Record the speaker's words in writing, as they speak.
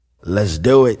Let's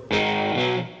do it.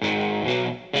 And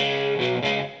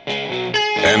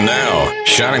now,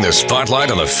 shining the spotlight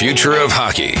on the future of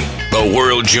hockey, the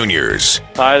World Juniors.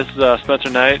 Hi, this is Spencer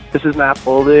Knight. This is Matt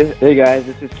Boldy. Hey guys,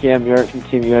 this is Cam York from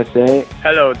Team USA.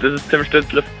 Hello, this is Tim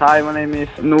Stutzler. Hi, my name is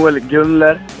Noel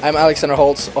Gunler. I'm Alexander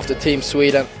Holtz of the Team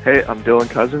Sweden. Hey, I'm Dylan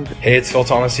Cousins. Hey, it's Phil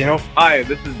Tomasino. Hi,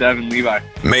 this is Devin Levi.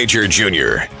 Major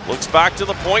Junior. Looks back to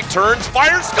the point, turns,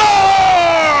 fires, scores!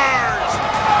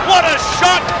 What a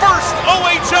shot! First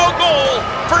OHL goal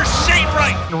for Shane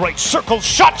Wright. Right circle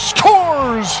shot,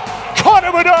 scores!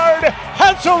 Connor Bedard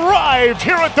has arrived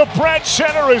here at the Brandt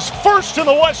Center as first in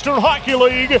the Western Hockey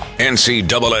League.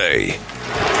 NCAA.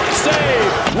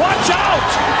 Save! Watch out!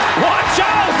 Watch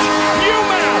out!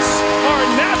 UMass are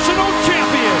national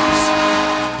champions.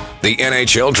 The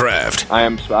NHL Draft. I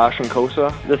am Sebastian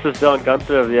Kosa. This is Dylan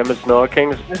Gunther of the Edmonton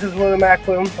Kings. This is William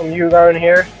Macklem from UGarden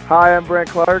here. Hi, I'm Brent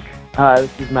Clark. Hi,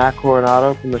 this is Matt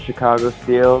Coronado from the Chicago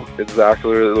Steel. It's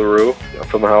Zachary LaRue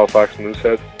from the Halifax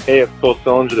Mooseheads. Hey, it's Cole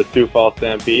Sillinger of the Sioux Falls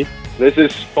Stampede. This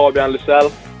is Fabian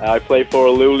Lucelle. I play for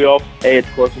Luleå. Hey, it's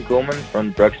Corson Kuhlman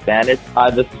from Brooks Bandits.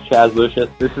 Hi, this is Chaz Lucius.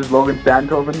 This is Logan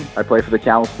Stankoven. I play for the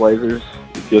Kamloops Blazers.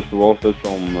 It's Jesper Wolfes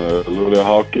from Luleå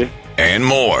Hockey. And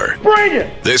more. Bring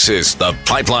it! This is The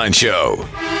Pipeline Show.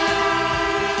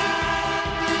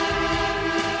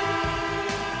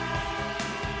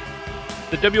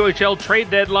 The WHL trade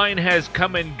deadline has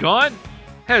come and gone.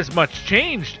 Has much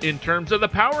changed in terms of the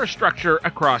power structure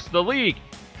across the league?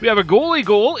 We have a goalie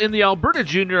goal in the Alberta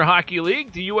Junior Hockey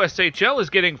League. The USHL is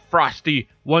getting frosty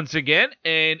once again.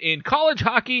 And in college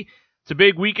hockey, it's a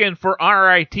big weekend for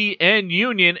RIT and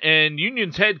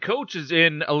Union's head coach is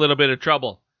in a little bit of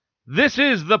trouble. This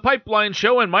is The Pipeline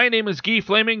Show, and my name is Guy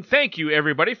Flaming. Thank you,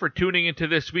 everybody, for tuning into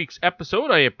this week's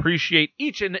episode. I appreciate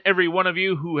each and every one of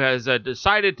you who has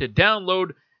decided to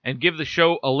download and give the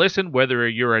show a listen, whether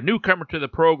you're a newcomer to the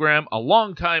program, a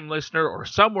longtime listener, or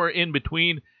somewhere in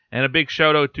between. And a big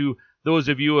shout-out to those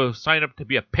of you who have signed up to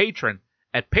be a patron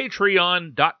at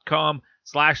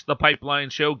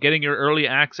patreon.com/thepipelineshow, getting your early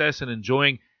access and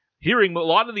enjoying hearing a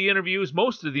lot of the interviews,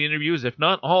 most of the interviews, if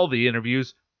not all the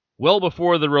interviews, well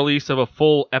before the release of a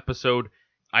full episode.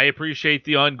 I appreciate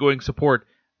the ongoing support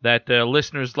that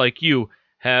listeners like you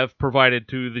have provided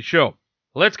to the show.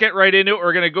 Let's get right into it.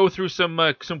 We're going to go through some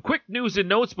quick news and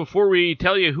notes before we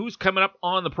tell you who's coming up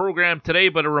on the program today,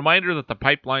 but a reminder that the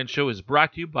Pipeline Show is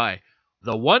brought to you by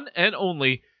the one and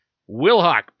only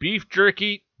Wilhauk Beef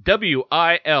Jerky,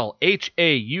 WILHAUK,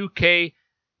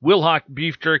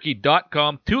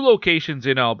 WilhaukBeefJerky.com. 2 locations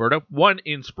in Alberta, one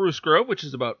in Spruce Grove, which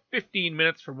is about 15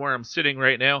 minutes from where I'm sitting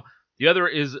right now. The other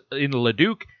is in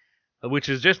Leduc, which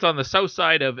is just on the south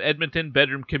side of Edmonton,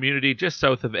 bedroom community, just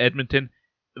south of Edmonton.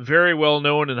 Very well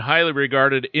known and highly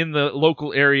regarded in the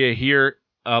local area here.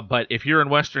 But if you're in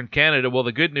Western Canada, well,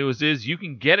 the good news is you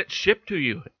can get it shipped to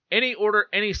you. Any order,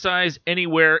 any size,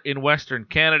 anywhere in Western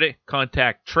Canada.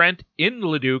 Contact Trent in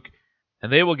Leduc,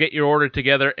 and they will get your order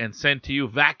together and sent to you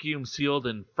vacuum sealed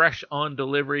and fresh on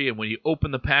delivery. And when you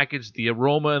open the package, the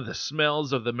aroma, the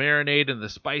smells of the marinade and the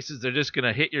spices, they're just going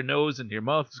to hit your nose and your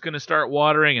mouth is going to start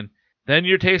watering. And then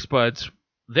your taste buds,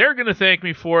 they're going to thank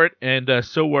me for it, and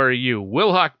so are you.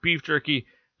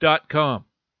 WilhaukBeefJerky.com.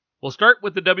 We'll start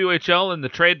with the WHL, and the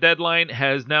trade deadline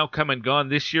has now come and gone.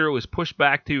 This year it was pushed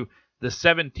back to the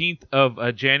 17th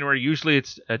of January. Usually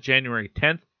it's January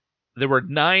 10th. There were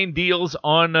 9 deals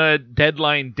on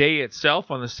deadline day itself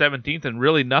on the 17th, and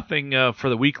really nothing for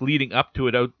the week leading up to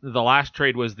it. The last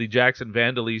trade was the Jackson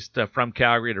Vandalist from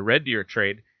Calgary to Red Deer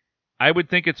trade. I would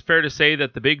think it's fair to say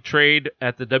that the big trade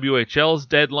at the WHL's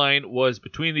deadline was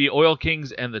between the Oil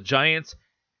Kings and the Giants.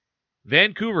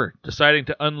 Vancouver deciding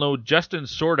to unload Justin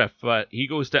Sordeff. He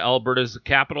goes to Alberta's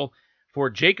capital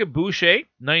for Jacob Boucher,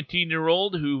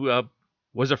 19-year-old, who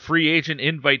was a free agent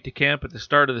invite to camp at the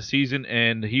start of the season,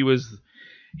 and he was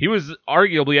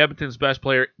arguably Edmonton's best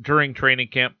player during training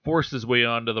camp, forced his way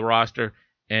onto the roster,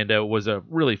 and was a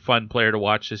really fun player to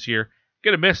watch this year.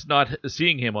 Gonna miss not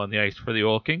seeing him on the ice for the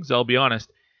Oil Kings, I'll be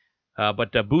honest.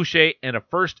 But Boucher and a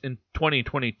first in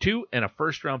 2022 and a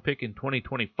first-round pick in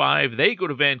 2025, they go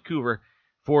to Vancouver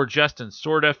for Justin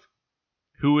Sordeff,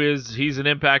 he's an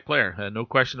impact player. No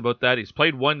question about that. He's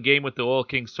played 1 game with the Oil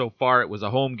Kings so far. It was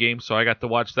a home game, so I got to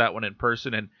watch that one in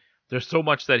person, and there's so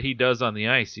much that he does on the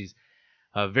ice. He's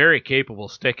a very capable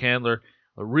stick handler,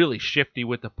 really shifty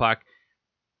with the puck,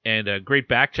 and a great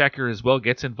back checker as well.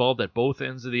 Gets involved at both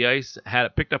ends of the ice.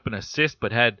 Picked up an assist,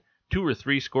 but had 2 or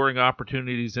 3 scoring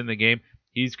opportunities in the game.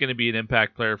 He's going to be an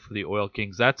impact player for the Oil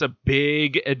Kings. That's a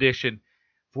big addition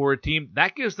for a team.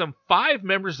 That gives them 5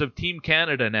 members of Team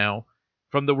Canada now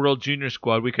from the World Junior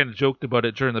squad. We kind of joked about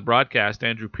it during the broadcast,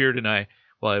 Andrew Peard and I.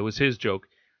 Well, it was his joke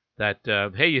that,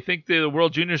 hey, you think the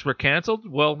World Juniors were canceled?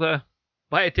 Well,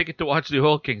 buy a ticket to watch the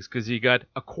Oil Kings, because you got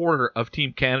a quarter of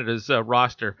Team Canada's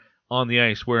roster on the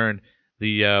ice wearing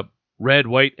the red,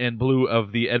 white, and blue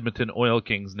of the Edmonton Oil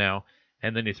Kings now.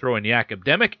 And then you throw in Jakub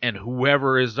Demek and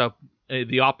whoever is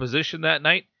the opposition that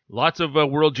night. Lots of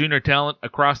World Junior talent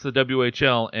across the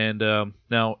WHL, and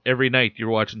now every night you're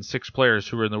watching 6 players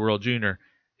who are in the World Junior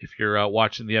if you're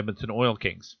watching the Edmonton Oil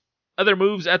Kings. Other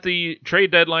moves at the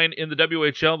trade deadline in the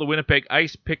WHL, the Winnipeg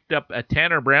Ice picked up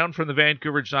Tanner Brown from the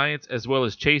Vancouver Giants, as well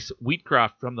as Chase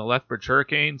Wheatcroft from the Lethbridge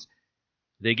Hurricanes.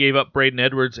 They gave up Braden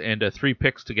Edwards and 3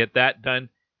 picks to get that done.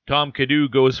 Tom Cadu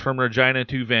goes from Regina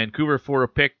to Vancouver for a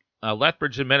pick.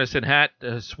 Lethbridge and Medicine Hat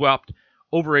swapped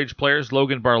overage players,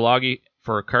 Logan Barloggy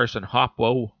for Carson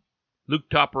Hopwo. Luke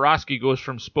Toporowski goes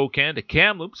from Spokane to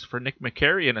Kamloops for Nick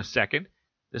McCary in a second.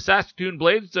 The Saskatoon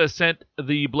Blades sent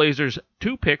the Blazers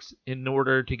 2 picks in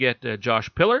order to get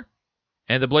Josh Pillar.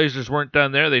 And the Blazers weren't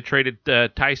done there. They traded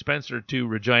Ty Spencer to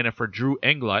Regina for Drew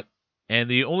Englot. And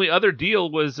the only other deal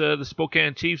was the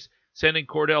Spokane Chiefs sending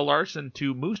Cordell Larson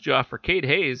to Moose Jaw for Cade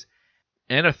Hayes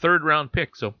and a 3rd-round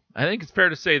pick. So I think it's fair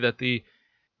to say that the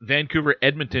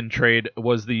Vancouver-Edmonton trade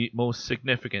was the most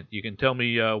significant. You can tell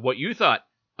me what you thought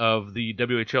of the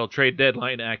WHL trade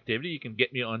deadline activity. You can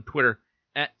get me on Twitter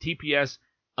at TPS_Gee.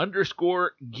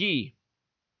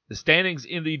 The standings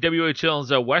in the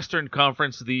WHL's Western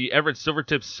Conference, the Everett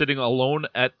Silvertips sitting alone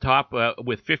at top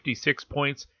with 56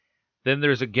 points. Then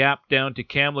there's a gap down to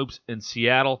Kamloops and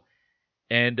Seattle.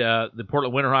 And the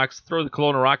Portland Winterhawks throw the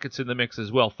Kelowna Rockets in the mix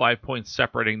as well. 5 points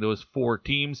separating those 4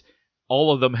 teams.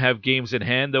 All of them have games in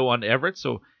hand, though, on Everett.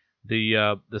 So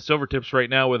the Silvertips right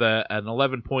now with an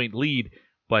 11-point lead,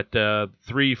 but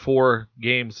 3-4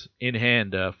 games in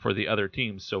hand for the other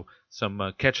teams. So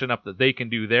some catching up that they can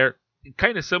do there.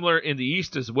 Kind of similar in the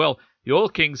East as well. The Oil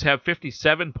Kings have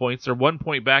 57 points. They're 1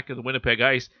 point back of the Winnipeg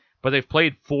Ice, but they've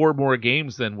played 4 more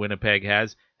games than Winnipeg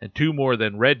has and 2 more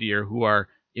than Red Deer, who are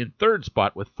in 3rd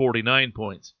spot with 49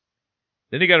 points.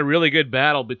 Then you got a really good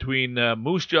battle between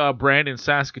Moose Jaw, Brand, and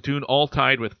Saskatoon, all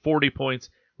tied with 40 points,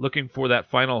 looking for that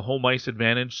final home ice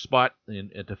advantage spot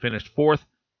to finish 4th.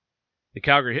 The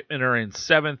Calgary Hitmen are in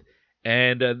 7th,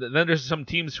 and then there's some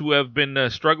teams who have been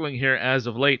struggling here as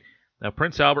of late. Now,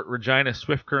 Prince Albert, Regina,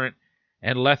 Swift Current,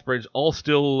 and Lethbridge all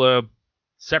still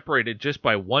separated just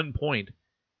by 1 point.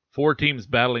 4 teams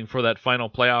battling for that final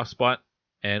playoff spot.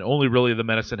 And only really the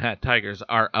Medicine Hat Tigers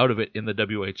are out of it in the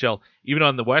WHL. Even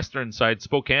on the western side,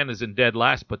 Spokane is in dead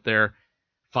last, but they're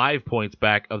 5 points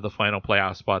back of the final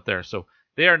playoff spot there. So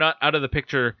they are not out of the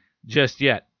picture just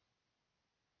yet.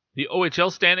 The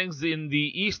OHL standings in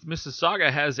the East,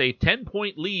 Mississauga has a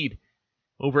 10-point lead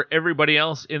over everybody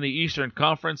else in the Eastern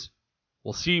Conference.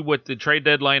 We'll see what the trade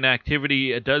deadline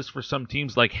activity does for some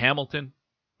teams like Hamilton.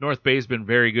 North Bay's been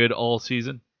very good all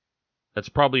season. That's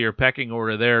probably your pecking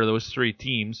order there, those 3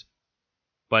 teams.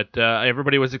 But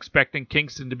everybody was expecting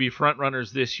Kingston to be front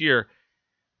runners this year.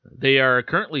 They are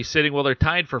currently sitting, well, they're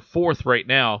tied for 4th right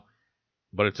now,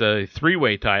 but it's a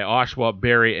 3-way tie. Oshawa,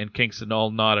 Barrie, and Kingston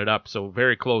all knotted up, so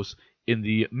very close in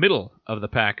the middle of the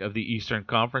pack of the Eastern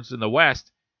Conference. In the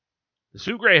West, the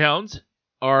Sioux Greyhounds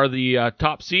are the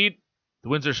top seed. The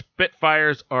Windsor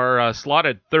Spitfires are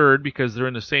slotted 3rd because they're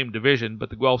in the same division, but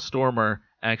the Guelph Storm are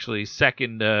actually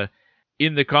 2nd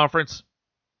in the conference,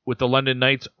 with the London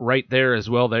Knights right there as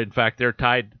well. In fact, they're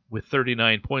tied with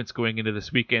 39 points going into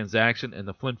this weekend's action, and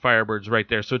the Flint Firebirds right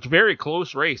there. So it's a very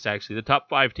close race, actually. The top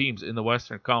 5 teams in the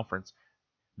Western Conference.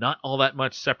 Not all that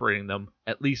much separating them,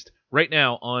 at least right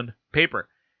now on paper.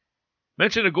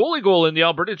 Mentioned a goalie goal in the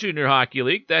Alberta Junior Hockey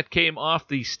League. That came off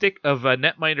the stick of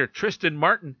netminder Tristan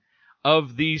Martin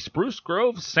of the Spruce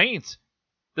Grove Saints.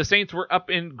 The Saints were up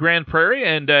in Grand Prairie,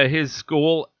 and his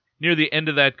goal near the end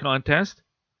of that contest,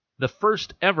 the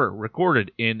first ever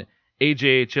recorded in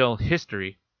AJHL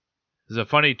history. There's a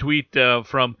funny tweet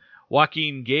from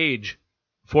Joaquin Gage,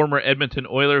 former Edmonton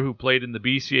Oiler who played in the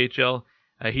BCHL.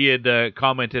 He had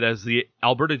commented as the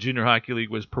Alberta Junior Hockey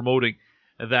League was promoting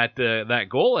that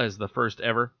goal as the first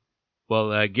ever.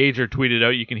 Well, Gager tweeted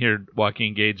out, you can hear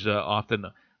Joaquin Gage often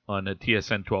on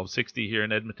TSN 1260 here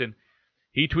in Edmonton.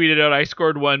 He tweeted out, I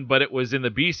scored one, but it was in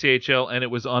the BCHL and it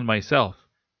was on myself.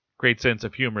 Great sense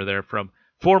of humor there from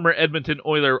former Edmonton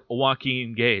Oiler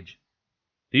Joaquin Gage.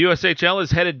 The USHL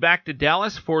is headed back to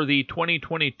Dallas for the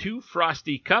 2022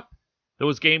 Frosty Cup.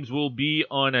 Those games will be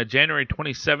on January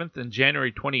 27th and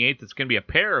January 28th. It's going to be a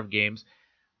pair of games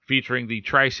featuring the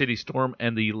Tri-City Storm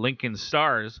and the Lincoln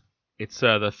Stars. It's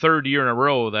the 3rd year in a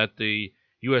row that the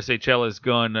USHL has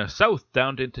gone south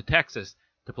down into Texas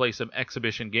to play some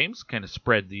exhibition games, kind of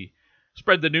spread the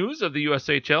news of the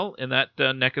USHL in that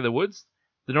neck of the woods.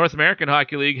 The North American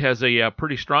Hockey League has a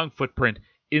pretty strong footprint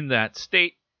in that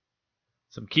state.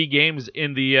 Some key games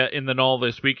in the Null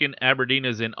this weekend. Aberdeen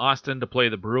is in Austin to play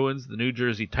the Bruins. The New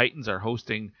Jersey Titans are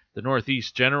hosting the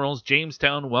Northeast Generals.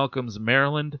 Jamestown welcomes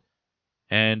Maryland.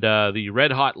 And the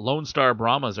red-hot Lone Star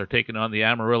Brahmas are taking on the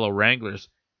Amarillo Wranglers.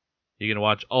 You can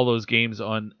watch all those games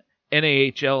on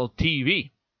NAHL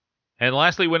TV. And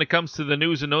lastly, when it comes to the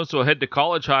news and notes, we'll head to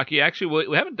college hockey. Actually,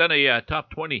 we haven't done a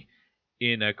top 20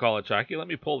 in college hockey. Let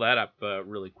me pull that up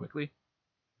really quickly.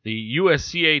 The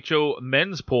USCHO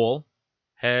men's poll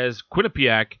has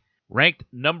Quinnipiac ranked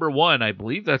number 1. I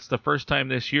believe that's the first time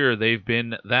this year they've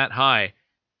been that high.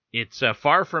 It's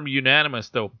far from unanimous,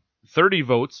 though. 30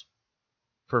 votes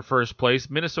for first place.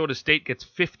 Minnesota State gets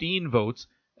 15 votes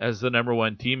as the number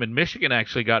 1 team, and Michigan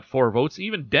actually got 4 votes.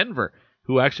 Even Denver,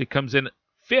 who actually comes in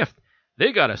 5th,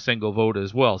 they got a single vote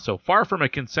as well. So far from a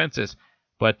consensus,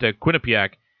 but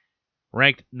Quinnipiac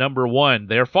ranked number 1.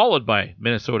 They're followed by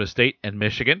Minnesota State and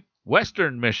Michigan.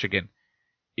 Western Michigan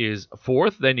is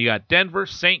 4th. Then you got Denver,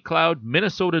 St. Cloud,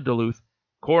 Minnesota Duluth,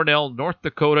 Cornell, North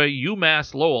Dakota,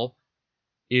 UMass Lowell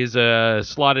is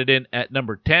slotted in at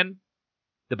number 10.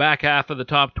 The back half of the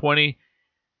top 20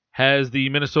 has the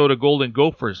Minnesota Golden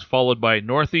Gophers, followed by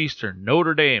Northeastern,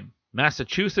 Notre Dame,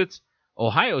 Massachusetts,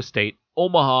 Ohio State,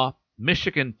 Omaha,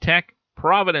 Michigan Tech,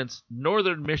 Providence,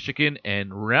 Northern Michigan,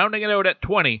 and rounding it out at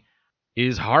 20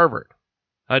 is Harvard.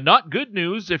 Not good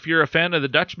news if you're a fan of the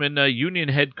Dutchman. Union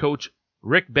head coach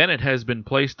Rick Bennett has been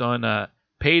placed on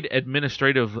paid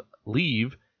administrative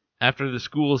leave after the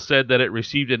school said that it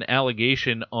received an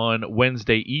allegation on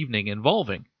Wednesday evening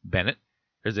involving Bennett.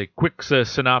 There's a quick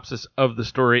synopsis of the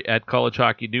story at College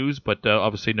Hockey News, but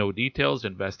obviously no details.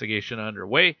 Investigation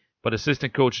underway. But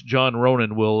assistant coach John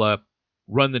Ronan will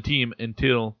run the team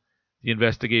until the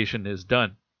investigation is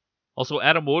done. Also,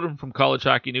 Adam Woden from College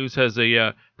Hockey News has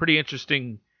a pretty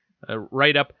interesting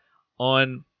write-up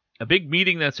on a big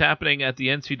meeting that's happening at the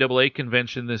NCAA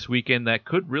convention this weekend that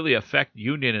could really affect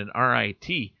Union and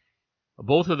RIT.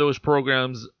 Both of those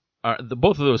programs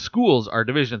both of those schools are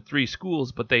Division III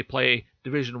schools, but they play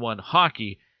Division I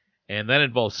hockey, and that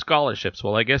involves scholarships.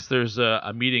 Well, I guess there's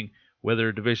a meeting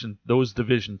whether those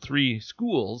Division III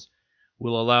schools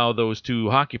will allow those two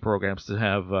hockey programs to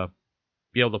have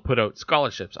be able to put out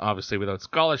scholarships. Obviously, without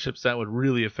scholarships, that would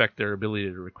really affect their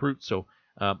ability to recruit. So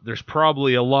there's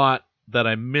probably a lot that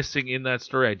I'm missing in that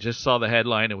story. I just saw the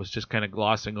headline. It was just kind of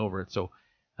glossing over it. So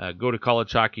go to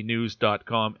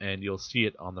collegehockeynews.com, and you'll see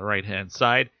it on the right-hand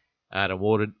side. Adam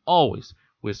Woden, always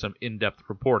with some in-depth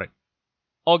reporting.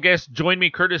 All guests join me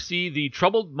courtesy the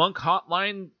Troubled Monk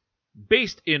Hotline,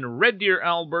 based in Red Deer,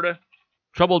 Alberta.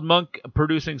 Troubled Monk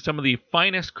producing some of the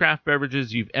finest craft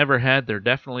beverages you've ever had. They're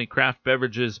definitely craft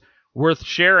beverages worth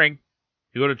sharing.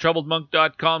 You go to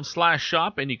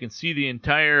troubledmonk.com/shop, and you can see the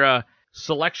entire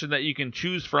selection that you can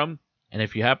choose from. And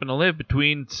if you happen to live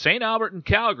between St. Albert and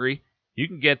Calgary, you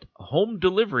can get home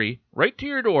delivery right to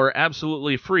your door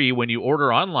absolutely free when you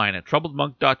order online at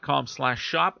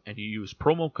troubledmonk.com/shop and you use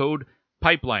promo code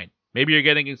PIPELINE. Maybe you're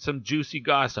getting some juicy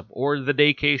gossip or the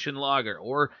Daycation Lager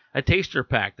or a taster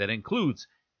pack that includes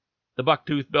the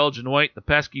Bucktooth Belgian White, the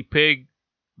Pesky Pig,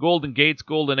 Golden Gates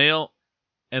Golden Ale,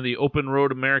 and the Open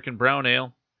Road American Brown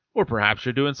Ale. Or perhaps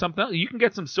you're doing something else. You can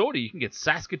get some soda. You can get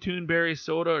Saskatoon Berry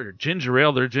Soda or ginger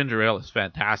ale. Their ginger ale is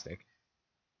fantastic.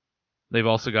 They've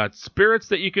also got spirits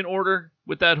that you can order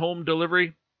with that home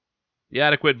delivery. The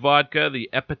Adequate Vodka, the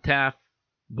Epitaph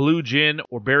Blue Gin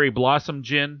or Berry Blossom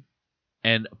Gin,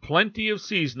 and plenty of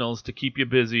seasonals to keep you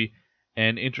busy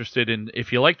and interested in.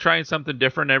 If you like trying something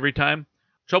different every time,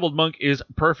 Troubled Monk is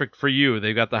perfect for you.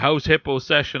 They've got the House Hippo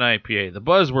Session IPA, the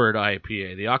Buzzword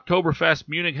IPA, the Oktoberfest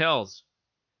Munich Hells,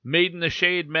 Made in the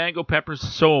Shade Mango Peppers,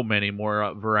 so many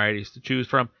more varieties to choose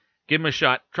from. Give them a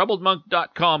shot.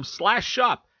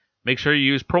 troubledmonk.com/shop. Make sure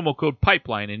you use promo code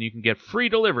PIPELINE and you can get free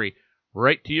delivery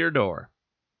right to your door.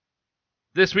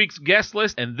 This week's guest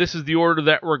list, and this is the order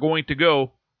that we're going to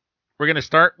go. We're going to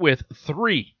start with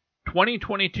 3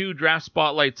 2022 Draft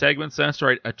Spotlight segments. That's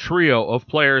right, a trio of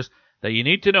players that you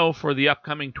need to know for the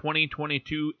upcoming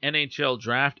 2022 NHL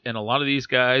Draft. And a lot of these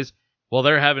guys, well,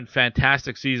 they're having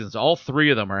fantastic seasons. All 3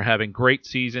 of them are having great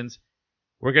seasons.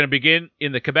 We're going to begin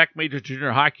in the Quebec Major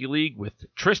Junior Hockey League with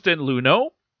Tristan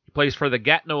Luneau. He plays for the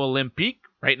Gatineau Olympiques.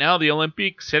 Right now, the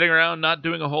Olympiques sitting around not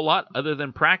doing a whole lot other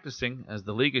than practicing as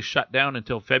the league is shut down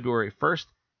until February 1st.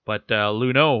 But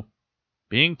Luneau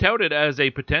being touted as a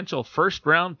potential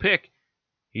first-round pick.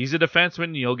 He's a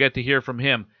defenseman. You'll get to hear from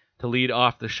him to lead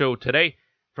off the show today.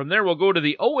 From there, we'll go to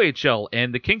the OHL,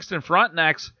 and the Kingston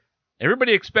Frontenacs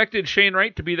Everybody expected Shane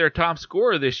Wright to be their top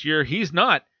scorer this year. He's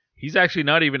not. He's actually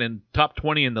not even in top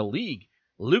 20 in the league.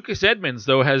 Lucas Edmonds,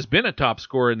 though, has been a top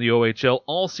scorer in the OHL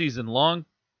all season long.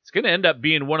 It's going to end up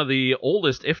being one of the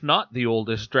oldest, if not the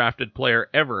oldest, drafted player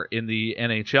ever in the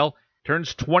NHL.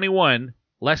 Turns 21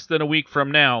 less than a week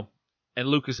from now, and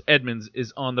Lucas Edmonds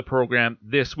is on the program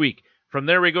this week. From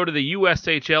there we go to the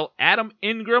USHL. Adam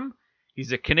Ingram,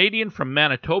 he's a Canadian from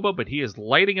Manitoba, but he is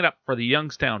lighting it up for the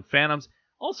Youngstown Phantoms,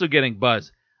 also getting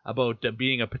buzz about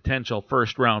being a potential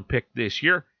first-round pick this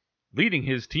year, leading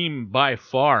his team by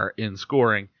far in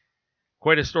scoring.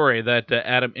 Quite a story that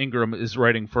Adam Ingram is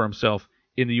writing for himself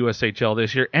in the USHL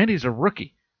this year, and he's a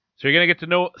rookie. So you're going to get to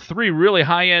know 3 really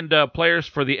high-end players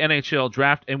for the NHL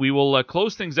draft, and we will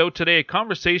close things out today. A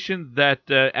conversation that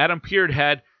Adam Peard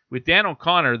had with Dan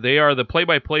O'Connor. They are the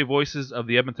play-by-play voices of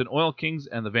the Edmonton Oil Kings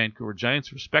and the Vancouver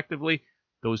Giants, respectively.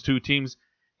 Those 2 teams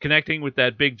connecting with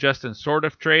that big Justin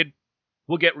Sourdif trade.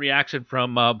 We'll get reaction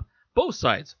from both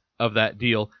sides of that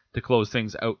deal to close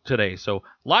things out today. So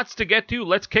lots to get to.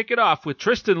 Let's kick it off with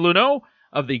Tristan Luneau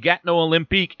of the Gatineau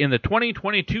Olympiques in the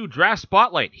 2022 Draft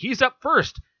Spotlight. He's up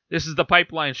first. This is the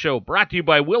Pipeline Show, brought to you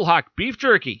by Wilhauk Beef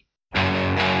Jerky.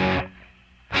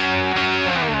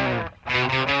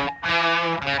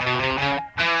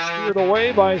 Steered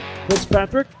away by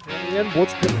Fitzpatrick. In the end,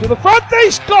 Woods picked to the front. They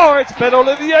score! It's Benoit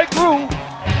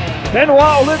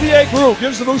Olivier Groux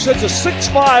gives the Mooseheads a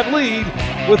 6-5 lead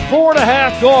with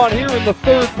 4.5 gone here in the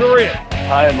 3rd period.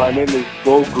 Hi, my name is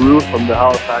Bo Groux from the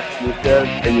Halifax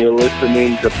Mooseheads, and you're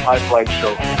listening to Pipeline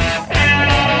Show.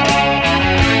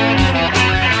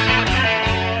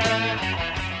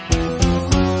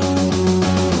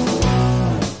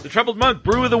 The Troubled Monk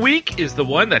Brew of the Week is the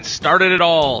one that started it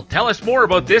all. Tell us more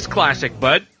about this classic,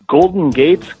 bud. Golden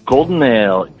Gates Golden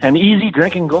Ale, an easy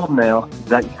drinking golden ale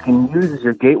that you can use as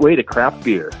your gateway to craft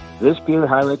beer. This beer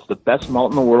highlights the best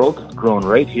malt in the world, grown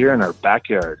right here in our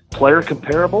backyard. Player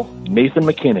comparable, Nathan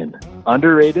McKinnon.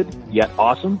 Underrated, yet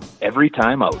awesome, every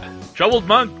time out. Troubled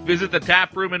Monk, visit the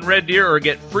tap room in Red Deer or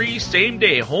get free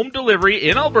same-day home delivery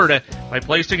in Alberta by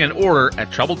placing an order at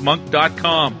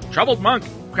troubledmonk.com. Troubled Monk,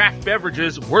 craft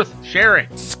beverages worth sharing.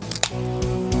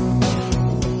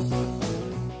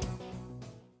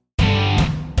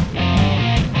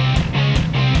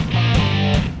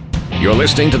 You're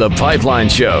listening to The Pipeline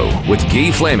Show with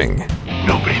Guy Flaming.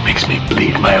 Nobody makes me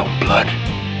bleed my own blood.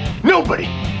 Nobody!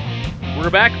 We're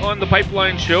back on The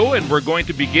Pipeline Show, and we're going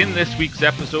to begin this week's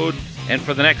episode. And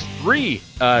for the next 3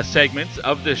 segments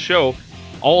of this show,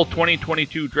 all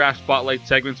 2022 Draft Spotlight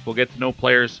segments, we'll get to know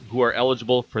players who are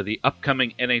eligible for the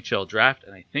upcoming NHL Draft.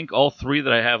 And I think all 3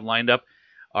 that I have lined up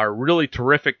are really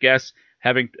terrific guests,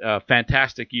 having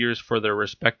fantastic years for their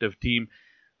respective team.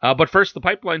 But first, the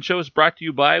Pipeline Show is brought to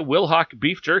you by Wilhauk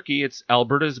Beef Jerky. It's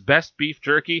Alberta's best beef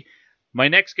jerky. My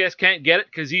next guest can't get it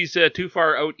because he's too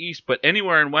far out east, but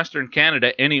anywhere in Western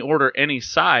Canada, any order, any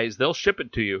size, they'll ship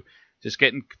it to you. Just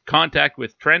get in contact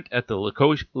with Trent at the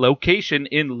location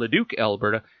in Leduc,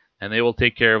 Alberta, and they will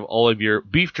take care of all of your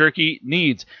beef jerky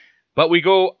needs. But we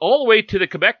go all the way to the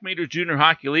Quebec Major Junior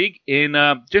Hockey League in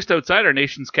just outside our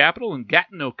nation's capital in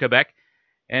Gatineau, Quebec.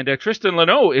 And Tristan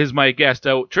Luneau is my guest.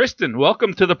 Tristan,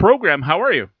 welcome to the program. How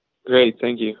are you? Great,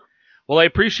 thank you. Well, I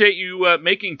appreciate you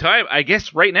making time. I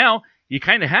guess right now you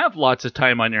kind of have lots of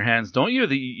time on your hands, don't you?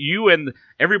 You and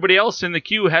everybody else in the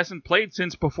queue hasn't played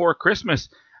since before Christmas.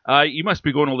 You must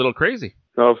be going a little crazy.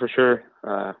 Oh, for sure.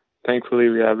 Thankfully,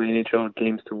 we have NHL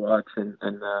games to watch, and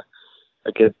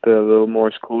I get a little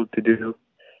more school to do.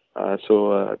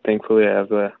 So thankfully, I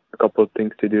have a couple of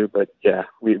things to do. But yeah,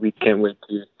 we can't wait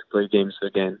to play games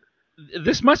again.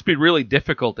 This must be really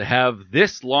difficult to have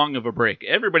this long of a break.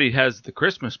 Everybody has the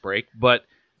Christmas break, but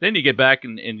then you get back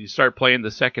and you start playing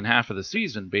the second half of the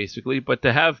season, basically. But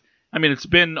to have, I mean, it's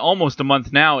been almost a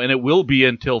month now, and it will be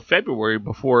until February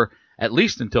at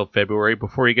least until February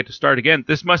before you get to start again.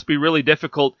 This must be really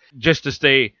difficult just to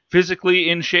stay physically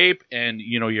in shape and,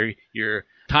 you know, your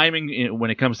timing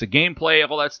when it comes to gameplay,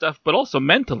 all that stuff, but also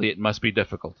mentally it must be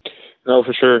difficult. No,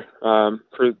 for sure.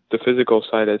 For the physical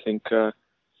side, I think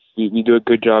we do a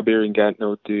good job here in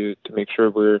Gatineau to make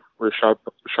sure we're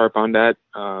sharp on that.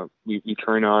 We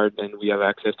train hard and we have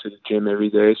access to the gym every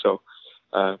day. So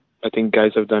I think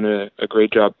guys have done a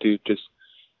great job to just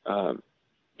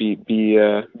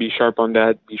be sharp on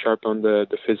that, be sharp on the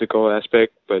physical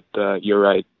aspect. But you're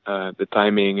right, the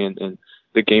timing and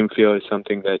the game feel is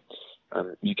something that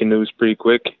you can lose pretty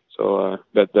quick. So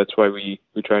that's why we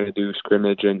try to do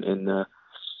scrimmage and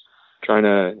trying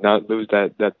to not lose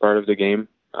that part of the game.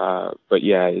 But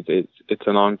yeah, it's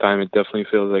a long time. It definitely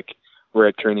feels like we're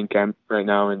at training camp right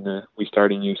now and we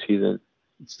start a new season.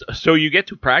 So you get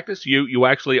to practice? You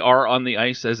actually are on the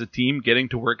ice as a team, getting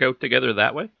to work out together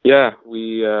that way? Yeah,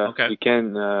 we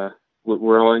can.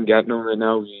 We're all in Gatineau right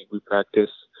now. We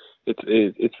practice.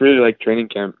 It's really like training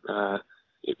camp.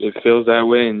 It feels that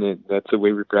way, and that's the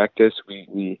way we practice.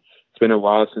 It's been a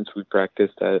while since we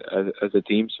practiced as a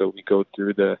team, so we go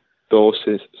through the whole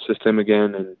system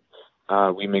again,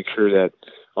 and we make sure that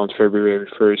on February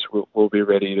 1st we'll be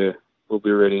ready to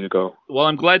go. Well,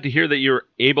 I'm glad to hear that you're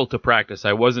able to practice.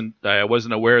 I wasn't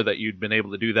aware that you'd been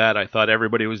able to do that. I thought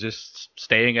everybody was just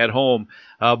staying at home.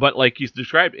 But like you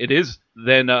described, it is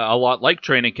then a lot like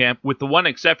training camp, with the one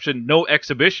exception: no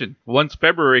exhibition. Once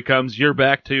February comes, you're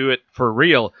back to it for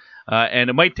real. And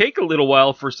it might take a little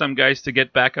while for some guys to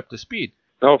get back up to speed.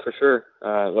 Oh, for sure.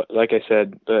 Like I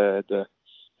said, the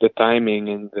timing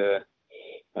and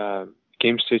the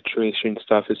game situation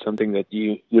stuff is something that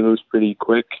you lose pretty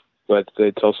quick, but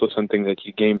it's also something that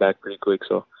you gain back pretty quick.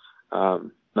 So,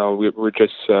 no, we're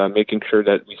just making sure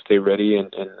that we stay ready,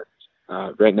 and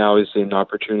right now is an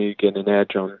opportunity to get an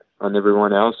edge on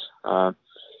everyone else.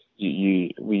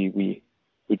 We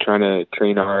trying to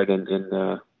train hard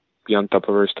and be on top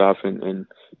of our stuff, and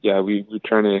we're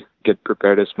trying to get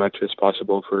prepared as much as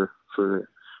possible for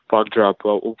puck drop,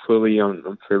 hopefully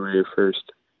on February 1st.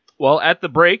 Well, at the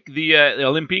break, the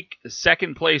Olympique,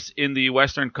 second place in the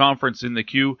Western Conference in the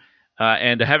Q,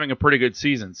 and having a pretty good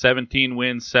season. 17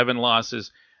 wins, 7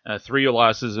 losses, 3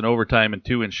 losses in overtime and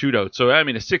 2 in shootout. So, I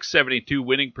mean, a .672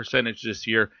 winning percentage this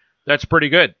year. That's pretty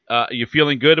good. You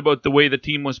feeling good about the way the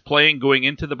team was playing going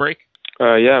into the break?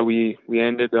 Yeah, we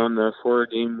ended on a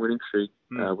 4-game winning streak,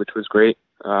 which was great.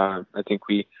 I think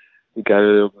we got a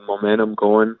little momentum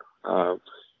going.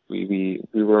 We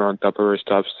were on top of our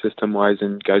stuff system-wise,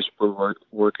 and guys were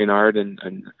working hard, and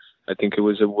I think it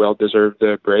was a well-deserved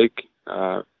break.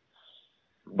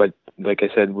 But like I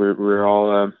said, we're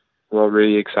all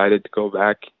really excited to go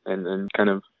back and kind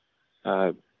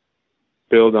of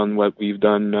build on what we've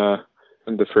done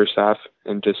in the first half,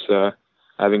 and just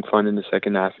having fun in the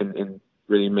second half, and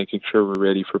really making sure we're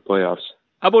ready for playoffs.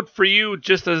 How about for you,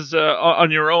 just as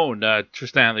on your own,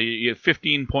 Tristan? You have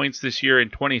 15 points this year in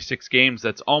 26 games.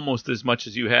 That's almost as much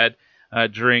as you had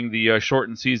during the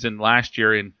shortened season last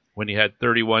year, when you had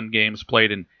 31 games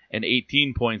played and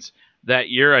 18 points that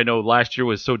year. I know last year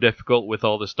was so difficult with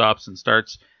all the stops and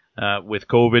starts with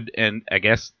COVID, and I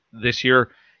guess this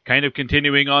year kind of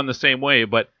continuing on the same way.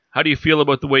 But how do you feel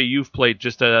about the way you've played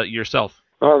just yourself?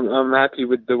 Well, I'm happy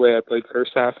with the way I played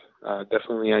first half.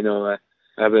 Definitely, I know I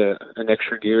have an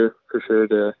extra gear for sure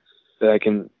that I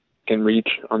can reach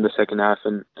on the second half,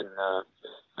 and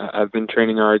I've been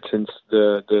training hard since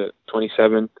the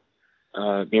 27th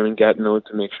here in Gatineau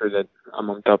to make sure that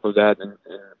I'm on top of that, and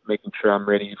making sure I'm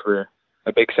ready for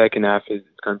a big second half. It's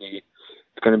going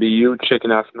to be a huge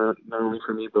second half, not only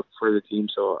for me but for the team.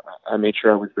 So I made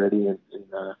sure I was ready, and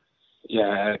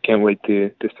I can't wait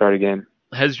to start again.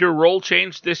 Has your role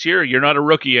changed this year? You're not a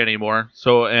rookie anymore,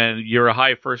 and you're a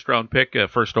high first-round pick,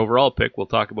 first overall pick. We'll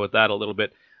talk about that a little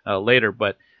bit later.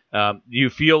 But do you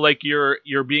feel like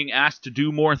you're being asked to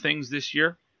do more things this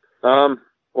year?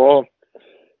 Well,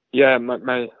 yeah,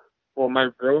 my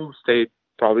role stayed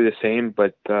probably the same,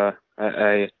 but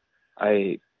I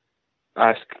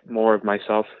ask more of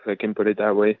myself, if I can put it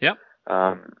that way. Yeah.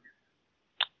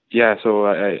 So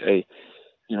I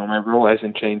my role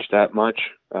hasn't changed that much.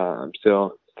 I'm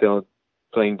still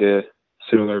playing the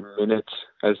similar minutes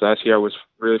as last year. I was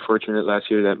really fortunate last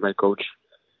year that my coach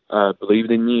believed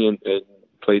in me and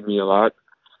played me a lot.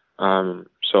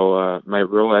 So my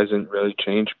role hasn't really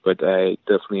changed, but I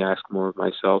definitely ask more of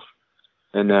myself,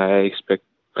 and I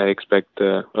expect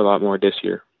a lot more this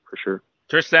year for sure.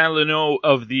 Tristan Luneau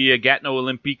of the Gatineau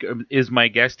Olympiques is my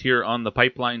guest here on the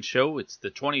Pipeline Show. It's the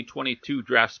 2022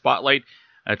 Draft Spotlight.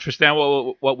 Tristan,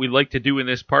 what we like to do in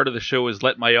this part of the show is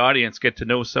let my audience get to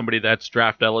know somebody that's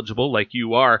draft eligible, like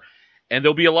you are. And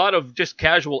there'll be a lot of just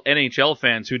casual NHL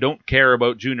fans who don't care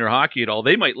about junior hockey at all.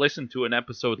 They might listen to an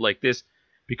episode like this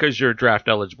because you're a draft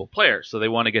eligible player, so they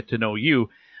want to get to know you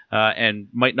and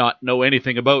might not know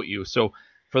anything about you. So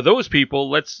for those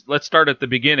people, let's start at the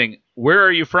beginning. Where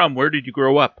are you from? Where did you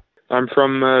grow up? I'm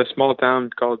from a small town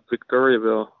called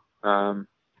Victoriaville.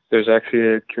 There's actually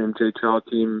a QMJHL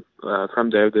team from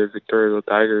there, the Victoriaville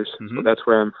Tigers. Mm-hmm. So that's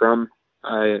where I'm from.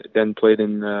 I then played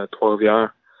in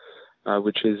Trois-Rivières,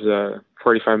 which is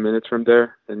 45 minutes from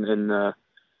there. And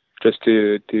just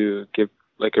to give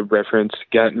like a reference,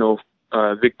 Gatineau,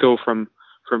 Victo from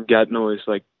Gatineau is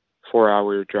like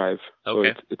 4-hour drive.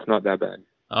 Okay. So it's not that bad.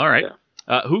 All right.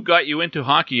 Yeah. Who got you into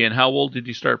hockey, and how old did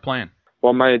you start playing?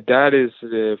 Well, my dad is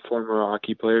a former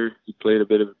hockey player. He played a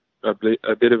bit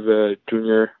of a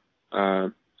junior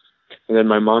And then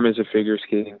my mom is a figure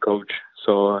skating coach,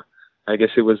 so I guess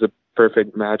it was a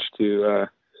perfect match to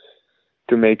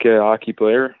make a hockey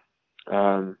player.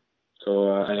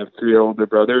 So I have 3 older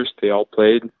brothers. They all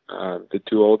played. The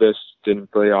 2 oldest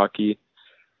didn't play hockey.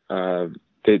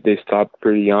 They stopped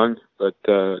pretty young, but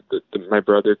my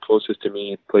brother closest to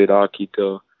me played hockey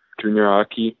till junior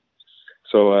hockey.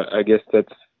 So I guess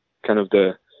that's kind of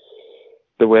the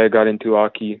way I got into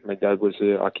hockey. My dad was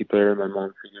a hockey player, my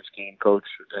mom figure skating coach,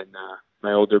 and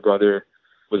my older brother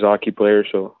was a hockey player.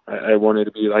 So I wanted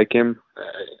to be like him.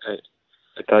 I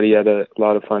thought he had a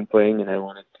lot of fun playing, and I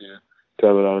wanted to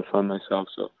have a lot of fun myself.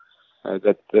 So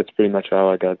that's pretty much how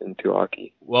I got into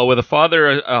hockey. Well, with a father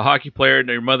a hockey player and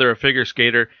your mother a figure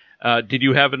skater, did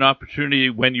you have an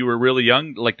opportunity when you were really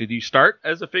young? Like, did you start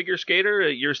as a figure skater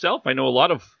yourself? I know a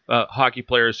lot of hockey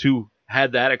players who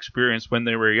had that experience when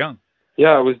they were young.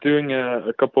 Yeah, I was doing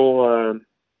a couple.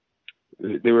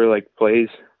 They were like plays,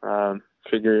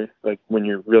 figure, like when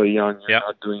you're really young, you're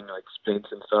not doing like spins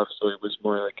and stuff. So it was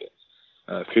more like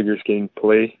a figure skating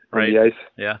play on the ice.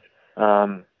 Yeah.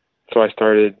 So I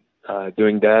started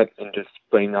doing that and just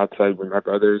playing outside with my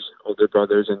brothers, older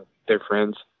brothers, and their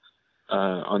friends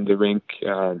on the rink,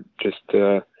 just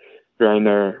around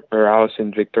our house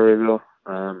in Victoriaville.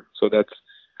 So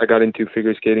I got into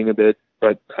figure skating a bit,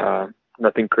 but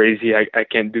nothing crazy. I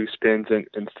can't do spins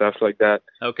and stuff like that.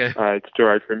 Okay. It's too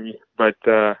hard for me. But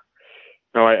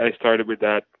no, I started with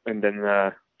that, and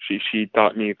then she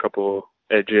taught me a couple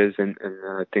edges and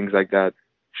things like that.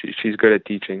 She's good at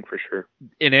teaching for sure.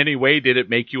 In any way, did it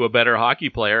make you a better hockey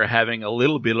player having a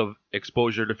little bit of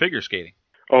exposure to figure skating?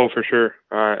 Oh, for sure.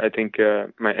 I think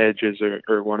my edges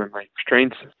are one of my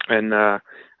strengths, and I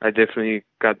definitely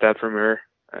got that from her.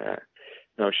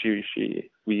 No,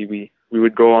 we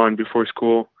would go on before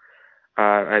school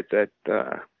at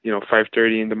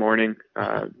 5:30 in the morning,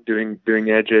 doing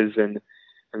edges and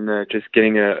just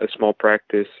getting a small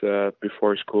practice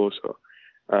before school. So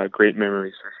great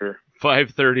memories for sure.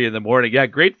 5:30 in the morning. Yeah,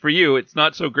 great for you. It's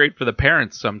not so great for the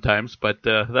parents sometimes, but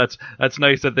that's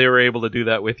nice that they were able to do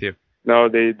that with you. No,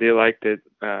 they liked it.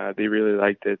 They really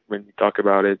liked it. When we talk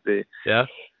about it, they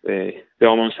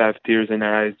almost have tears in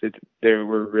their eyes. They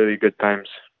were really good times.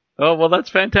 Oh, well, that's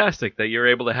fantastic that you're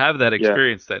able to have that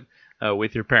experience then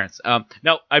with your parents.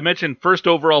 Now, I mentioned first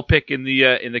overall pick in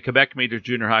the Quebec Major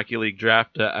Junior Hockey League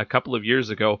draft a couple of years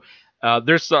ago.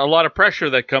 There's a lot of pressure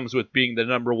that comes with being the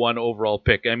number 1 overall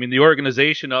pick. I mean, the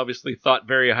organization obviously thought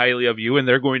very highly of you, and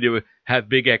they're going to have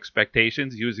big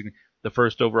expectations using the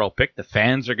first overall pick. The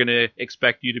fans are going to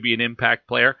expect you to be an impact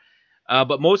player.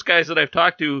 But most guys that I've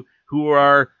talked to who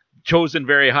are chosen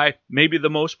very high, maybe the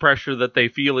most pressure that they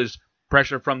feel is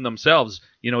pressure from themselves.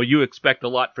 You expect a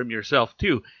lot from yourself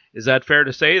too. Is that fair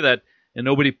to say that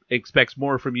nobody expects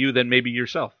more from you than maybe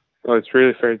yourself? Well, it's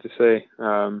really fair to say.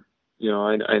 I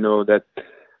know that,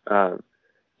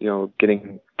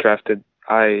 getting drafted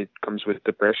high comes with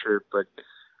the pressure, but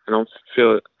I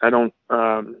don't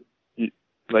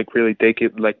really take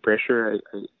it like pressure.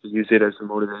 I use it as a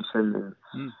motivation.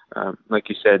 And, like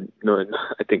you said,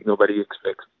 I think nobody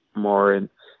expects more in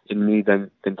me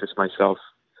than just myself.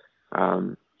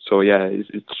 So yeah,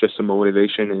 it's just a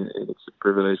motivation, and it's a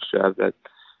privilege to have that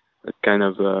kind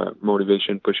of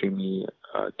motivation pushing me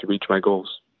to reach my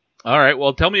goals. All right.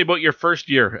 Well, tell me about your first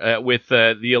year with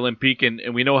the Olympique,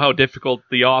 and we know how difficult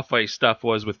the off-ice stuff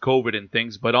was with COVID and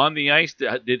things. But on the ice,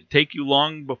 did it take you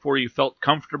long before you felt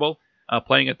comfortable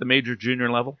playing at the major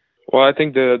junior level? Well, I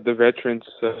think the veterans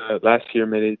last year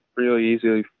made it really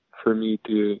easy for me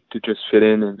to just fit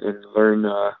in and learn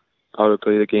how to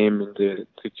play the game in the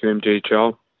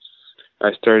QMJHL.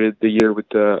 I started the year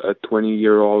with a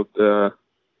 20-year-old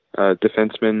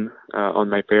defenseman on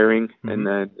my pairing, and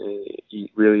then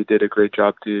he really did a great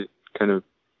job to kind of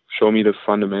show me the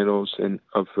fundamentals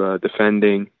of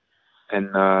defending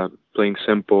and playing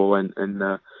simple, and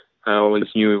I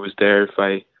always knew it was there if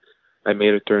I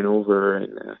made a turnover,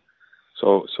 and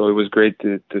so it was great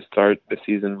to start the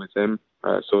season with him.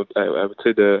 So I would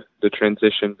say the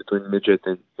transition between midget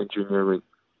and junior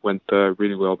went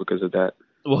really well because of that.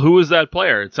 Well, who is that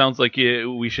player? It sounds like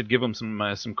we should give him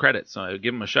some credit, so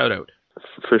give him a shout out.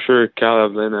 For sure, Cal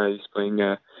Avlin. He's playing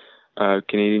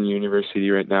Canadian University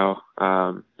right now,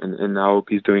 and I hope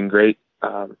he's doing great.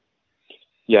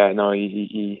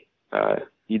 He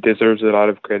deserves a lot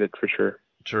of credit for sure.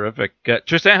 Terrific.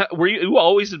 Tristan, were you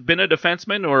always been a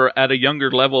defenseman, or at a younger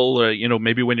level,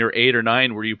 maybe when you're 8 or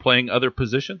 9, were you playing other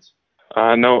positions?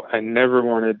 No, I never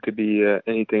wanted to be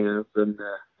anything other than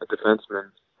a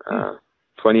defenseman.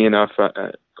 Funny enough,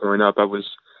 growing up, I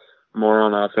was more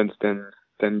on offense than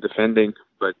defending.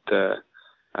 But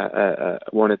I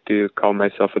wanted to call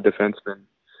myself a defenseman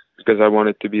because I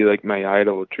wanted to be like my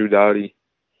idol, Drew Doughty.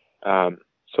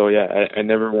 So yeah, I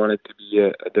never wanted to be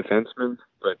a defenseman,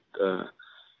 but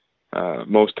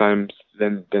most times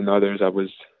than others, I was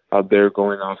out there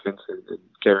going offense and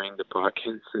carrying the puck.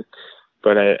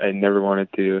 But I never wanted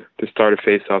to start a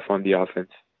face-off on the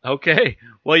offense. Okay.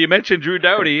 Well, you mentioned Drew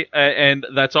Doughty, and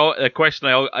that's all a question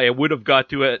I would have got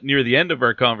to near the end of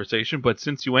our conversation. But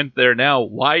since you went there now,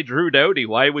 why Drew Doughty?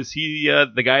 Why was he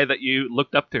the guy that you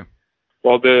looked up to?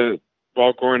 Well,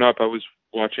 growing up, I was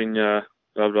watching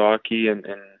Love Hockey, and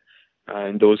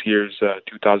in those years,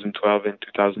 2012 and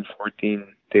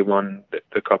 2014, they won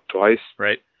the cup twice.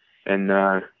 Right. And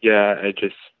I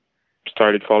just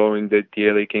started following the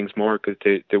LA Kings more because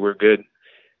they were good.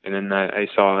 And then I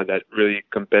saw that really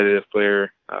competitive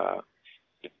player.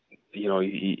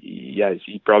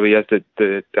 He probably has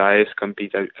the highest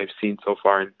compete I've seen so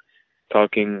far. And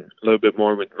talking a little bit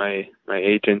more with my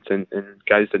agents and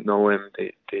guys that know him,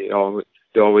 they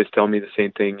always tell me the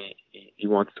same thing. He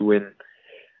wants to win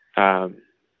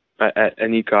at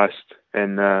any cost,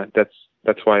 and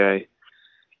that's why I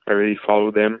really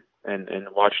followed him and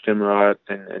watched him a lot,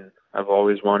 and I've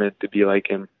always wanted to be like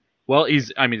him. Well,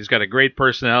 he's got a great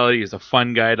personality. He's a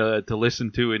fun guy to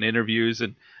listen to in interviews,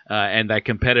 and that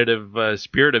competitive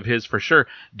spirit of his for sure.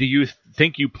 Do you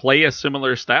think you play a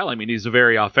similar style? I mean, he's a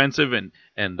very offensive and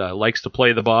likes to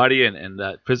play the body, and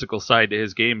that physical side to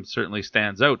his game certainly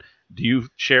stands out. Do you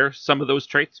share some of those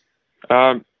traits?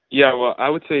 Yeah, well, I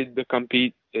would say the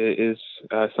compete is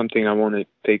something I want to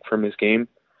take from his game.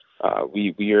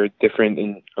 We are different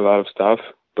in a lot of stuff,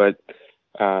 but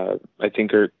I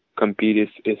think our compete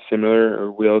is similar,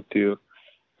 or will to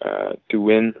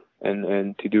win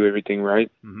and to do everything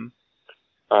right. Mm-hmm.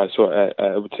 So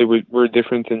I would say we're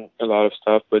different in a lot of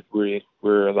stuff, but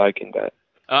we're alike in that.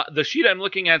 The sheet I'm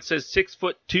looking at says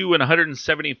 6'2" and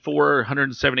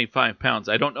 175 pounds.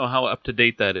 I don't know how up to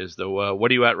date that is, though. What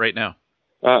are you at right now?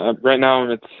 Right now I'm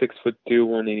at 6'2",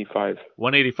 185.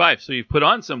 185. So you've put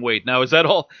on some weight. Now, is that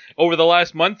all over the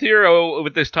last month here, or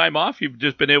with this time off? You've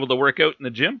just been able to work out in the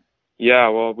gym? Yeah,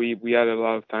 well, we had a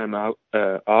lot of time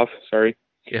off. Sorry.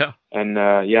 Yeah. And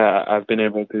I've been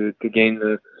able to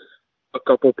gain a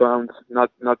couple pounds.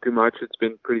 Not too much. It's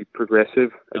been pretty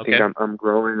progressive. I think I'm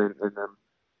growing, and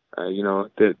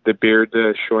the beard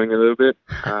showing a little bit.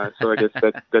 So I guess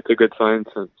that's a good sign.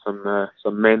 Some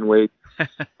man weight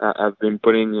I've been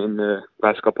putting in the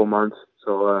last couple months.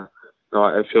 So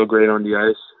I feel great on the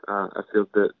ice. I feel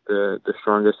the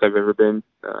strongest I've ever been.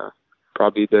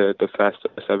 Probably the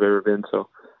fastest I've ever been. So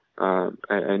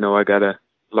I know I got a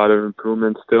lot of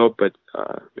improvement still, but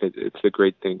it's a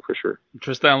great thing for sure.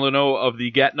 Tristan Luneau of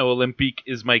the Gatineau Olympiques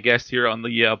is my guest here on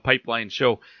the Pipeline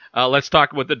Show. Let's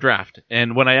talk about the draft.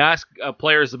 And when I ask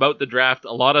players about the draft,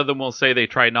 a lot of them will say they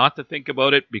try not to think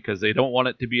about it because they don't want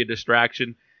it to be a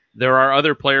distraction. There are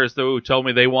other players, though, who tell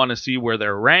me they want to see where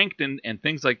they're ranked and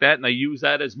things like that, and I use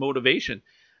that as motivation.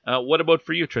 What about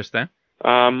for you, Tristan?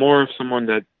 More of someone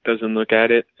that doesn't look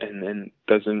at it and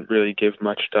doesn't really give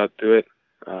much thought to it.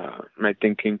 My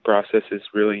thinking process is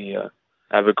really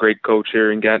I have a great coach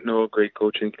here in Gatineau, great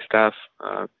coaching staff,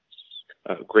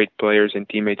 great players and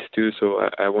teammates too. So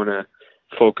I want to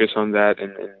focus on that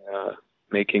and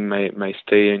making my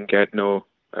stay in Gatineau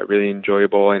really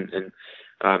enjoyable and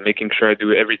making sure I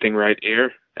do everything right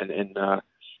here. And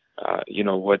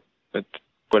what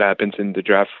happens in the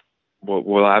draft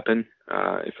will happen.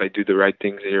 If I do the right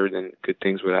things here, then good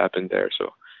things will happen there.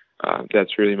 So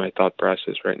that's really my thought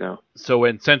process right now. So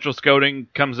when Central Scouting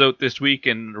comes out this week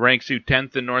and ranks you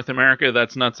 10th in North America,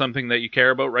 that's not something that you care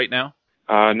about right now?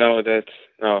 No. It's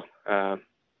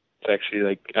actually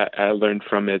like I learned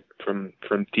from it from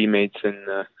teammates, and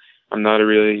I'm not a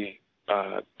really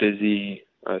busy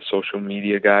social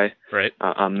media guy. Right.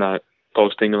 I'm not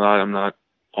posting a lot. I'm not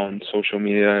on social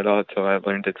media at all. So I've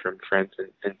learned it from friends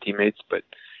and teammates. But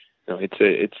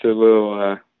it's a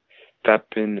little tap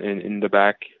in the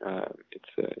back.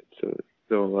 It's a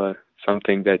little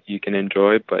something that you can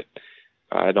enjoy, but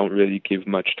I don't really give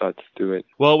much thoughts to it.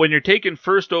 Well, when you're taken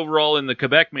first overall in the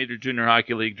Quebec Major Junior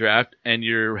Hockey League draft, and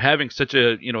you're having such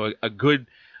a good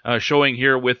showing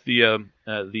here with the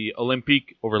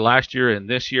Olympique over last year and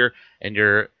this year, and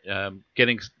you're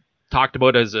getting talked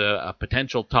about as a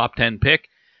potential top 10 pick,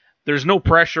 there's no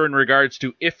pressure in regards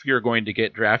to if you're going to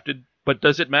get drafted. But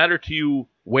does it matter to you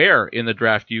where in the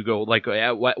draft you go? Like,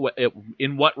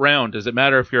 in what round? Does it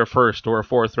matter if you're a first or a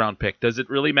fourth round pick? Does it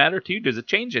really matter to you? Does it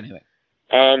change anything?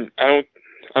 I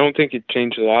don't think it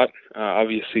changed a lot.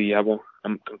 Obviously, I'm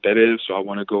competitive, so I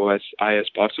want to go as high as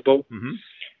possible.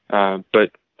 Mm-hmm. But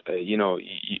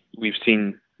we've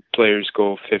seen players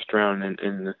go 5th round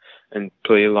and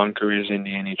play long careers in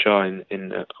the NHL,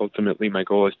 and ultimately my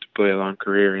goal is to play a long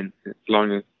career and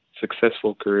long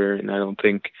successful career, and I don't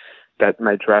think that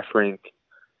my draft rank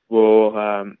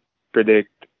will predict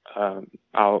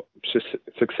how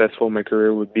successful my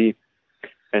career would be,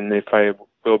 and if I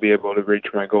will be able to reach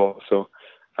my goal. So,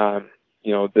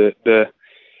 the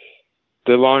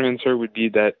long answer would be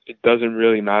that it doesn't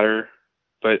really matter,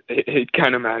 but it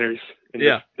kind of matters in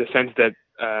the sense that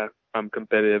I'm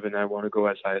competitive and I want to go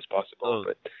as high as possible.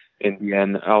 But in the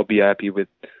end, I'll be happy with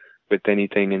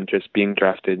anything and just being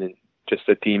drafted and just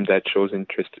a team that shows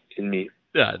interest in me.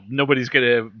 Yeah, nobody's going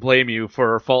to blame you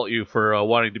or fault you for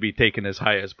wanting to be taken as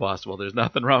high as possible. There's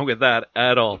nothing wrong with that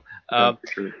at all.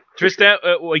 Tristan,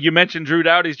 you mentioned Drew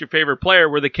Doughty's your favorite player.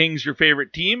 Were the Kings your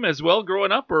favorite team as well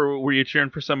growing up, or were you cheering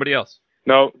for somebody else?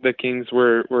 No, the Kings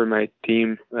were my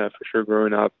team for sure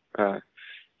growing up.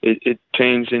 It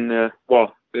changed in the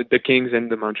Kings and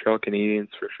the Montreal Canadiens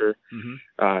for sure.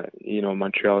 Mm-hmm.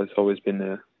 Montreal has always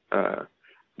been the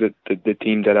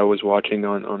team that I was watching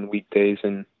on weekdays,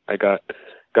 and I got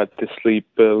to sleep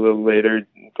a little later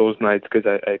those nights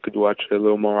because I could watch a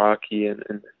little more hockey, and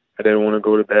I didn't want to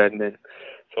go to bed. And then,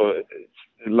 so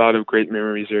a lot of great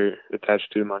memories are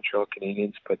attached to the Montreal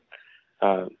Canadiens. But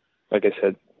like I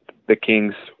said, the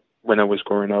Kings, when I was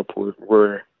growing up,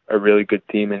 were a really good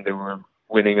team, and they were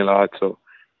winning a lot. So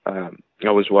I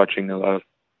was watching a lot of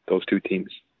those two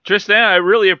teams. Tristan, I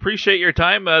really appreciate your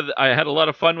time. I had a lot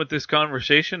of fun with this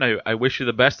conversation. I wish you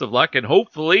the best of luck, and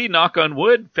hopefully, knock on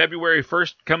wood, February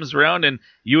 1st comes around and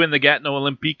you and the Gatineau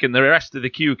Olympiques and the rest of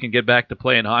the Q can get back to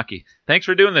playing hockey. Thanks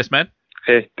for doing this, man.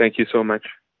 Hey, thank you so much.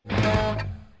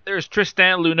 There's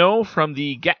Tristan Luneau from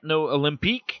the Gatineau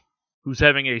Olympiques, who's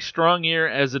having a strong year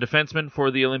as a defenseman for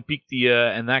the Olympiques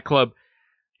and that club.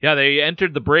 Yeah, they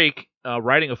entered the break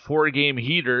riding a 4-game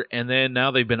heater, and then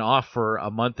now they've been off for a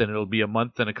month, and it'll be a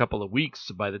month and a couple of weeks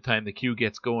by the time the Q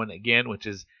gets going again,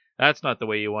 that's not the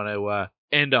way you want to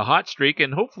end a hot streak,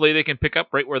 and hopefully they can pick up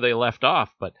right where they left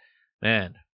off. But,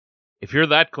 man, if you're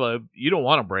that club, you don't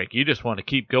want to break. You just want to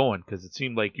keep going because it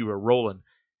seemed like you were rolling.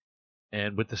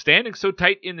 And with the standings so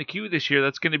tight in the Q this year,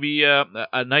 that's going to be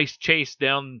a nice chase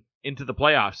down into the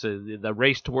playoffs, the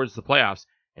race towards the playoffs.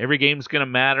 Every game's going to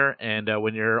matter, and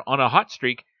when you're on a hot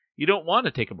streak, you don't want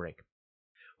to take a break.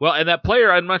 Well, and that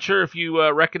player, I'm not sure if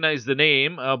you recognize the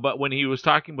name, but when he was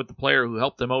talking with the player who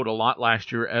helped him out a lot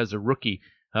last year as a rookie,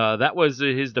 that was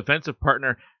his defensive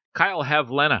partner, Kyle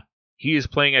Havlena. He is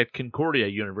playing at Concordia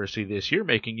University this year,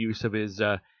 making use of his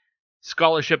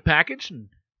scholarship package and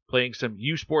playing some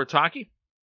U Sports hockey.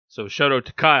 So shout out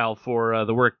to Kyle for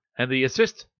the work and the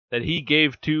assist that he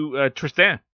gave to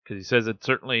Tristan, because he says it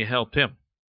certainly helped him.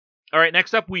 All right,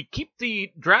 next up, we keep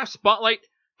the draft spotlight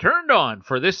turned on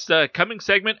for this coming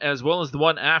segment as well as the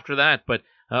one after that. But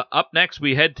up next,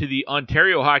 we head to the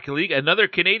Ontario Hockey League, another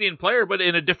Canadian player, but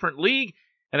in a different league,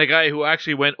 and a guy who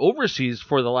actually went overseas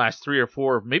for the last 3 or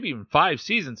 4, maybe even 5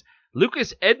 seasons.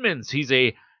 Lucas Edmonds, he's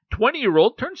a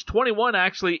 20-year-old, turns 21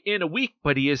 actually in a week,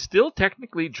 but he is still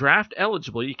technically draft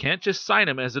eligible. You can't just sign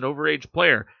him as an overage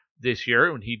player this year,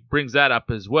 and he brings that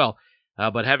up as well.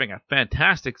 But having a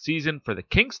fantastic season for the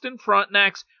Kingston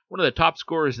Frontenacs, one of the top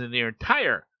scorers in the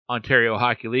entire Ontario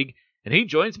Hockey League, and he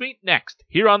joins me next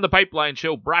here on the Pipeline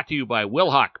Show, brought to you by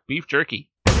Wilhauk Beef Jerky.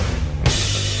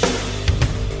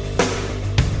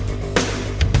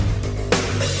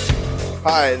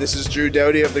 Hi, this is Drew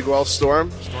Doughty of the Guelph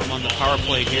Storm. Storm on the power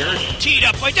play here. Teed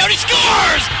up by Doughty,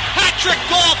 scores! Hat-trick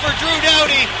goal for Drew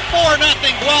Doughty,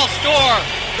 4-0 Guelph Storm.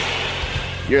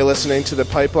 You're listening to the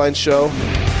Pipeline Show.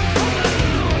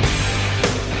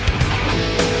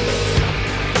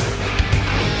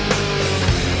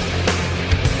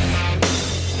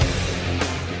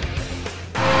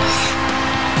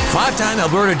 Five-time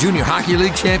Alberta Junior Hockey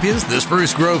League champions, the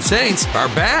Spruce Grove Saints, are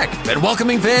back and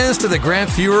welcoming fans to the Grant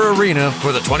Fuhrer Arena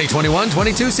for the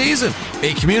 2021-22 season.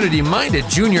 A community-minded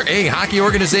Junior A hockey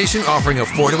organization offering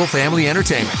affordable family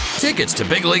entertainment. Tickets to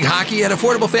big league hockey at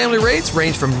affordable family rates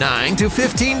range from $9 to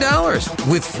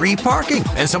 $15, with free parking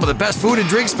and some of the best food and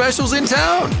drink specials in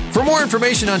town. For more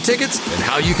information on tickets and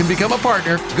how you can become a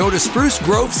partner, go to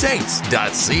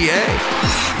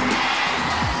sprucegrovesaints.ca.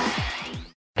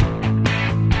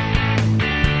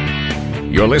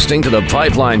 You're listening to The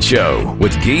Pipeline Show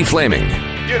with Guy Flaming.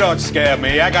 You don't scare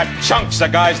me. I got chunks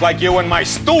of guys like you in my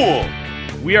stool.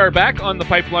 We are back on The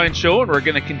Pipeline Show, and we're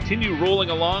going to continue rolling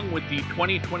along with the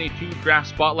 2022 Draft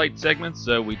Spotlight segments.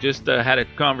 We just had a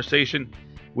conversation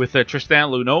with Tristan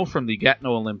Luneau from the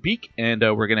Gatineau Olympiques, and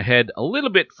we're going to head a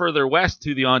little bit further west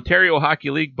to the Ontario Hockey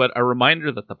League, but a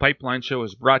reminder that The Pipeline Show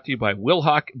is brought to you by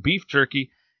Wilhauk Beef Jerky.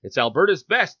 It's Alberta's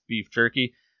best beef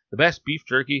jerky, the best beef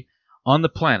jerky on the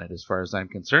planet as far as I'm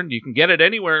concerned. You can get it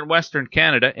anywhere in Western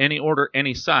Canada, any order,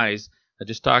 any size. I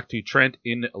just talked to Trent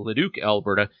in Leduc,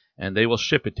 Alberta, and they will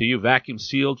ship it to you, vacuum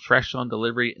sealed, fresh on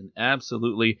delivery, and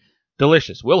absolutely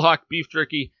delicious.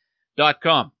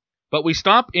 WilhockBeefJerky.com. But we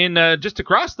stop in just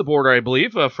across the border, I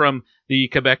believe, from the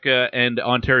Quebec and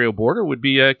Ontario border would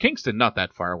be Kingston, not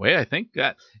that far away, I think.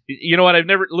 You know what? I've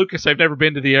never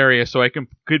been to the area, so I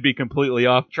could be completely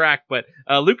off track. But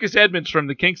Lucas Edmonds from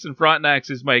the Kingston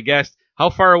Frontenacs is my guest. How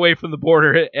far away from the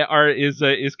border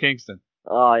is Kingston?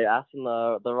 Oh, you're asking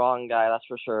the wrong guy, that's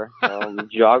for sure.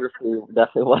 Geography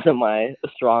definitely wasn't my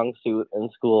strong suit in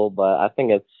school, but I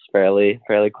think it's fairly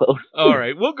close. All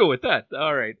right, we'll go with that.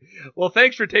 All right. Well,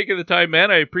 thanks for taking the time, man.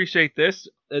 I appreciate this.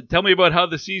 Tell me about how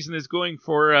the season is going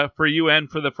for you and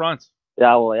for the Fronts.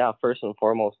 Yeah, first and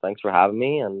foremost, thanks for having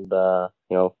me, and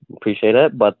appreciate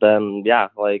it. But then,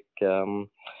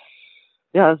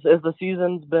 as the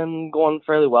season's been going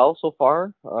fairly well so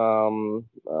far.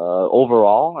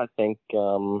 Overall, I think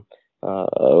we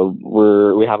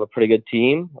have a pretty good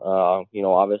team.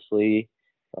 Obviously,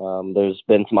 there's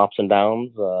been some ups and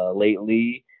downs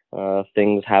lately.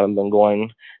 Things haven't been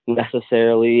going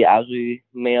necessarily as we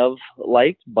may have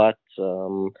liked, but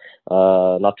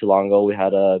not too long ago we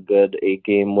had a good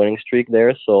 8-game winning streak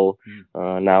there. So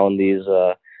now in these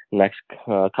next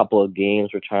couple of games,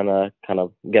 we're trying to kind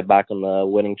of get back on the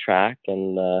winning track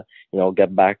and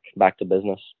get back to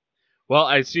business. Well,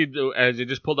 I see, as you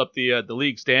just pulled up the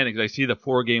league standings, I see the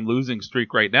 4-game losing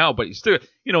streak right now, but you still,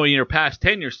 in your past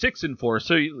 10, you're 6-4.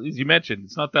 So as you mentioned,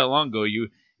 it's not that long ago you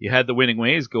had the winning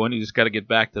ways going. You just got to get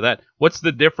back to that. What's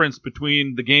the difference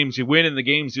between the games you win and the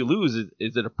games you lose?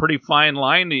 Is it a pretty fine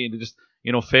line? Do you just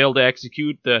fail to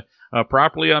execute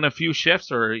properly on a few shifts,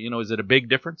 or is it a big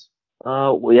difference?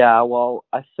 Well,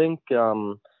 I think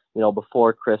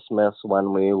before Christmas,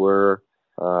 when we were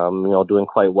doing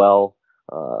quite well,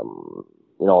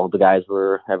 the guys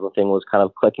everything was kind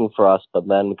of clicking for us, but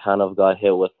then we kind of got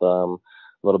hit with a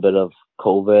little bit of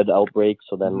COVID outbreak,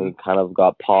 so then we kind of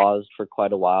got paused for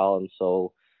quite a while, and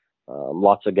so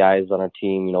lots of guys on our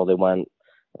team, they went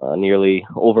nearly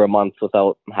over a month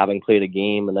without having played a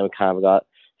game, and then we kind of got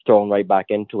thrown right back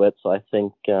into it. So I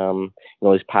think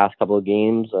these past couple of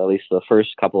games, at least the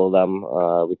first couple of them,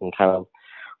 we can kind of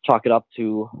chalk it up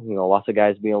to lots of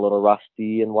guys being a little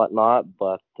rusty and whatnot,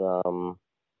 but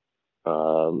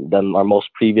then our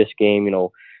most previous game, we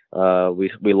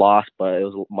lost, but it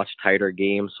was a much tighter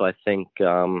game. So I think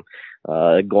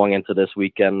going into this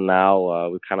weekend now,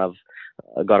 we kind of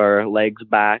got our legs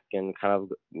back and kind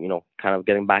of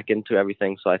getting back into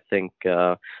everything. So I think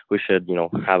we should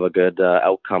have a good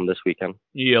outcome this weekend.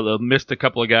 Yeah, they missed a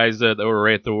couple of guys that were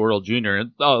away at the World Junior,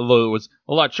 although it was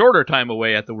a lot shorter time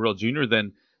away at the World Junior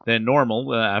than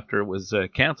normal after it was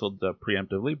canceled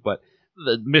preemptively, but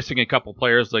missing a couple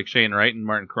players like Shane Wright and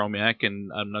Martin Chromiak,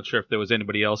 and I'm not sure if there was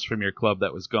anybody else from your club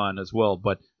that was gone as well,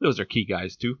 but those are key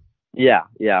guys too. Yeah,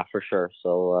 for sure.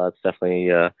 So it's definitely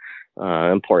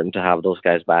important to have those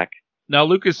guys back. Now,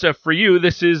 Lucas, for you,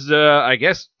 this is, I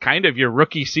guess, kind of your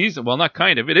rookie season. Well, not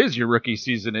kind of. It is your rookie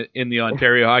season in the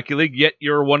Ontario Hockey League, yet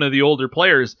you're one of the older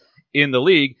players in the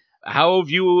league. How have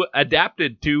you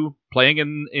adapted to playing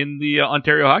in the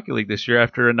Ontario Hockey League this year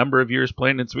after a number of years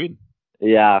playing in Sweden?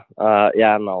 Like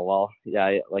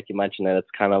you mentioned, it's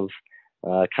kind of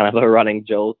a running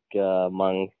joke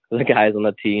among the guys on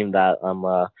the team that I'm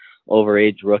a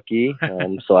overage rookie.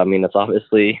 So I mean, it's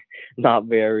obviously not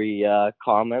very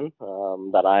common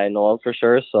that I know of for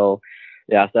sure. So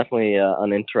yeah, it's definitely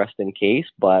an interesting case.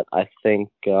 But I think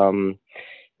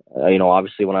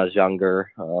obviously when I was younger,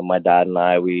 my dad and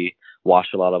I, we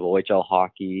watched a lot of OHL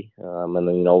hockey, and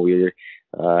then we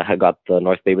had got the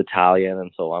North Bay Battalion,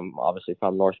 and so I'm obviously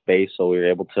from North Bay, so we were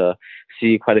able to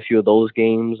see quite a few of those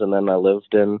games. And then I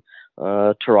lived in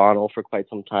Toronto for quite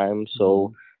some time,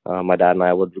 so my dad and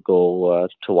I would go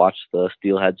to watch the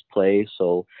Steelheads play.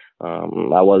 So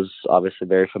I was obviously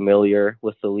very familiar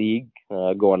with the league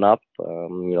growing up.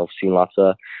 Seen lots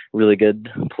of really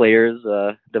good players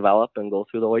develop and go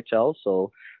through the OHL.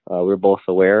 So we're both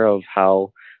aware of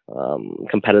how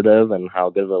competitive and how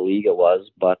good of a league it was.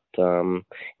 But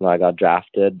I got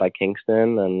drafted by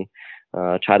Kingston and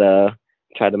tried to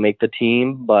make the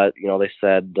team, but they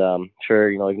said sure,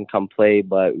 you can come play,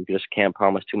 but we just can't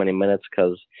promise too many minutes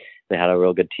because they had a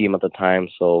real good team at the time.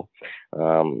 So it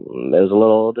was a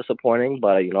little disappointing,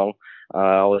 but I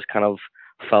always kind of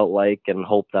felt like and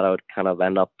hoped that I would kind of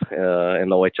end up in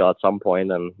the OHL at some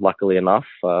point, and luckily enough,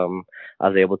 I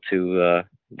was able to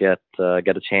get a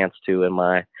chance to in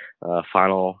my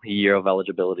final year of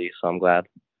eligibility. So I'm glad.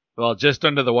 Well, just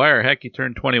under the wire. Heck, you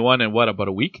turned 21 in what, about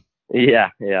a week? Yeah,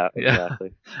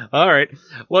 exactly. All right.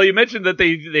 Well, you mentioned that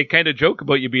they kind of joke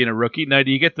about you being a rookie. Now,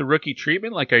 do you get the rookie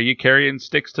treatment? Like, are you carrying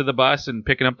sticks to the bus and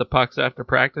picking up the pucks after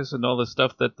practice and all the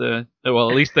stuff that at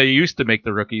least they used to make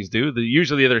the rookies do?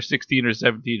 Usually they're 16 or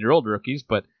 17-year-old rookies,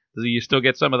 but do you still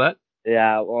get some of that?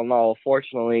 Yeah, well, no,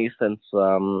 fortunately, since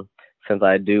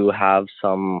I do have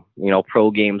some,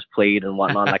 pro games played and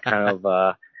whatnot, that kind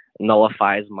of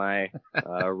nullifies my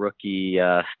rookie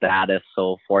status.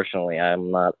 So fortunately,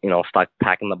 I'm not, stuck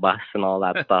packing the bus and all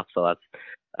that stuff. So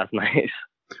that's nice.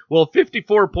 Well,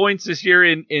 54 points this year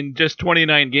in just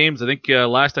 29 games. I think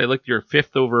last I looked, you're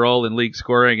 5th overall in league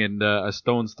scoring and a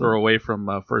stone's throw away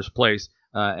from first place.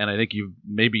 And I think you've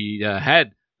maybe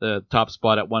had the top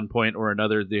spot at one point or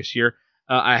another this year.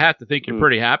 I have to think you're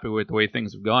pretty happy with the way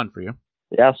things have gone for you.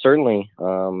 Yeah, certainly.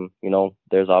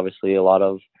 There's obviously a lot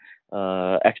of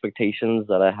expectations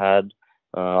that I had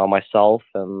on myself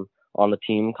and on the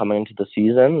team coming into the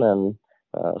season. And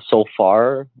so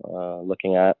far,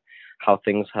 looking at how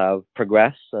things have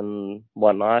progressed and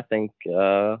whatnot, I think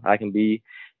I can be,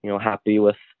 happy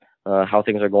with how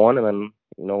things are going. And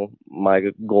then, my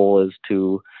goal is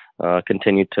to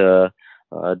continue to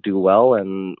do well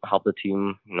and help the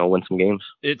team, win some games.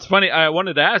 It's funny. I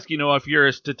wanted to ask, if you're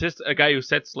a guy who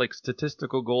sets like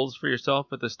statistical goals for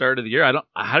yourself at the start of the year,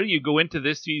 how do you go into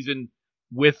this season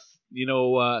with,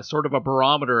 sort of a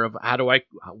barometer of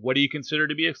what do you consider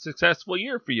to be a successful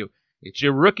year for you? It's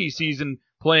your rookie season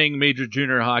playing major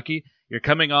junior hockey. You're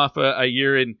coming off a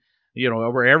year in,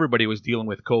 where everybody was dealing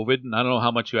with COVID, and I don't know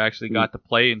how much you actually got to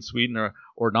play in Sweden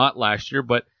or not last year,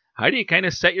 but how do you kind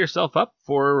of set yourself up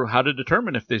for how to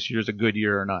determine if this year's a good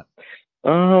year or not?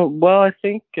 Well, I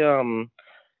think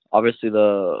obviously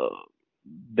the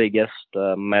biggest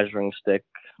measuring stick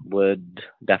would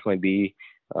definitely be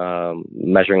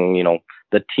measuring,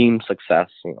 the team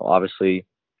success. Obviously,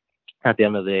 at the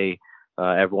end of the day,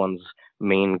 everyone's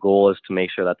main goal is to make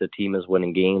sure that the team is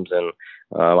winning games, and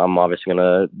I'm obviously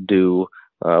going to do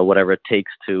whatever it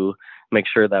takes to make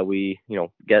sure that we,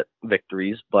 get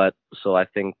victories. But so I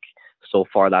think so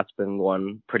far that's been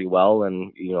going pretty well.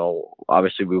 And,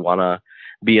 obviously we want to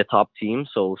be a top team.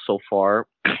 So far,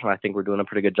 I think we're doing a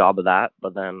pretty good job of that.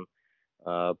 But then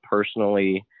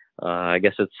personally, I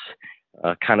guess it's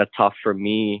kind of tough for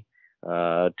me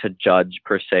to judge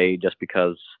per se, just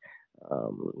because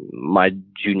my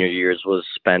junior years was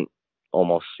spent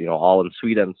almost, all in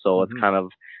Sweden. So it's kind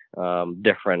of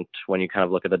different when you kind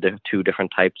of look at the two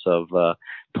different types of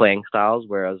playing styles,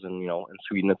 whereas in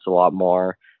Sweden it's a lot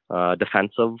more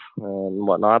defensive and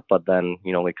whatnot, but then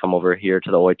we come over here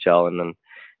to the OHL and then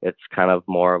it's kind of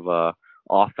more of a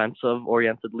offensive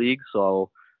oriented league. So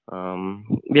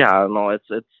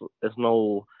it's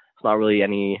not really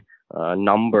any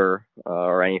number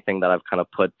or anything that I've kind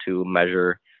of put to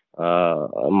measure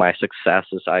my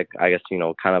successes. I guess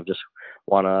kind of just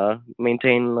want to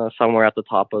maintain somewhere at the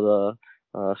top of the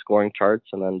scoring charts,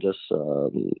 and then just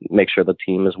make sure the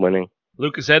team is winning.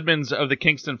 Lucas Edmonds of the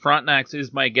Kingston Frontenacs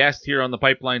is my guest here on the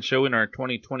Pipeline Show in our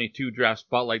 2022 Draft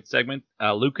Spotlight segment.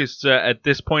 Lucas, at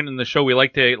this point in the show, we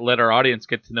like to let our audience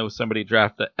get to know somebody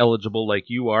draft eligible like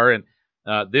you are, and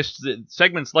this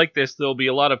segments like this, there'll be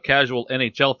a lot of casual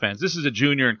NHL fans. This is a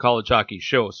junior and college hockey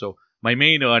show, so my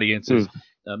main audience is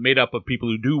made up of people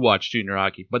who do watch junior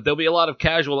hockey, but there'll be a lot of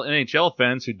casual NHL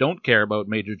fans who don't care about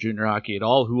major junior hockey at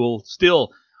all, who will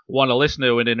still want to listen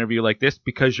to an interview like this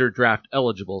because you're draft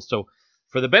eligible. So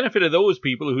for the benefit of those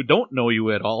people who don't know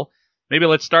you at all, maybe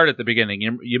let's start at the beginning.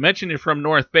 You mentioned you're from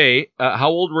North Bay. How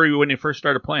old were you when you first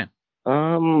started playing?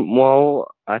 Well,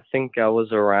 I think I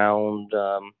was around,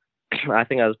 I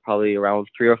think I was probably around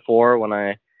 3 or 4 when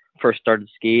I first started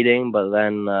skating, but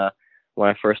then when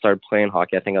I first started playing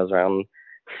hockey, I think I was around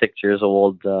 6 years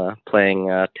old playing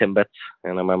Timbits.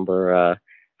 And I remember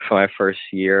for my first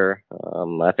year,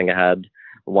 I think I had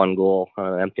 1 goal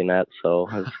on an empty net. So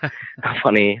it was a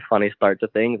funny start to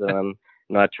things. And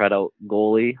then, I tried out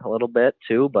goalie a little bit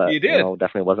too, but you did.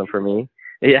 Definitely wasn't for me.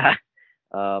 Yeah.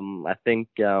 I think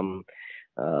the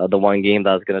one game that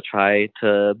I was going to try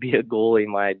to be a goalie,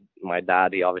 my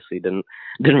dad, he obviously didn't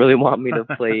really want me to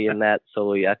play in that.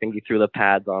 So I think he threw the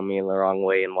pads on me in the wrong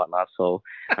way and whatnot. So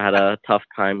I had a tough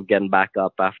time getting back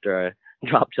up after I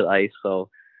dropped to the ice. So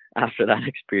after that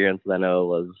experience, then it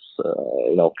was,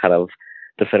 kind of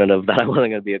definitive that I wasn't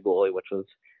going to be a goalie, which was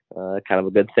kind of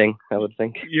a good thing, I would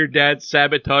think. Your dad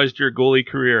sabotaged your goalie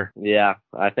career. Yeah,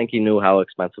 I think he knew how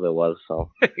expensive it was, so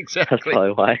exactly. That's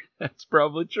probably why. That's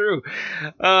probably true.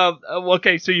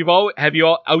 Okay, so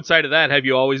outside of that, have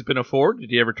you always been a forward?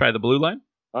 Did you ever try the blue line?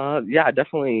 Yeah, I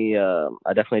definitely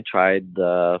tried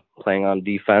playing on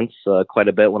defense quite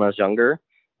a bit when I was younger,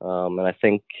 and I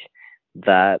think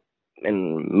that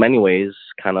in many ways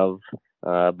kind of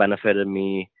benefited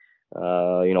me,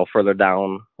 further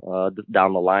down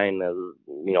the line, as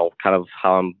kind of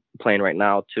how I'm playing right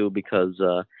now too, because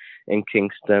in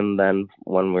Kingston, then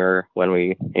when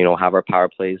we have our power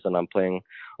plays, and I'm playing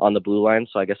on the blue line.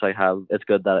 So I guess it's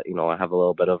good that, I have a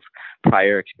little bit of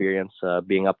prior experience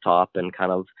being up top and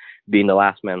kind of being the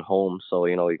last man home. So,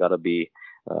 you got to be,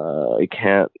 you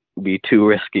can't be too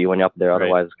risky when you're up there.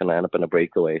 Otherwise it's going to end up in a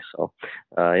breakaway. So,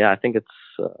 I think it's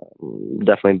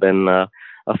definitely been a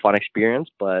fun experience.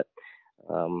 But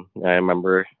I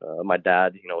remember my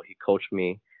dad, he coached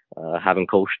me, having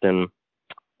coached in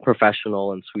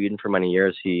professional in Sweden for many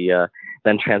years. He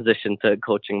then transitioned to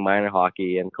coaching minor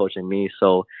hockey and coaching me.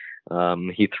 So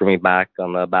he threw me back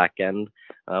on the back end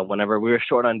whenever we were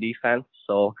short on defense.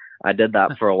 So I did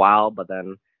that for a while, but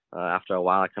then after a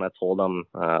while I kind of told him,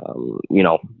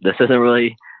 this isn't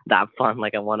really that fun.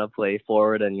 Like, I want to play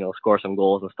forward and, score some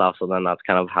goals and stuff. So then that's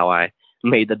kind of how I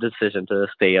made the decision to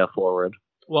stay forward.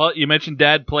 Well, you mentioned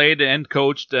Dad played and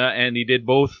coached, and he did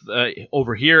both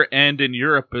over here and in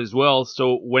Europe as well.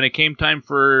 So when it came time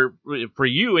for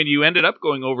you, and you ended up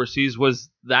going overseas, was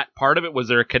that part of it? Was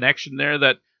there a connection there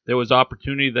that there was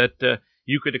opportunity that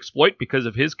you could exploit because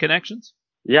of his connections?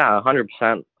 Yeah,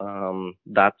 100%.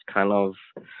 That's kind of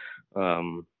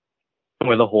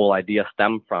where the whole idea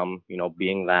stemmed from,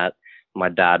 being that my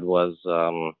dad was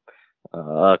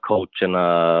a coach and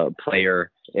a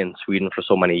player in Sweden for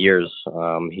so many years.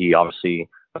 He obviously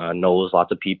knows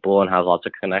lots of people and has lots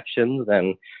of connections,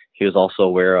 and he was also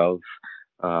aware of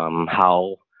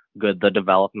how good the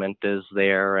development is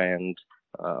there, and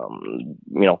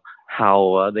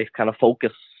how they kind of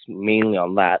focus mainly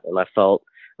on that. And I felt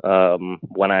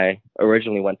when I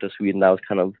originally went to Sweden, that was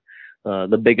kind of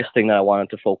the biggest thing that I wanted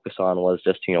to focus on, was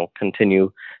just,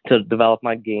 continue to develop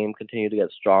my game, continue to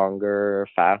get stronger,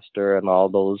 faster, and all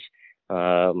those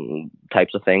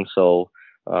types of things. So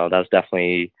that's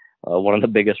definitely one of the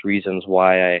biggest reasons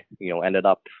why I, ended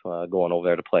up going over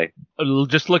there to play.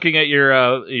 Just looking at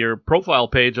your profile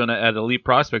page at Elite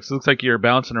Prospects, it looks like you're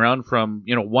bouncing around from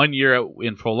 1 year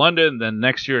in Frölunda, and then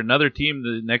next year another team,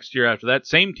 the next year after that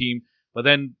same team, but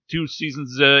then 2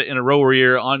 seasons in a row where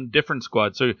you're on different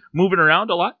squads. So moving around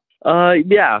a lot?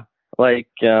 Yeah. Like,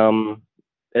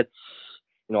 it's,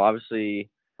 obviously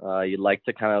you'd like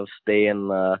to kind of stay in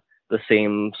the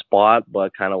same spot,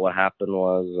 but kind of what happened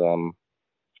was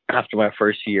after my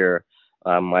first year,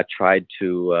 I tried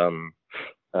to,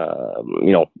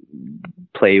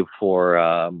 play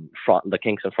for the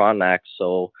Kingston Frontenacs.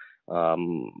 So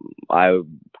I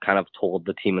kind of told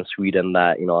the team in Sweden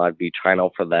that, I'd be trying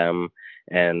out for them.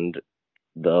 And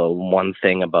the one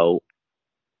thing about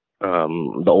the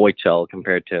OHL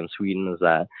compared to in Sweden is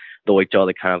that the OHL,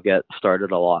 they kind of get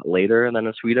started a lot later than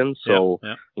in Sweden. So,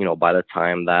 by the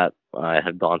time that I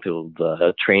had gone through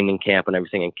the training camp and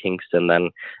everything in Kingston,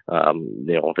 then,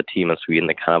 the team in Sweden,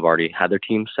 they kind of already had their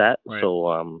team set. Right.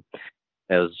 So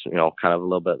it was, kind of a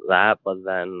little bit of that. But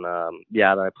then,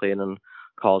 then I played in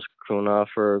Karlskrona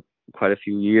for quite a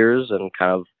few years, and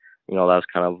kind of, that was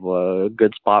kind of a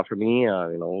good spot for me.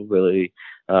 Really,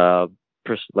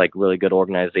 really good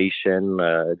organization,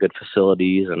 good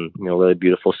facilities, and really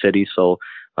beautiful city. So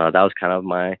that was kind of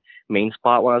my main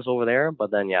spot when I was over there.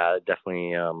 But then I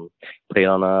definitely played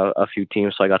on a few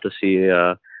teams, so I got to see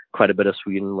quite a bit of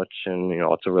Sweden, which, and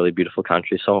it's a really beautiful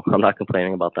country. So I'm not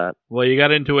complaining about that. Well, you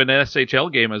got into an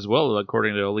SHL game as well,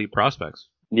 according to Elite Prospects.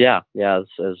 Yeah,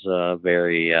 it's a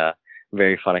very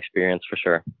very fun experience for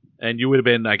sure. And you would have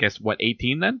been, I guess,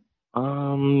 18 then?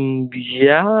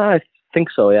 Yeah, I think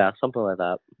so. Yeah, something like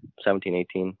that. 17,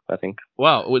 18, I think.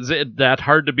 Wow, was it that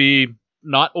hard to be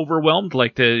not overwhelmed?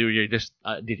 Like, did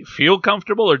you feel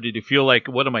comfortable, or did you feel like,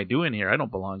 what am I doing here? I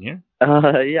don't belong here.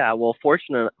 Yeah. Well,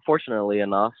 fortunately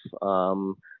enough,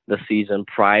 the season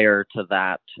prior to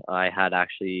that, I had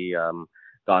actually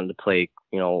gotten to play,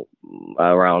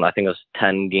 around, I think it was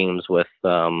 10 games with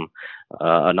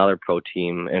another pro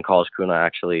team in Karlskrona,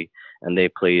 actually, and they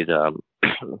played,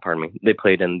 pardon me, they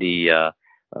played in the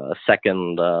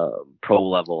second pro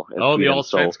level. Oh, Sweden. The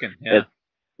Allsvenskan, yeah.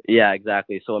 Yeah,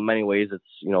 exactly. So in many ways, it's,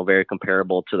 very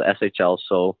comparable to the SHL.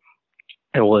 So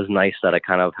it was nice that I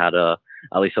kind of had at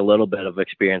least a little bit of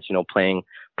experience, playing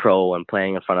pro and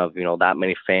playing in front of, that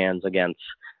many fans against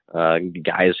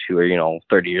guys who are,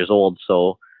 30 years old.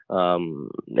 So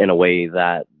in a way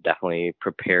that definitely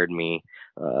prepared me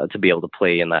to be able to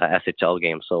play in that SHL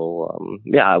game. So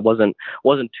it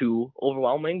wasn't too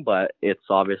overwhelming, but it's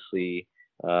obviously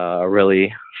a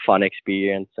really fun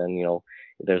experience. And,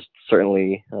 there's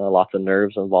certainly lots of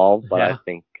nerves involved, but I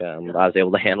think I was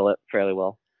able to handle it fairly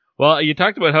well. Well, you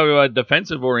talked about how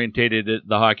defensive orientated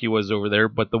the hockey was over there,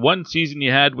 but the one season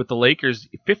you had with the Lakers,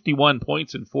 51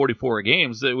 points in 44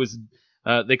 games, it was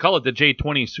they call it the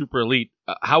J20 Super Elite.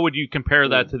 How would you compare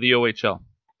that to the OHL?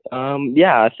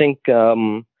 I think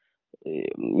obviously,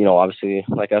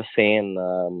 like I was saying,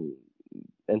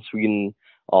 in Sweden,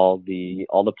 all the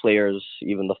players,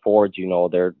 even the forwards,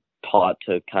 they're taught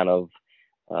to kind of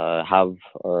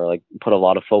put a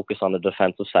lot of focus on the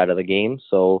defensive side of the game.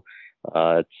 So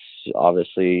it's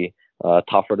obviously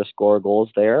tougher to score goals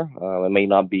there. It may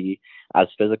not be as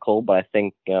physical, but I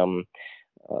think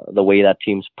the way that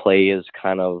teams play is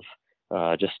kind of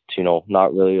just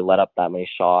not really let up that many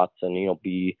shots and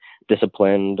be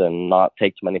disciplined and not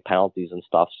take too many penalties and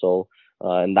stuff. So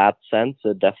in that sense,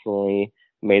 it definitely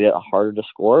made it harder to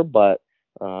score. But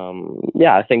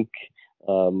I think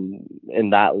in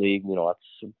that league,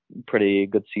 it's a pretty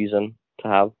good season to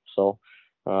have. So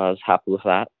I was happy with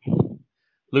that.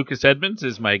 Lucas Edmonds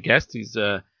is my guest. He's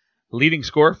leading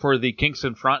scorer for the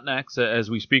Kingston Frontenacs as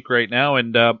we speak right now.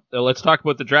 And let's talk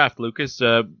about the draft, Lucas.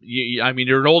 You're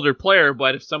an older player,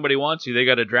 but if somebody wants you, they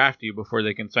got to draft you before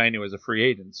they can sign you as a free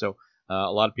agent. So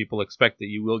a lot of people expect that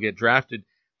you will get drafted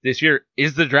this year.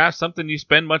 Is the draft something you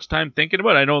spend much time thinking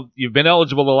about? I know you've been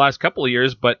eligible the last couple of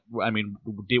years, but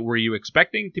were you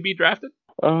expecting to be drafted?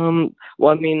 The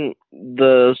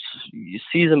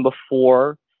season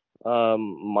before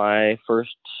my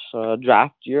first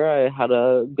draft year, I had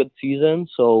a good season.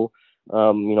 So,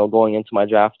 going into my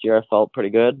draft year, I felt pretty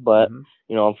good. But,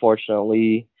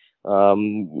 unfortunately,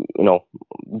 during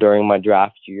my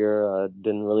draft year,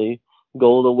 didn't really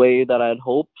go the way that I'd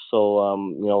hoped.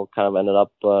 So, kind of ended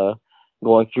up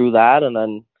going through that. And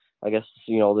then I guess,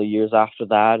 the years after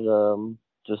that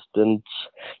just didn't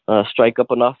strike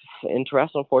up enough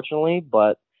interest, unfortunately.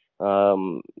 But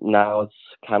now it's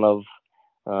kind of,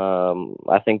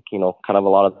 I think, kind of a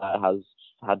lot of that has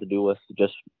had to do with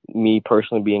just me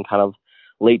personally being kind of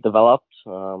late developed.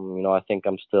 I think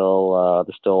I'm still,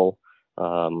 there's still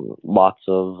lots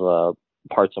of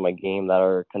parts of my game that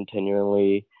are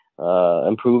continually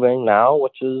improving now,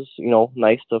 which is,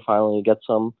 nice to finally get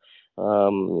some,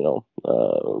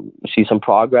 see some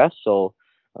progress. So,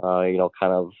 kind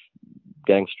of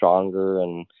getting stronger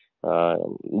and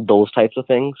those types of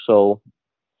things. So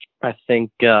I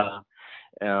think,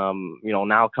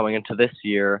 now coming into this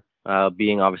year,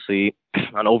 being obviously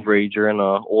an overager and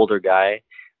an older guy,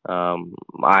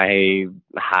 I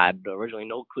had originally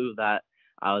no clue that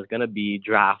I was going to be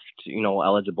draft,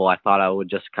 eligible. I thought I would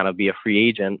just kind of be a free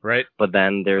agent. Right. But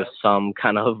then there's some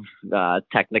kind of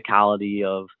technicality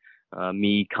of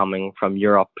me coming from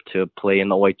Europe to play in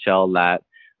the OHL that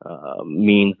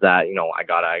means that, I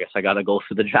got to go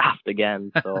through the draft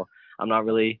again. So I'm not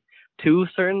really too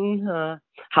certain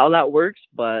how that works,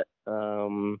 but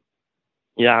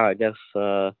I guess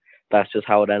that's just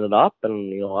how it ended up.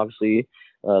 And obviously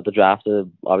the draft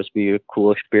would obviously be a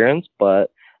cool experience, but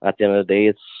at the end of the day,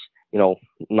 it's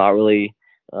not really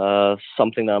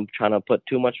something that I'm trying to put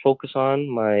too much focus on.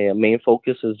 My main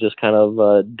focus is just kind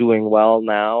of doing well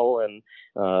now and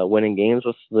winning games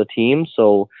with the team.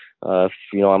 So if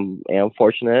I'm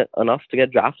fortunate enough to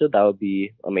get drafted, that would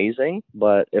be amazing.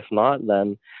 But if not,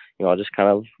 then I'll just kind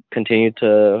of continue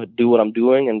to do what I'm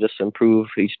doing and just improve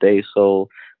each day. So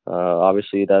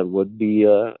obviously that would be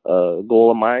a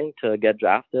goal of mine to get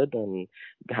drafted and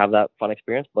have that fun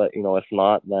experience. But, if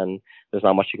not, then there's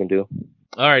not much you can do.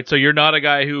 All right. So you're not a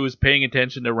guy who's paying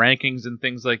attention to rankings and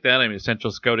things like that.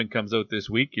 Essential Scouting comes out this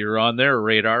week. You're on their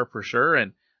radar for sure.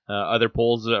 And other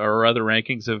polls or other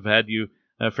rankings have had you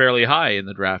fairly high in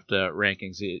the draft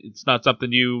rankings. It's not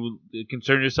something you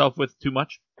concern yourself with too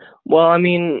much? Well,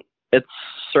 it's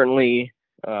certainly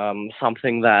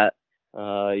something that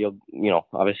you'll,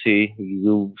 obviously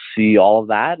you see all of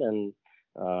that, and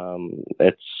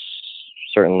it's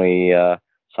certainly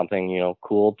something,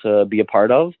 cool to be a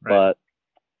part of. Right. But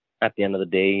at the end of the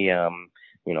day,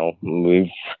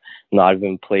 we've not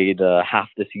even played half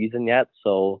the season yet,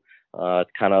 so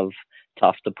it's kind of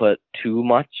tough to put too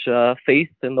much faith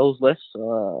in those lists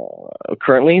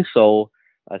currently. So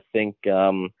I think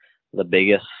the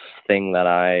biggest thing that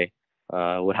I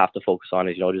would have to focus on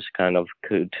is, just kind of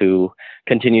to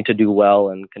continue to do well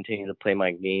and continue to play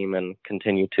my game and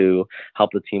continue to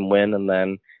help the team win. And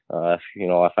then,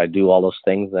 if I do all those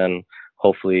things, then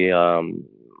hopefully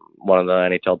one of the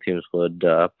NHL teams would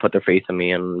put their faith in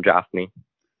me and draft me.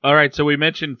 All right, so we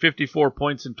mentioned 54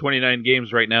 points in 29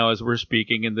 games right now as we're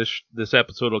speaking, and this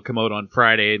episode will come out on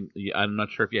Friday. I'm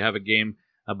not sure if you have a game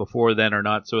before then or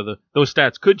not, so those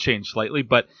stats could change slightly.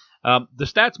 But The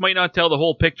stats might not tell the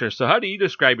whole picture, so how do you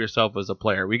describe yourself as a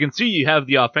player? We can see you have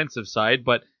the offensive side,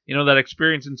 but that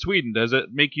experience in Sweden, does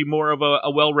it make you more of a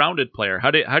well-rounded player?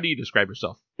 How do you describe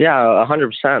yourself? Yeah,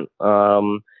 100%.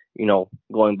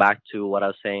 Going back to what I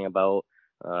was saying about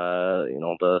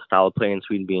the style of play in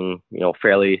Sweden being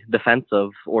fairly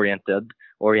defensive orientated.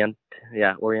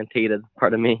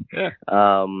 Pardon me. Yeah.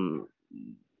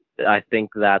 I think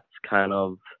that's kind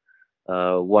of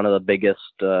one of the biggest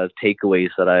takeaways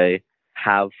that I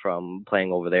have from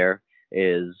playing over there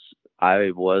is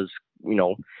I was,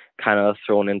 kind of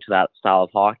thrown into that style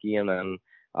of hockey, and then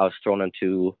I was thrown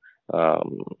into,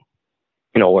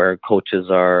 where coaches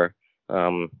are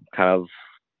kind of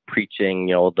preaching,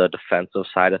 the defensive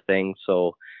side of things.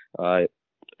 So,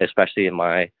 especially in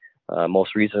my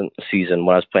most recent season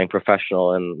when I was playing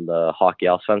professional in the Hockey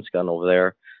Allsvenskan over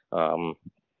there, one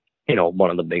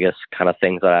of the biggest kind of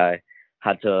things that I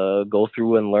had to go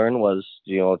through and learn was,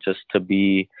 just to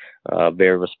be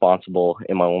very responsible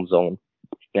in my own zone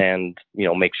and,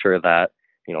 make sure that,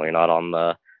 you're not on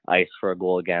the ice for a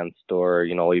goal against, or,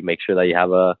 you make sure that you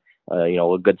have a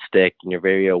good stick and you're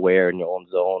very aware in your own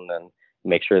zone, and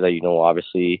make sure that,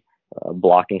 obviously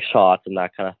blocking shots and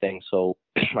that kind of thing. So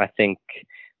I think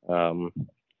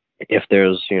if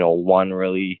there's, one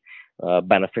really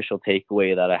beneficial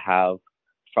takeaway that I have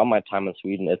from my time in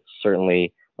Sweden, it's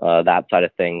certainly that side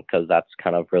of thing, because that's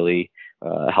kind of really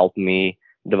helped me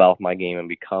develop my game and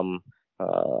become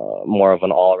more of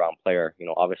an all-around player.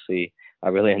 Obviously I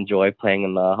really enjoy playing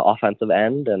in the offensive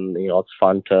end, and it's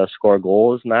fun to score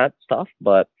goals and that stuff,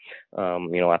 but at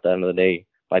the end of the day,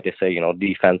 like they say,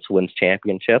 defense wins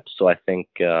championships. So I think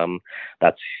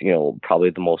that's probably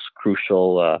the most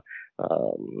crucial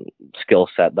skill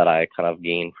set that I kind of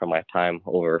gained from my time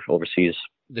overseas.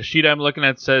 The sheet I'm looking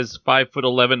at says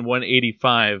 5'11",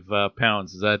 185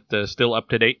 pounds. Is that still up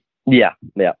to date? Yeah.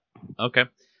 Okay.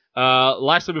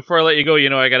 Lastly, before I let you go,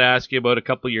 I got to ask you about a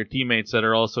couple of your teammates that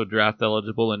are also draft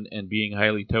eligible and being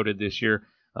highly touted this year.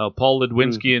 Paul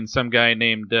Ludwinski and some guy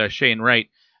named Shane Wright.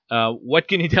 What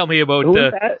can you tell me about? Who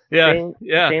is that?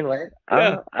 Yeah. Shane Wright?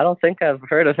 I don't think I've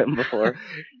heard of him before.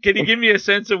 Can you give me a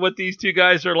sense of what these two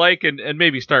guys are like, and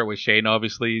maybe start with Shane?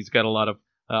 Obviously, he's got a lot of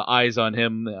eyes on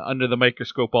him under the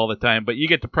microscope all the time, but you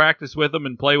get to practice with him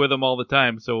and play with him all the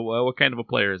time. So what kind of a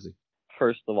player is he?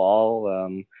 First of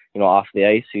all, off the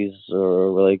ice, he's a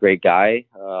really great guy.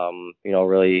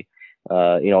 Really,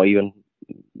 even,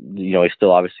 he's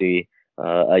still obviously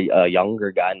a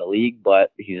younger guy in the league,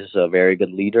 but he's a very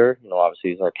good leader.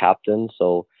 Obviously he's our captain,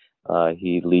 so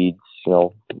he leads,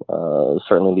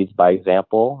 certainly leads by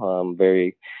example.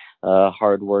 Very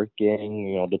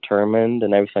hardworking, determined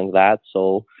and everything like that.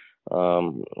 So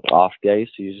off the ice,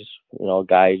 he's a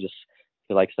guy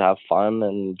he likes to have fun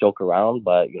and joke around,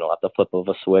 but at the flip of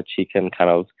a switch, he can kind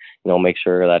of make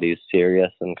sure that he's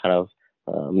serious and kind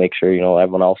of make sure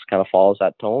everyone else kind of follows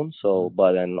that tone. So,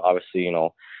 but then obviously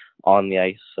on the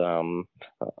ice,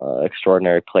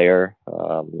 extraordinary player.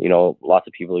 Lots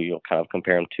of people kind of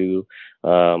compare him to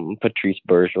Patrice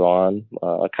Bergeron,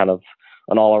 kind of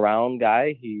an all-around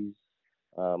guy. He's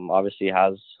obviously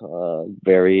has a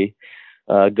very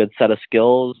good set of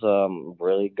skills,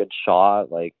 really good shot,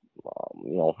 like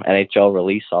NHL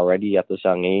release already at this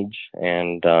young age,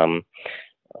 and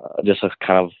just a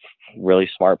kind of really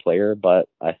smart player. But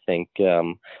I think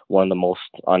one of the most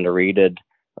underrated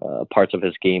parts of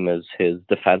his game is his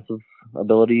defensive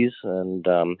abilities and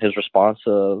his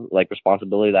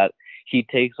responsibility that he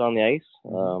takes on the ice.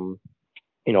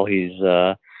 He's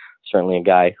certainly a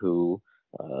guy who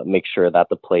makes sure that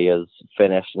the play is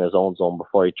finished in his own zone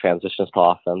before he transitions to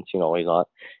offense. He's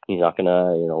not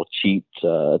gonna cheat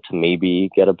to maybe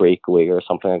get a breakaway or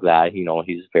something like that.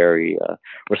 He's very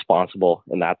responsible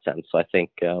in that sense. So I think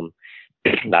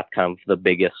that's kind of the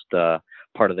biggest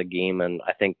part of the game, and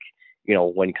I think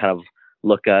when you kind of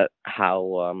look at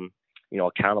how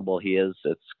accountable he is,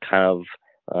 it's kind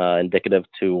of indicative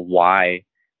to why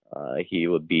he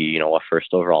would be a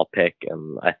first overall pick.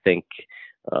 And I think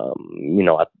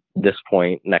at this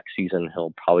point next season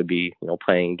he'll probably be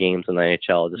playing games in the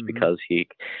NHL just because he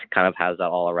kind of has that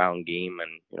all around game,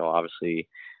 and obviously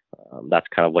that's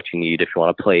kind of what you need if you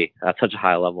want to play at such a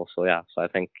high level. So I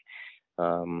think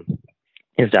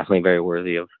he's definitely very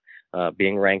worthy of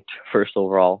being ranked first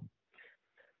overall.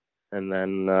 And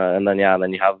then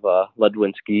you have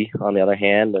Ludwinski on the other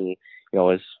hand, and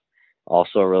is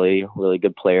also a really, really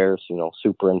good player.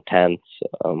 Super intense,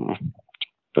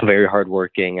 very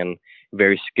hardworking, and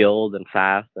very skilled and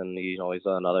fast. And he's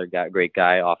another great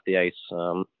guy off the ice.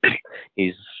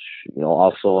 He's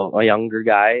also a younger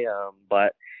guy,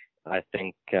 but I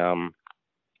think one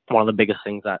of the biggest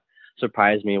things that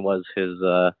surprised me was his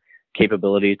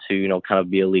capability to, kind of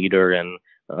be a leader and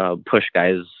push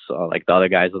guys like the other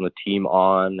guys on the team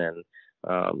on, and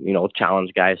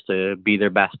challenge guys to be their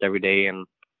best every day and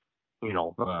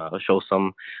show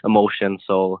some emotion.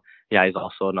 So yeah, he's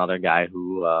also another guy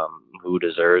who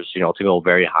deserves to go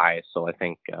very high. So I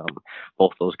think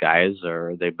both those guys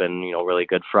they've been really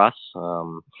good for us.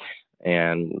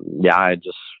 And yeah, I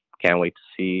just can't wait to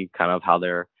see kind of how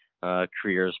their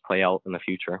careers play out in the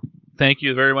future. Thank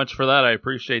you very much for that. I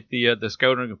appreciate the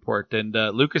scouting report. And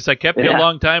Lucas, I kept you a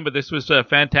long time, but this was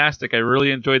fantastic. I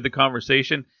really enjoyed the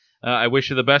conversation. I wish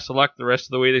you the best of luck the rest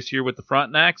of the way this year with the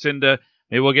Frontenacs, and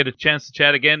maybe we'll get a chance to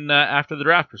chat again after the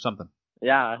draft or something.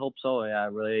 Yeah, I hope so. Yeah, I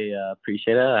really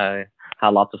appreciate it. I had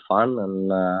lots of fun,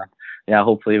 and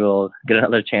hopefully we'll get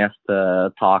another chance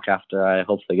to talk after I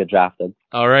hopefully get drafted.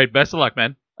 All right, best of luck,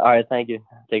 man. All right, thank you.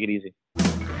 Take it easy.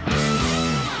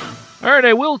 All right,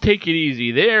 I will take it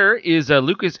easy. There is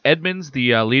Lucas Edmonds,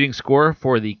 the leading scorer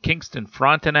for the Kingston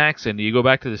Frontenacs, and you go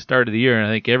back to the start of the year, and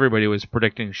I think everybody was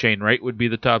predicting Shane Wright would be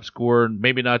the top scorer,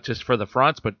 maybe not just for the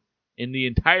Fronts, but in the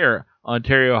entire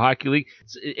Ontario Hockey League.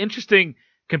 It's an interesting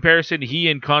comparison.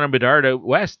 He and Connor Bedard out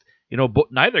west,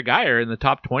 neither guy are in the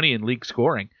top 20 in league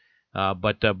scoring,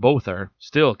 but both are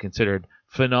still considered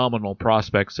phenomenal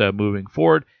prospects moving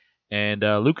forward. And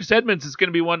Lucas Edmonds is going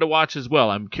to be one to watch as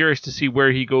well. I'm curious to see where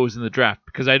he goes in the draft,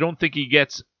 because I don't think he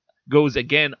goes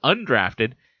again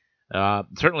undrafted.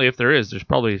 Certainly if there's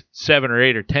probably 7 or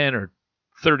 8 or 10 or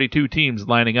 32 teams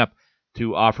lining up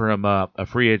to offer him a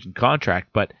free agent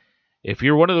contract. But if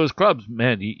you're one of those clubs,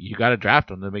 man, you got to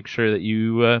draft him to make sure that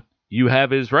you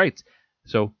have his rights.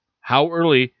 So how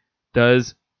early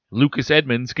does Lucas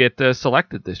Edmonds get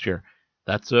selected this year?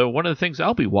 That's one of the things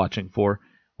I'll be watching for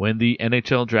when the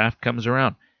NHL draft comes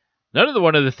around.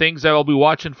 One of the things I will be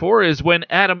watching for is when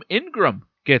Adam Ingram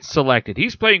gets selected.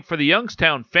 He's playing for the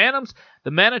Youngstown Phantoms.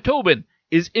 The Manitoban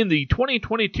is in the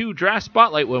 2022 draft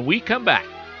spotlight when we come back.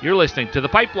 You're listening to The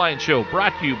Pipeline Show,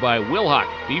 brought to you by Wilhock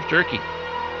Beef Jerky.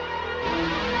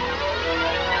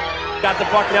 Got the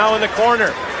puck now in the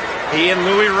corner. He and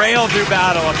Louis Rail do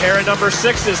battle. A pair of number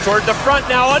 6s toward the front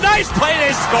now. A nice play,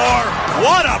 they score.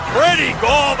 What a pretty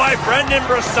goal by Brendan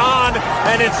Brisson,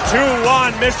 and it's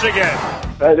 2-1 Michigan.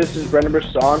 Hi, this is Brendan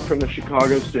Brisson from the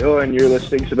Chicago Steel, and you're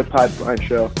listening to The Pipeline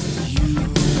Show.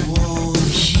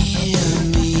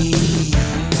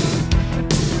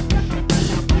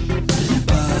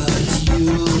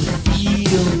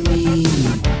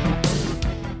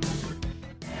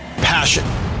 Passion,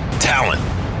 talent,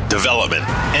 development.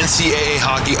 NCAA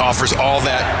hockey offers all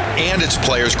that, and its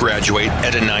players graduate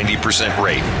at a 90%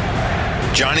 rate.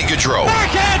 Johnny Gaudreau.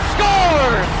 Backhand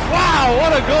scores! Wow,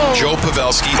 what a goal! Joe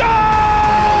Pavelski.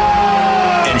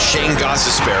 And Shane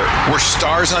Gostisbehere were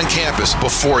stars on campus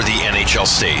before the NHL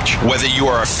stage. Whether you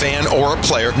are a fan or a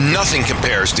player, nothing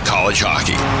compares to college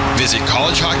hockey. Visit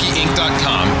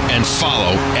collegehockeyinc.com and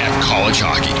follow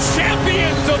 @collegehockey.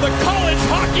 Champions of the college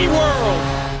hockey world!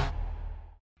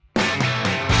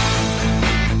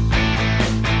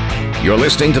 You're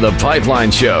listening to The Pipeline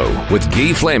Show with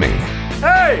Guy Flaming.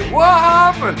 Hey, what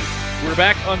happened? We're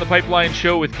back on The Pipeline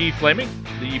Show with Guy Flaming.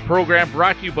 The program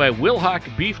brought to you by Wilhock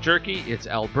Beef Jerky. It's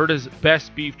Alberta's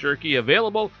best beef jerky,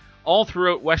 available all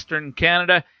throughout Western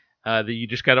Canada. You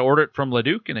just got to order it from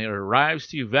Leduc, and it arrives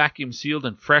to you vacuum sealed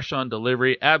and fresh on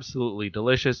delivery. Absolutely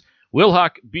delicious.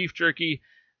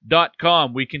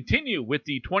 WilhockBeefJerky.com. We continue with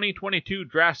the 2022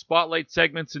 Draft Spotlight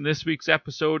segments in this week's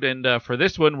episode, and for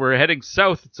this one, we're heading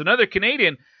south. It's another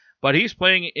Canadian, but he's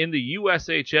playing in the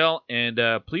USHL, and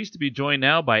pleased to be joined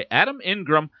now by Adam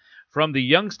Ingram from the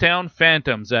Youngstown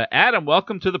Phantoms. Adam,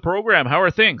 welcome to the program. How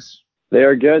are things? They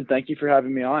are good. Thank you for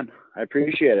having me on. I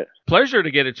appreciate it. Pleasure to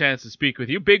get a chance to speak with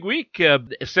you. Big week.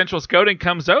 Central Scouting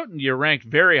comes out, and you're ranked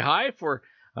very high for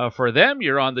them.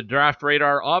 You're on the draft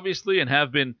radar, obviously, and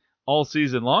have been all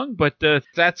season long. But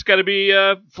that's got to be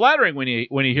flattering when you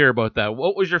hear about that.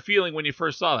 What was your feeling when you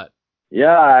first saw that?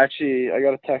 Yeah, actually, I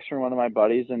got a text from one of my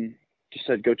buddies and just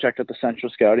said go check out the Central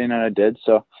Scouting, and I did.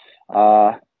 So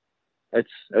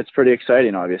it's pretty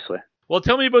exciting, obviously. Well,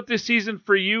 tell me about this season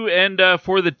for you and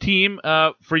for the team.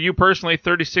 For you personally,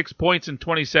 36 points in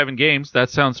 27 games. That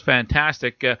sounds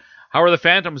fantastic. How are the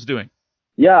Phantoms doing?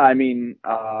 Yeah, I mean,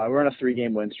 we're on a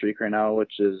 3-game win streak right now,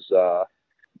 which is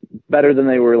better than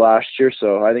they were last year.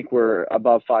 So I think we're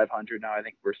above 500 now. I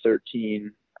think we're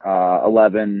 13,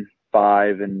 11,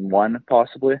 5, and 1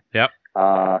 possibly. Yep.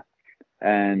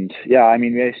 And yeah, I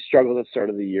mean, we struggled at the start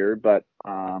of the year, but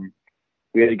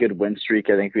we had a good win streak.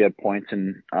 I think we had points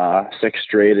in 6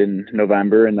 straight in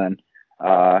November, and then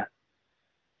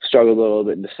struggled a little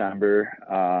bit in December,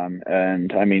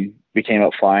 and I mean, we came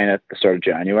out flying at the start of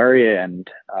January, and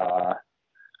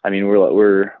I mean,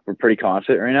 we're pretty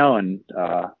confident right now, and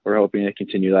we're hoping to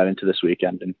continue that into this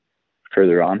weekend and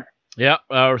further on. Yeah,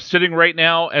 we're sitting right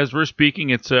now as we're speaking.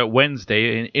 It's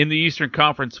Wednesday in the Eastern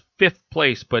Conference, 5th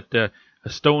place, but a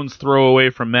stone's throw away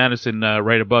from Madison,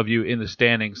 right above you in the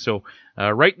standings. So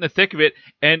right in the thick of it,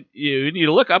 and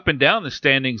you look up and down the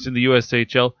standings in the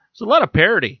USHL. There's a lot of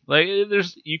parity. Like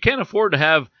you can't afford to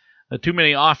have too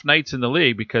many off nights in the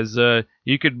league, because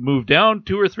you could move down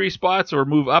 2 or 3 spots or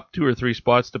move up 2 or 3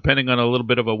 spots depending on a little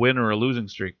bit of a win or a losing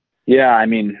streak. Yeah, I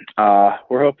mean,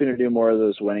 we're hoping to do more of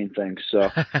those winning things. So,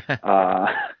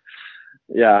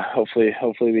 yeah, hopefully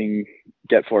we can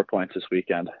get 4 points this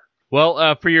weekend.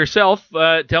 Well, for yourself,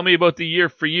 tell me about the year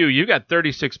for you. You got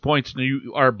 36 points, and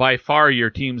you are by far your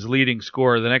team's leading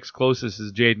scorer. The next closest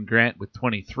is Jaden Grant with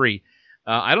 23.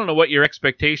 I don't know what your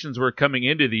expectations were coming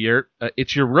into the year.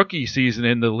 It's your rookie season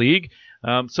in the league.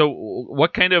 So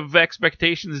what kind of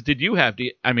expectations did you have?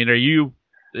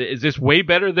 Is this way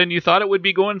better than you thought it would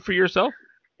be going for yourself?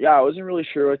 Yeah, I wasn't really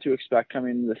sure what to expect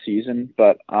coming into the season,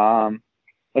 but I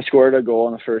scored a goal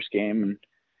in the first game, and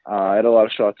I had a lot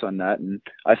of shots on net, and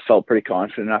I felt pretty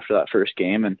confident after that first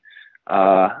game, and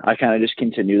I kind of just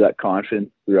continued that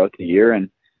confidence throughout the year, and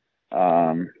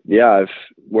yeah, I've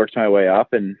worked my way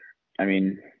up, and I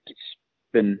mean, it's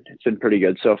been pretty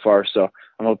good so far, so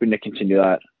I'm hoping to continue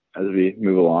that as we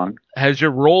move along. Has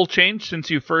your role changed since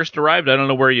you first arrived? I don't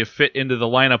know where you fit into the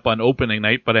lineup on opening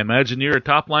night, but I imagine you're a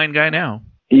top line guy now.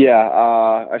 Yeah,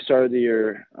 I started the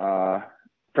year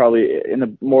probably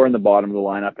more in the bottom of the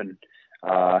lineup, and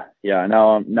yeah,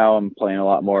 now I'm playing a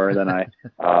lot more than I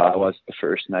was the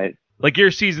first night. Like, your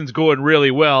season's going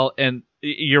really well, and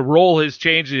your role has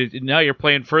changed. Now you're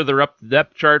playing further up the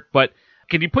depth chart, but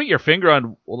can you put your finger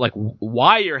on like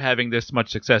why you're having this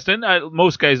much success? And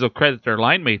most guys will credit their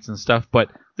line mates and stuff,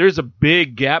 but there's a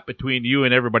big gap between you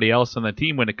and everybody else on the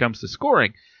team when it comes to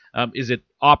scoring. Is it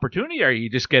opportunity? Or are you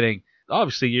just getting,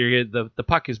 obviously the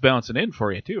puck is bouncing in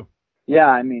for you too? Yeah,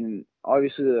 I mean,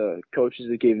 obviously the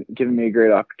coaches have given me a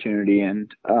great opportunity,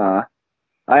 and I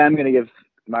am going to give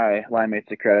my line mates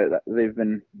the credit. They've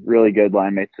been really good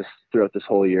line mates throughout this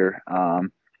whole year.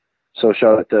 So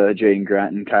shout out to Jaden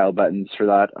Grant and Kyle Bettens for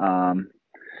that.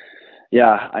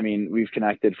 Yeah, I mean, we've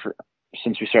connected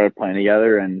since we started playing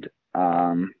together, and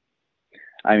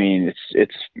I mean,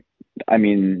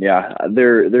 yeah,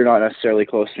 they're not necessarily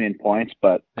close to me in points,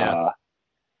 but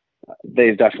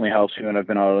they've definitely helped me when I've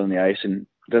been out on the ice, and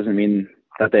it doesn't mean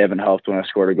that they haven't helped when I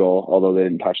scored a goal, although they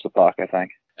didn't touch the puck, I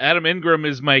think. Adam Ingram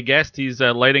is my guest. He's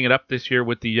lighting it up this year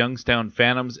with the Youngstown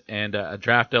Phantoms and a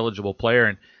draft-eligible player,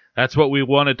 and that's what we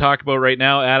want to talk about right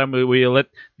now, Adam.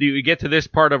 We get to this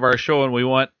part of our show, and we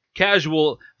want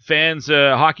casual fans,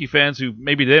 hockey fans who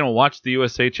maybe they don't watch the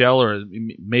USHL or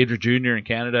Major Junior in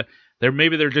Canada.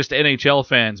 Maybe they're just NHL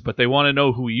fans, but they want to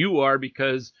know who you are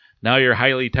because now you're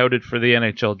highly touted for the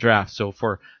NHL draft. So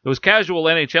for those casual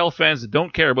NHL fans that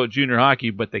don't care about junior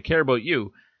hockey, but they care about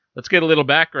you, let's get a little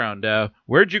background.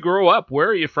 Where'd you grow up? Where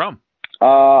are you from?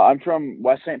 I'm from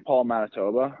West St. Paul,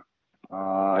 Manitoba.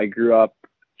 I grew up.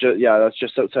 That's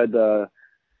just outside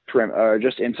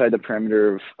just inside the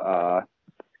perimeter of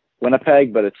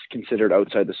Winnipeg, but it's considered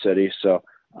outside the city. So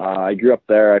I grew up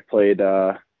there. I played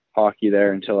hockey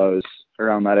there until I was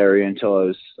around that area until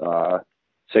I was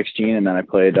 16, and then I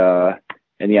played in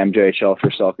the QMJHL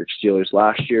for Selkirk Steelers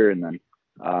last year, and then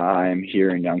I'm here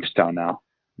in Youngstown now.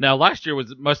 Now, last year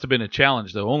must have been a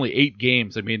challenge, though. Only 8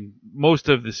 games. I mean, most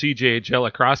of the CJHL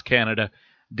across Canada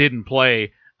didn't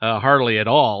play hardly at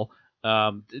all.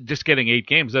 Just getting 8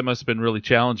 games, that must have been really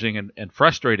challenging and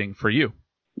frustrating for you.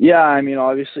 Yeah, I mean,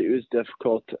 obviously it was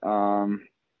difficult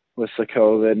with the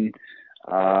COVID.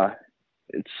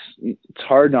 It's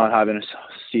hard not having a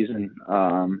season.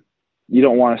 You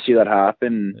don't want to see that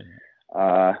happen.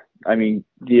 I mean,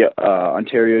 the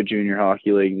Ontario Junior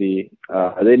Hockey League, they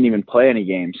didn't even play any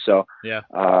games. So yeah,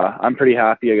 I'm pretty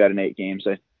happy I got an 8 games.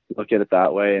 I look at it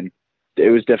that way, and it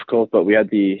was difficult, but we had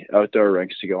the outdoor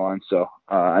rinks to go on, so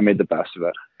I made the best of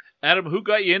it. Adam, who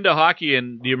got you into hockey,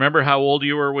 and do you remember how old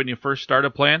you were when you first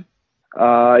started playing?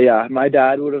 Yeah, my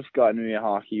dad would have gotten me a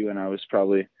hockey when I was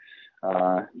probably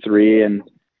 3. And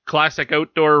classic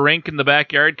outdoor rink in the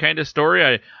backyard kind of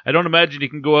story. I don't imagine you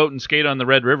can go out and skate on the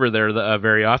Red River there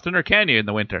very often, or can you in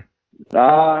the winter?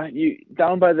 You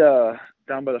down by the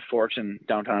forks in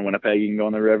downtown Winnipeg, you can go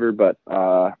on the river, but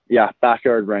yeah,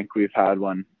 backyard rink, we've had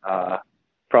one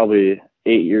probably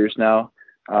 8 years now.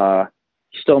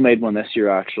 Still made one this year,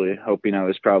 actually, hoping I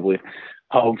was probably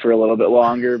home for a little bit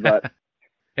longer, but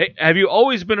Hey, have you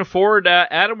always been a forward,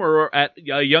 Adam, or at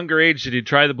a younger age did you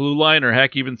try the blue line or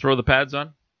heck even throw the pads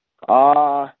on?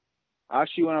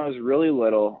 Actually, when I was really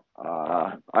little,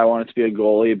 I wanted to be a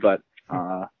goalie, but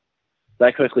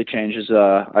that quickly changes.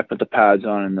 I put the pads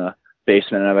on in the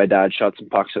basement, and my dad shot some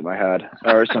pucks at my head,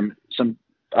 or some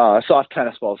soft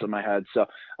tennis balls at my head. So,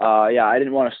 yeah, I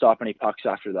didn't want to stop any pucks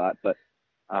after that, but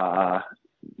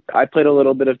I played a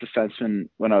little bit of defenseman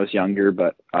when I was younger,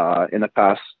 but in the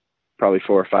past probably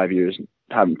 4 or 5 years,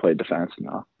 haven't played defense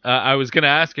now. I was going to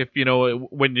ask if,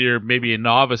 when you're maybe a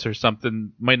novice or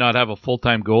something, might not have a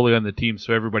full-time goalie on the team,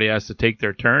 so everybody has to take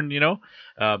their turn,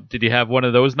 Did you have one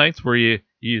of those nights where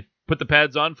you put the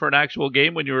pads on for an actual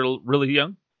game when you were really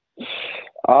young?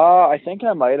 I think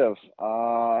I might have.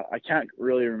 I can't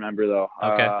really remember, though.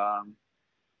 Okay.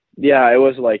 Yeah, it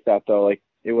was like that, though. Like,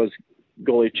 it was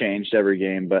goalie changed every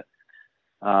game, but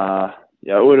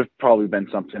yeah, it would have probably been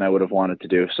something I would have wanted to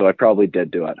do, so I probably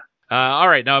did do it. All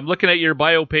right, now I'm looking at your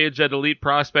bio page at Elite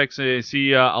Prospects, and I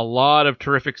see a lot of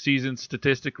terrific seasons,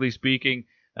 statistically speaking,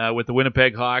 with the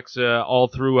Winnipeg Hawks all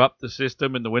through up the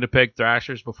system and the Winnipeg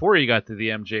Thrashers before you got to the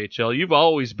MJHL. You've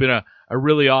always been a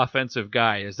really offensive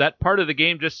guy. Is that part of the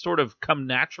game just sort of come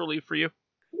naturally for you?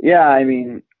 Yeah, I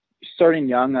mean, starting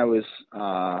young, I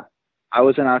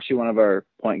wasn't actually one of our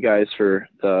point guys for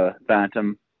the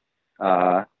Phantom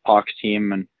Hawks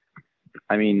team, and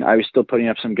I mean, I was still putting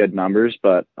up some good numbers,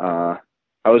 but I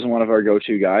wasn't one of our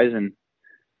go-to guys, and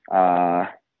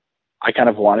I kind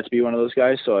of wanted to be one of those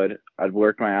guys, so I'd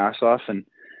work my ass off, and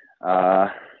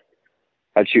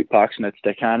I'd shoot pucks and I'd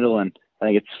stick handle, and I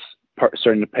think it's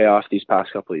starting to pay off these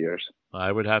past couple of years.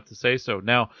 I would have to say so.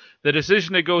 Now, the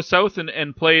decision to go south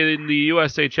and play in the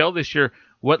USHL this year,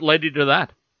 what led you to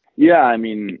that? Yeah, I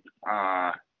mean,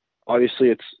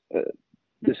 obviously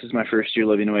this is my first year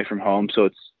living away from home, so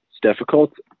it's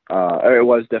difficult. Or it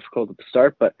was difficult at the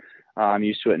start, but I'm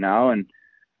used to it now, and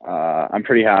I'm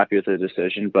pretty happy with the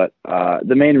decision. But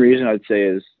the main reason I'd say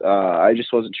is I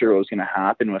just wasn't sure what was going to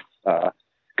happen with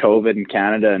COVID in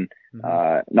Canada, and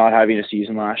not having a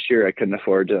season last year. I couldn't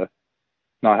afford to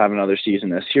not have another season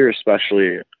this year,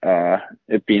 especially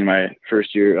it being my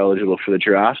first year eligible for the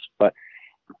draft. But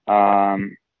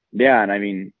yeah, and I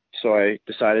mean, so I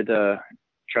decided to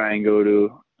try and go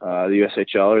to the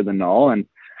USHL or the Null, and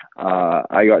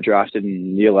I got drafted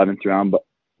in the 11th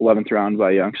round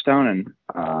by Youngstown,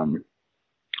 and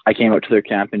I came out to their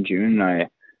camp in June, and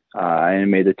I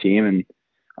made the team, and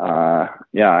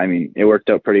yeah, I mean, it worked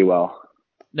out pretty well.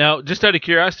 Now, just out of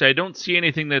curiosity, I don't see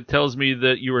anything that tells me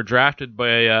that you were drafted by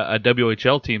a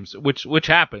WHL team, which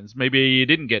happens. Maybe you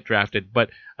didn't get drafted,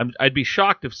 but I'd be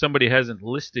shocked if somebody hasn't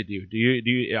listed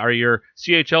you. Are your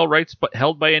CHL rights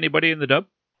held by anybody in the Dub?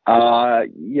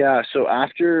 Yeah. So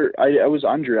after I was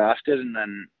undrafted, and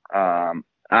then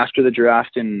after the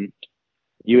draft in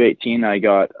U18, I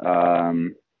got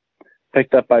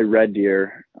picked up by Red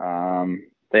Deer.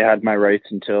 They had my rights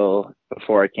until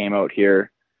before I came out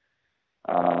here.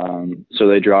 So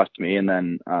they dropped me, and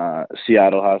then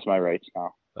Seattle has my rights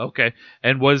now. Okay.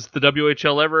 And was the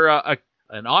WHL ever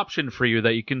an option for you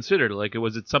that you considered? Like,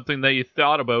 was it something that you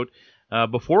thought about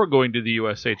before going to the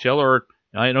USHL? Or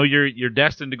I know you're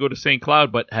destined to go to St.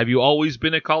 Cloud, but have you always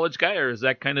been a college guy, or is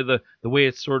that kind of the way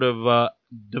it's sort of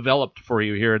developed for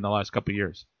you here in the last couple of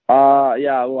years?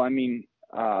 Yeah. Well, I mean,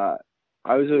 I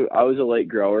was a late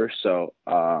grower, so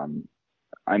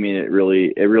I mean,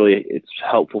 it's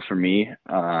helpful for me.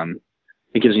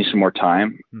 It gives me some more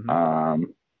time. Mm-hmm.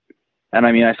 And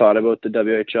I mean, I thought about the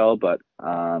WHL, but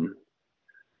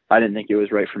I didn't think it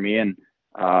was right for me. And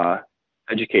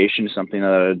education is something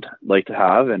that I'd like to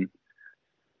have. And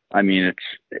I mean,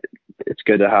 it's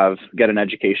good to get an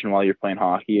education while you're playing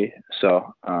hockey.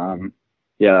 So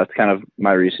yeah, that's kind of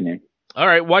my reasoning. All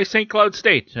right, why St. Cloud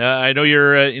State? I know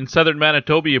you're in southern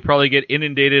Manitoba. You probably get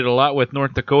inundated a lot with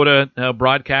North Dakota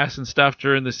broadcasts and stuff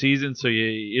during the season, so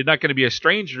you're not going to be a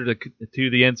stranger to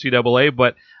the NCAA,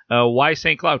 but why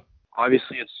St. Cloud?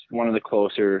 Obviously, it's one of the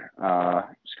closer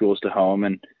schools to home,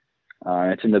 and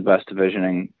it's in the best division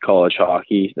in college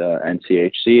hockey, the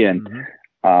NCHC, and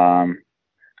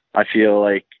I feel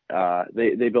like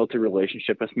they built a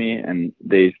relationship with me, and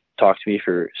they talked to me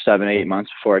for 7-8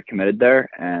 months before I committed there,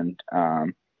 and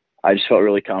I just felt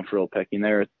really comfortable picking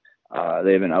there.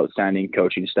 They have an outstanding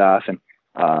coaching staff and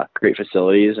great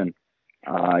facilities, and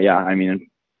yeah, I mean, I'm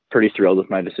pretty thrilled with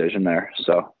my decision there.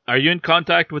 So, are you in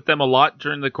contact with them a lot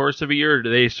during the course of a year, or do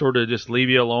they sort of just leave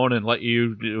you alone and let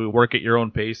you work at your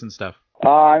own pace and stuff?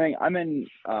 I mean, I'm in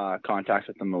contact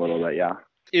with them a little bit, yeah.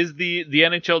 Is the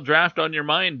NHL draft on your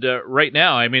mind right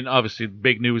now? I mean, obviously,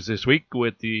 big news this week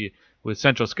with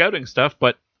Central Scouting stuff,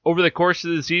 but over the course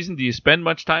of the season, do you spend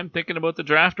much time thinking about the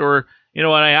draft? Or, when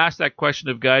I ask that question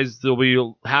of guys, there'll be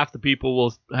half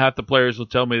the players will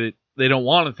tell me that they don't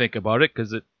want to think about it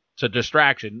because it's a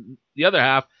distraction. The other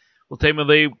half will tell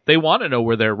me they want to know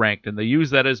where they're ranked, and they use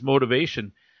that as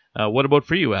motivation. What about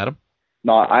for you, Adam?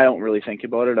 No, I don't really think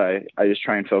about it. I just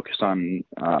try and focus on,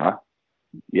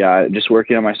 just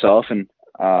working on myself and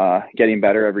getting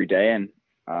better every day. And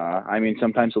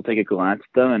sometimes I'll take a glance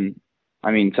at them,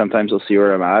 and sometimes I'll see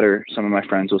where I'm at, or some of my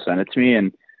friends will send it to me,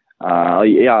 and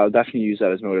I'll definitely use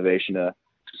that as motivation to.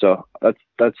 So that's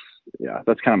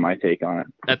kind of my take on it.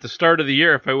 At the start of the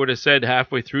year, if I would have said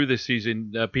halfway through the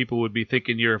season, people would be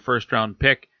thinking you're a first-round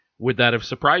pick, would that have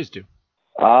surprised you?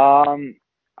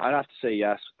 I'd have to say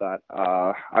yes with that.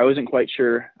 I wasn't quite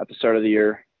sure at the start of the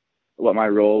year what my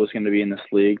role was going to be in this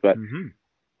league, but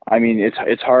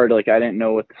it's hard. Like, I didn't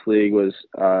know what this league was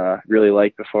really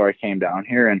like before I came down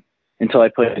here, and until I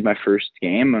played my first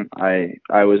game,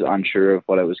 I was unsure of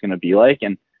what it was going to be like.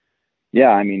 And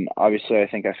obviously I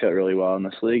think I fit really well in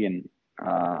this league, and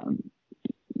I'm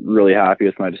really happy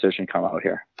with my decision to come out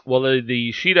here. Well,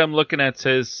 the sheet I'm looking at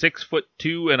says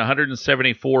 6'2" and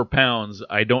 174 pounds.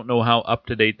 I don't know how up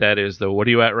to date that is, though. What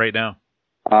are you at right now?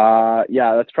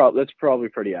 That's probably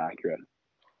pretty accurate.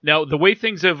 Now, the way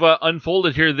things have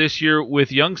unfolded here this year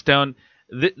with Youngstown,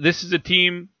 this is a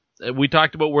team. We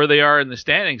talked about where they are in the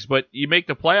standings, but you make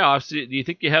the playoffs. Do you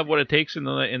think you have what it takes in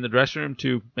the dressing room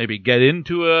to maybe get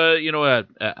into a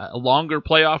longer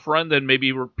playoff run than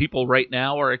maybe people right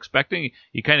now are expecting?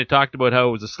 You kind of talked about how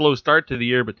it was a slow start to the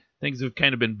year, but things have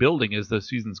kind of been building as the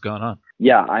season's gone on.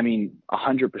 Yeah,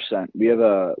 100%. We have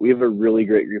a really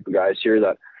great group of guys here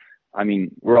that,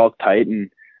 we're all tight, and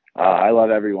I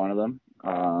love every one of them.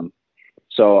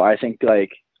 So I think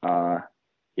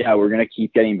we're going to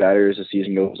keep getting better as the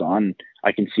season goes on.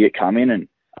 I can see it coming, and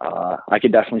I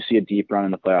could definitely see a deep run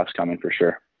in the playoffs coming for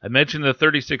sure. I mentioned the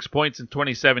 36 points in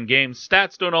 27 games.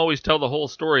 Stats don't always tell the whole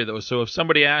story, though. So if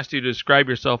somebody asked you to describe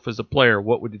yourself as a player,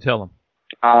 what would you tell them?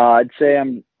 I'd say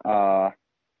I'm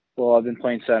I've been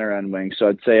playing center and wing, so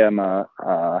I'd say I'm a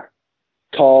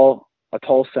tall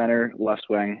center, left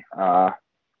wing,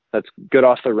 that's good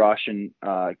off the rush and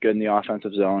good in the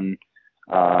offensive zone,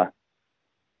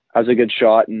 has a good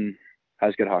shot and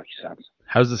has good hockey sense.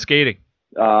 How's the skating?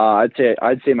 I'd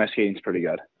say my skating's pretty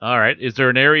good. All right. Is there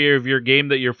an area of your game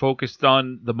that you're focused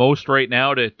on the most right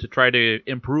now to try to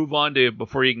improve on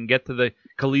before you can get to the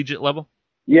collegiate level?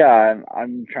 Yeah,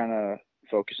 I'm trying to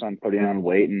focus on putting on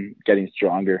weight and getting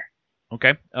stronger.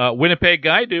 Okay. Winnipeg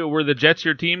guy, were the Jets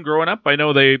your team growing up? I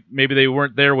know they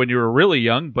weren't there when you were really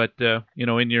young, but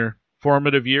in your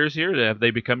formative years here, have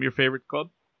they become your favorite club?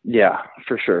 Yeah,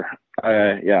 for sure.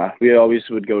 We always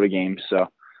would go to games, so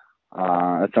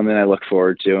that's something I look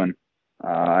forward to, and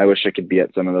I wish I could be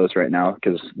at some of those right now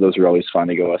because those are always fun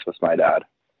to go with my dad.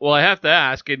 Well, I have to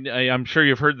ask, and I'm sure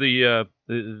you've heard the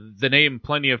name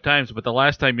plenty of times, but the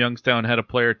last time Youngstown had a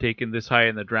player taken this high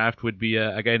in the draft would be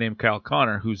a guy named Kyle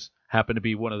Connor, who's happened to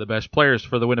be one of the best players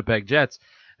for the Winnipeg Jets.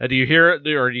 Do you hear it,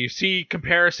 or do you see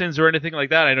comparisons or anything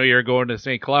like that? I know you're going to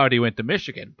St. Cloud, he went to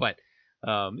Michigan, but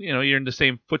you're in the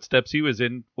same footsteps he was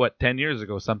in, 10 years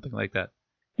ago, something like that.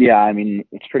 Yeah,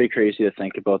 it's pretty crazy to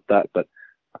think about that, but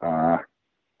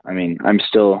I'm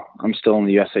still in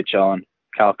the USHL, and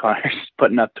Kyle Connor's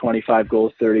putting up 25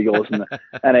 goals, 30 goals in the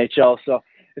NHL, so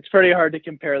it's pretty hard to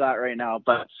compare that right now,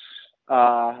 but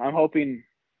I'm hoping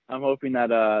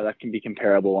that can be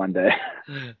comparable one day.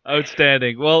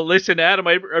 Outstanding. Well, listen, Adam,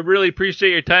 I really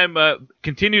appreciate your time.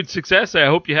 Continued success. I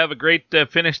hope you have a great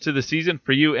finish to the season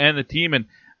for you and the team, and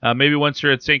maybe once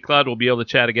you're at St. Cloud, we'll be able to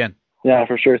chat again. Yeah,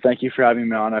 for sure. Thank you for having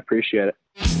me on. I appreciate it.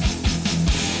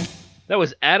 That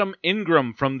was Adam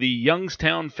Ingram from the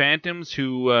Youngstown Phantoms,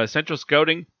 who Central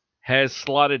Scouting has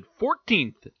slotted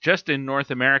 14th just in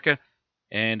North America,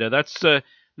 and that's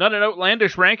not an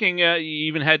outlandish ranking. You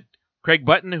even had Craig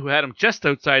Button, who had him just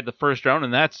outside the first round,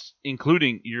 and that's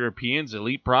including Europeans.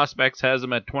 Elite Prospects has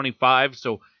him at 25,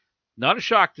 so not a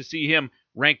shock to see him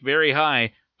ranked very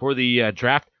high for the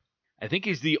draft. I think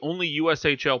he's the only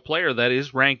USHL player that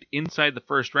is ranked inside the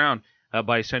first round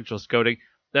by Central Scouting.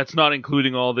 That's not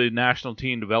including all the national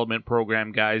team development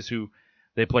program guys who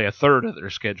they play a third of their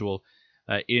schedule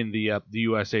in the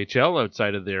USHL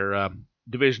outside of their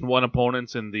Division I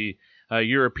opponents and the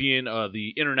European,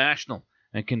 the international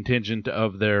contingent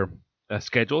of their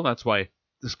schedule. That's why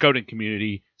the scouting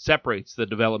community separates the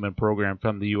development program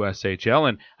from the USHL.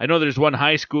 And I know there's one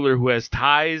high schooler who has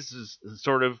ties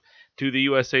sort of to the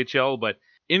USHL, but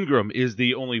Ingram is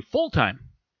the only full-time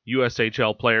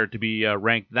USHL player to be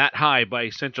ranked that high by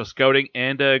Central Scouting,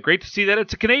 and great to see that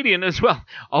it's a Canadian as well.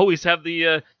 Always have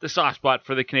the soft spot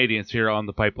for the Canadians here on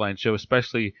the Pipeline Show,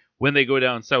 especially when they go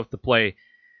down south to play,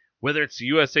 whether it's the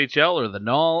USHL or the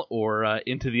NAL or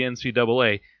into the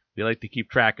NCAA. We like to keep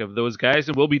track of those guys,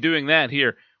 and we'll be doing that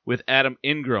here with Adam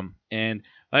Ingram. And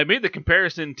I made the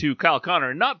comparison to Kyle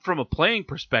Connor, not from a playing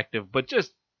perspective, but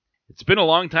just it's been a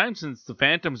long time since the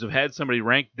Phantoms have had somebody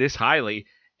ranked this highly.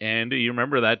 And you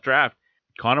remember that draft.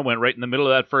 Connor went right in the middle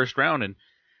of that first round, and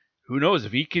who knows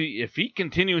if he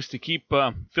continues to keep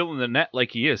filling the net like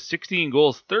he is. 16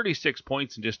 goals, 36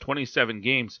 points in just 27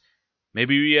 games.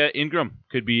 Maybe Ingram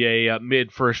could be a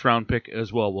mid-first round pick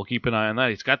as well. We'll keep an eye on that.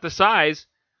 He's got the size,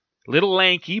 little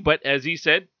lanky, but as he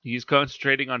said, he's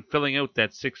concentrating on filling out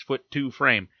that 6'2"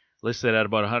 frame, listed at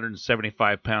about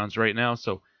 175 pounds right now.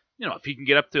 So, if he can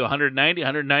get up to 190,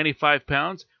 195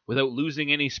 pounds without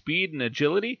losing any speed and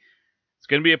agility, it's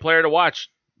going to be a player to watch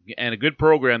and a good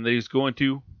program that he's going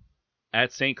to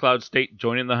at St. Cloud State,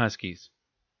 joining the Huskies.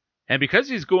 And because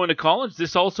he's going to college,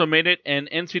 this also made it an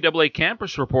NCAA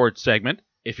Campus Report segment.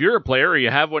 If you're a player or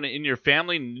you have one in your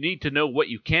family and you need to know what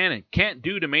you can and can't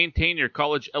do to maintain your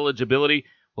college eligibility,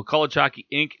 well, College Hockey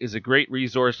Inc. is a great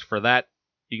resource for that.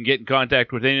 You can get in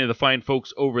contact with any of the fine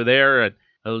folks over there, and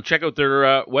check out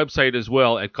their website as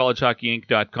well at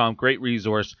collegehockeyinc.com. Great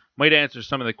resource. Might answer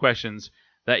some of the questions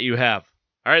that you have.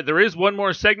 All right, there is one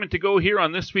more segment to go here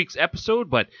on this week's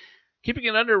episode, but keeping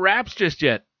it under wraps just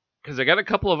yet, because I got a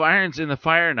couple of irons in the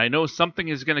fire, and I know something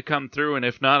is going to come through, and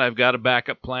if not, I've got a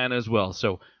backup plan as well.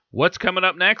 So what's coming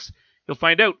up next? You'll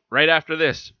find out right after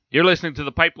this. You're listening to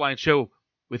The Pipeline Show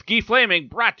with Guy Flaming,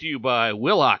 brought to you by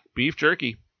Willock Beef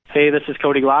Jerky. Hey, this is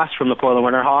Cody Glass from the Portland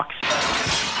Winterhawks.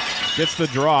 Gets the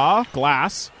draw.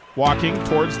 Glass walking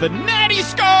towards the net. He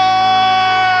scores!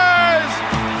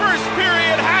 First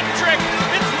period hat trick.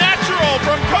 It's natural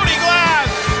from Cody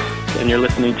Glass. And you're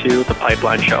listening to The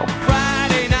Pipeline Show.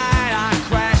 Friday night I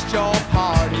crashed your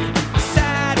party.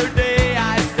 Saturday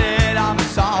I said I'm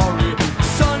sorry.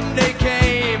 Sunday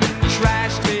came and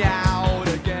trashed me out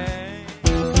again.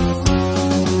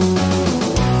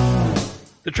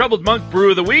 The Troubled Monk Brew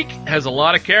of the Week has a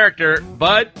lot of character.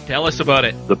 Bud, tell us about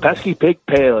it. The Pesky Pig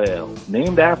Pale Ale.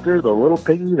 Named after the little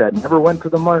piggy that never went to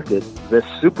the market, this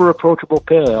super approachable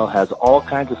pale ale has all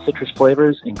kinds of citrus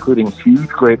flavors, including huge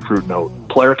grapefruit note.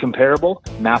 Player comparable,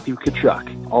 Matthew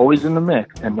Tkachuk. Always in the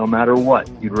mix, and no matter what,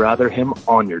 you'd rather him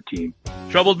on your team.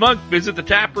 Troubled Monk, visit the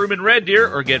tap room in Red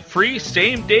Deer or get free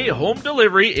same-day home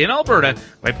delivery in Alberta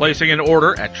by placing an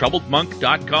order at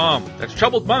troubledmonk.com. That's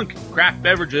Troubled Monk, craft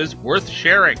beverages worth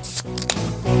sharing.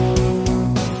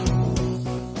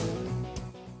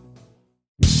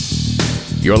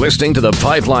 You're listening to The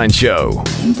Pipeline Show.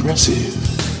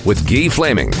 Impressive. With Guy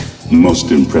Flaming. Most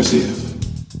impressive.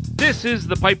 This is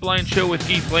The Pipeline Show with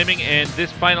Guy Flaming, and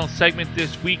this final segment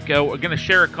this week, we're going to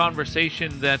share a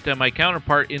conversation that my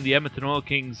counterpart in the Edmonton Oil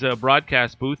Kings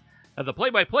broadcast booth, the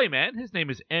play-by-play man, his name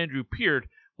is Andrew Peard.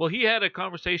 Well, he had a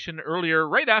conversation earlier,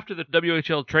 right after the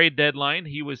WHL trade deadline.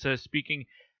 He was speaking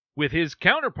with his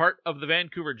counterpart of the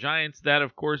Vancouver Giants. That,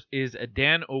 of course, is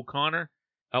Dan O'Connor.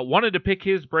 Wanted to pick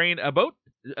his brain about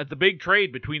the big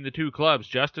trade between the two clubs.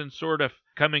 Justin Sourdif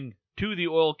coming to the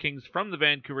Oil Kings from the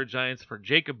Vancouver Giants for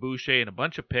Jacob Boucher and a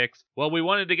bunch of picks. Well, we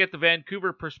wanted to get the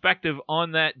Vancouver perspective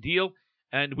on that deal,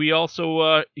 and we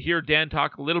also hear Dan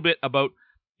talk a little bit about,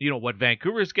 what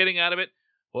Vancouver's getting out of it,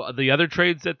 well, the other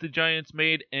trades that the Giants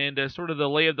made, and sort of the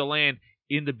lay of the land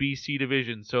in the BC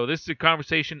division. So this is a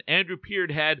conversation Andrew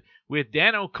Peard had with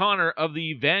Dan O'Connor of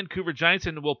the Vancouver Giants,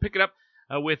 and we'll pick it up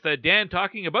with Dan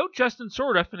talking about Justin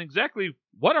Sourdif and exactly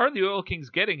what are the Oil Kings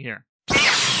getting here.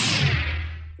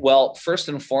 Well, first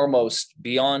and foremost,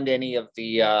 beyond any of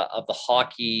the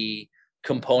hockey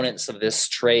components of this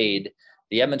trade,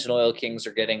 the Edmonton Oil Kings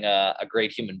are getting a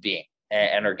great human being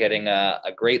and are getting a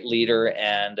great leader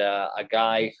and a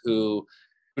guy who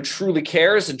truly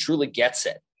cares and truly gets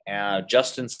it.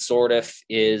 Justin Sourdif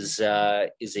is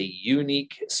a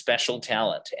unique, special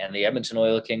talent, and the Edmonton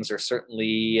Oil Kings are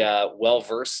certainly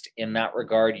well-versed in that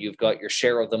regard. You've got your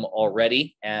share of them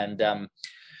already, and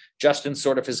Justin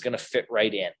Sourdif is going to fit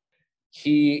right in.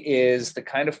 He is the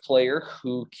kind of player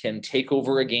who can take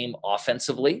over a game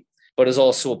offensively, but is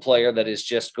also a player that is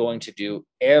just going to do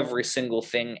every single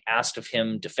thing asked of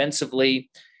him defensively.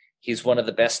 He's one of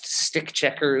the best stick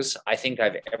checkers I think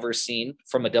I've ever seen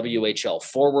from a WHL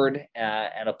forward,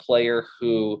 and a player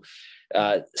who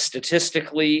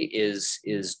statistically is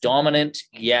dominant,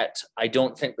 yet I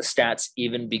don't think the stats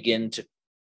even begin to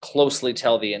closely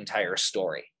tell the entire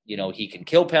story. He can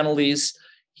kill penalties.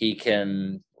 He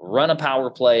can run a power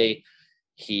play.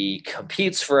 He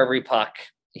competes for every puck.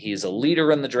 He's a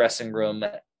leader in the dressing room.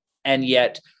 And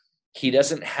yet he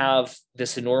doesn't have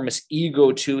this enormous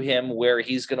ego to him where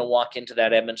he's going to walk into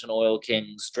that Edmonton Oil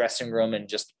Kings dressing room and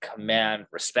just command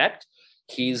respect.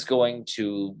 He's going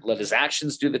to let his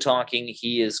actions do the talking.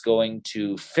 He is going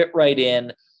to fit right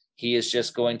in. He is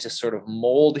just going to sort of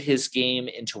mold his game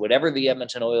into whatever the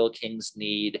Edmonton Oil Kings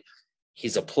need.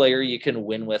 He's a player you can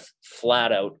win with,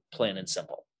 flat out, plain and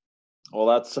simple. Well,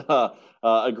 that's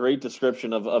a great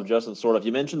description of Justin Sourdif.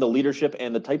 You mentioned the leadership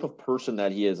and the type of person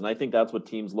that he is, and I think that's what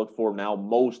teams look for now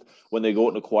most when they go out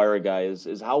and acquire a guy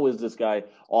is how is this guy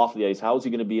off the ice? How is he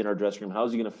going to be in our dressing room? How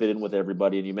is he going to fit in with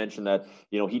everybody? And you mentioned that,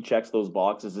 he checks those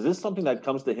boxes. Is this something that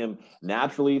comes to him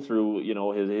naturally through,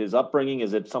 his upbringing?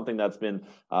 Is it something that's been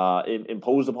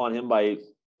imposed upon him by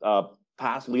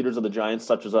past leaders of the Giants,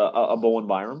 such as a Bowen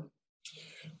Byram?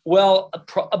 Well,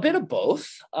 a bit of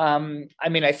both.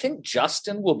 I think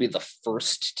Justin will be the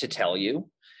first to tell you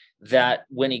that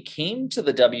when he came to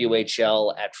the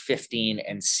WHL at 15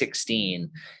 and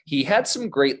 16, he had some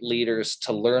great leaders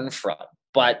to learn from,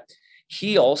 but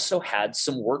he also had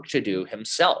some work to do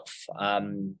himself.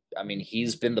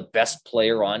 He's been the best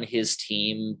player on his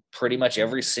team pretty much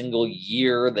every single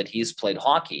year that he's played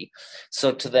hockey.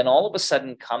 So to then all of a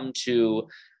sudden come to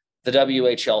the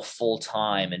WHL full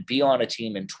time and be on a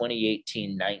team in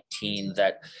 2018-19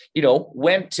 that,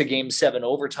 went to Game 7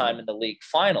 overtime in the league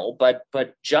final. But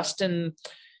Justin,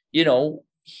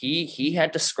 he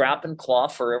had to scrap and claw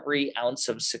for every ounce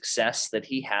of success that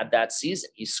he had that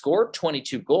season. He scored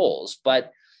 22 goals,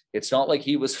 but it's not like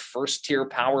he was first tier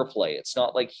power play. It's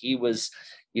not like he was,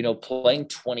 playing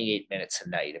 28 minutes a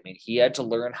night. He had to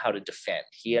learn how to defend.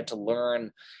 He had to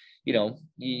learn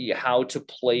how to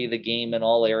play the game in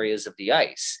all areas of the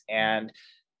ice. And,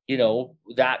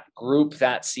 that group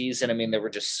that season, there were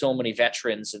just so many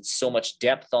veterans and so much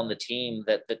depth on the team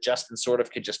that Justin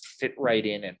Sourdif could just fit right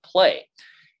in and play.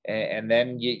 And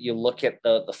then you look at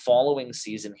the following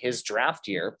season, his draft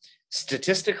year,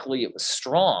 statistically it was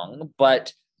strong,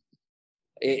 but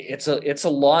it's a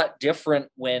lot different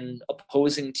when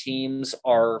opposing teams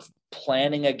are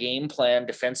planning a game plan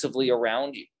defensively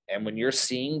around you. And when you're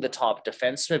seeing the top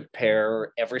defenseman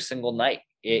pair every single night,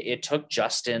 it took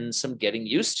Justin some getting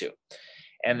used to.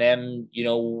 And then,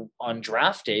 on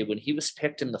draft day, when he was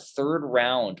picked in the 3rd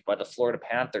round by the Florida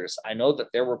Panthers, I know that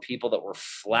there were people that were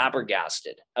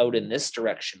flabbergasted out in this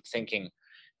direction thinking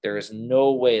there is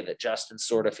no way that Justin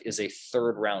Sourdif is a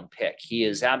 3rd round pick. He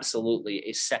is absolutely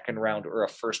a 2nd round or a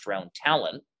 1st round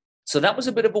talent. So that was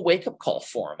a bit of a wake-up call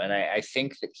for him. And I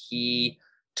think that he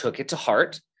took it to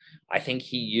heart. I think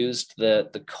he used the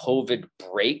COVID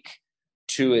break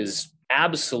to his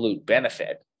absolute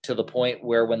benefit, to the point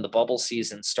where when the bubble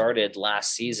season started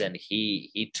last season,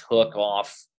 he took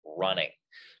off running,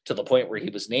 to the point where he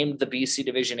was named the BC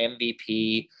Division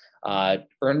MVP,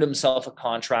 earned himself a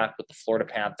contract with the Florida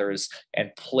Panthers,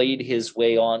 and played his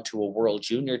way on to a World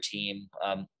Junior team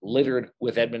littered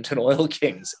with Edmonton Oil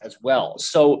Kings as well.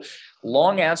 So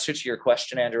long answer to your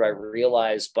question, Andrew, I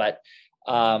realize, but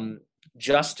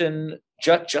Justin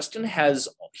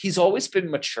he's always been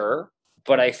mature,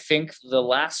 but I think the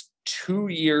last 2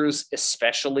 years,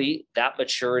 especially, that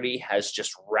maturity has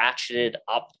just ratcheted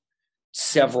up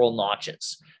several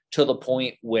notches, to the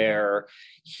point where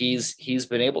he's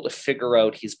been able to figure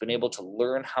out, he's been able to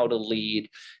learn how to lead.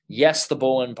 Yes, the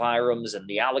Bowen Byrams and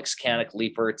the Alex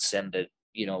Kanek-Leiperts and the,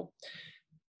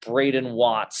 Braden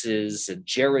Wattses and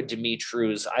Jared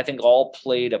Dimitrus, I think all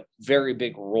played a very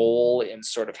big role in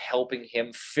sort of helping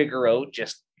him figure out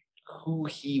just who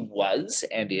he was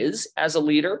and is as a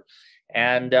leader.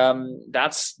 And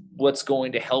that's what's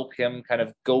going to help him kind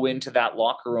of go into that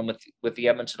locker room with the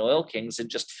Edmonton Oil Kings and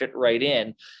just fit right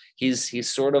in. He's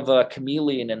sort of a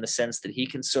chameleon in the sense that he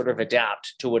can sort of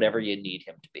adapt to whatever you need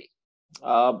him to be.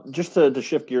 Just to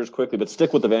shift gears quickly, but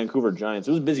stick with the Vancouver Giants.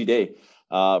 It was a busy day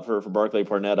for Barclay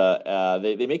Parnetta.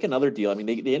 They make another deal.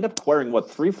 They end up acquiring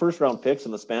 3 first-round picks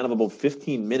in the span of about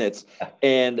 15 minutes,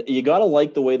 and you got to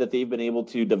like the way that they've been able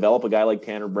to develop a guy like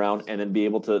Tanner Brown and then be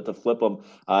able to flip him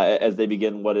as they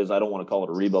begin what is, I don't want to call it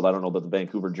a rebuild. I don't know that the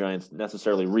Vancouver Giants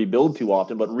necessarily rebuild too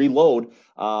often, but reload.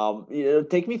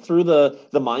 Take me through the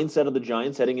mindset of the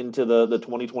Giants heading into the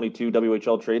 2022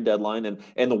 WHL trade deadline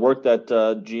and the work that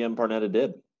GM Parnetta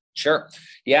did. Sure.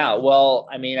 Yeah. Well,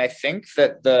 I think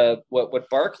that what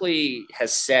Barclay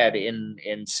has said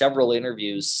in several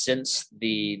interviews since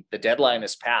the deadline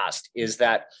has passed is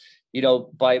that,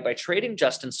 by trading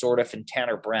Justin Sourdif and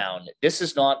Tanner Brown, this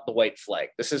is not the white flag.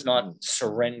 This is not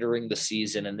surrendering the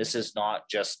season. And this is not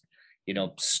just,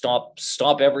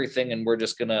 stop everything and we're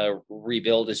just going to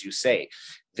rebuild, as you say.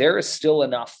 There is still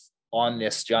enough on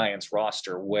this Giants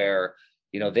roster where,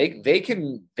 they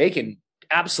can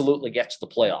absolutely get to the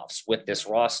playoffs with this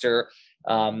roster.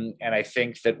 And I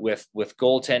think that with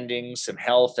goaltending, some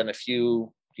health, and a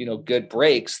few, good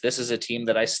breaks, this is a team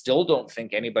that I still don't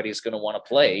think anybody's going to want to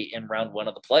play in round one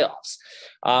of the playoffs.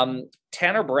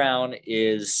 Tanner Brown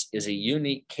is a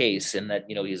unique case in that,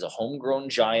 he's a homegrown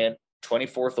Giant,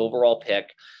 24th overall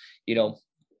pick,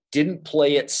 didn't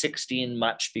play at 16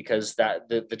 much because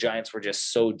the Giants were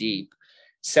just so deep.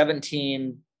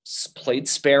 17 played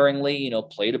sparingly,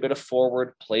 played a bit of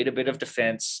forward, played a bit of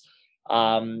defense,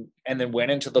 and then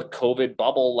went into the COVID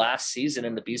bubble last season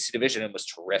in the BC division and was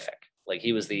terrific. Like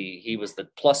he was the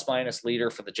plus minus leader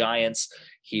for the Giants.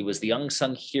 He was the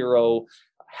unsung hero,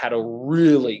 had a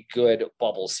really good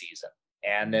bubble season.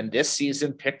 And then this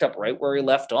season picked up right where he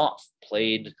left off,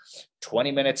 played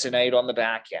 20 minutes a night on the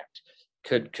back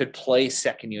end, could play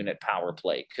second unit power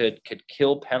play, could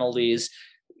kill penalties,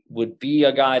 would be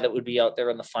a guy that would be out there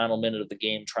in the final minute of the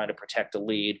game trying to protect a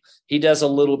lead. He does a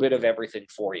little bit of everything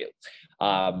for you.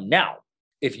 Now,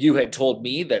 if you had told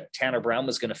me that Tanner Brown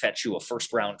was going to fetch you a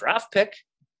first round draft pick,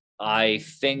 I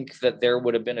think that there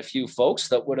would have been a few folks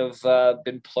that would have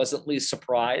been pleasantly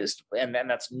surprised. And then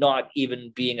that's not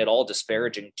even being at all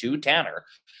disparaging to Tanner.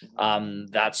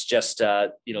 That's just,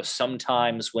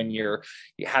 sometimes when you're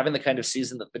having the kind of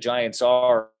season that the Giants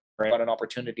are, got an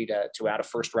opportunity to add a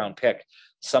first round pick,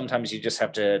 sometimes you just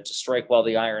have to strike while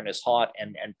the iron is hot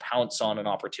and pounce on an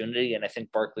opportunity. And I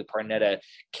think Barclay Parnetta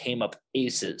came up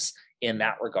aces in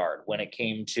that regard when it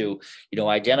came to,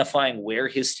 identifying where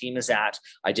his team is at,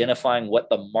 identifying what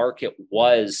the market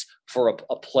was for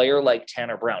a player like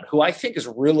Tanner Brown, who I think is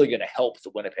really going to help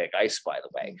the Winnipeg Ice, by the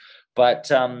way. But,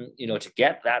 to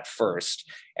get that first,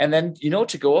 and then,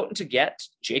 to go out and to get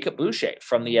Jacob Boucher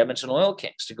from the Edmonton Oil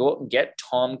Kings, to go out and get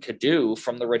Tom Cadu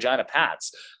from the Regina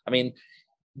Pats. I mean,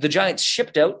 the Giants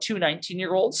shipped out 2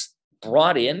 19-year-olds,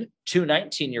 brought in 2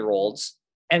 19-year-olds,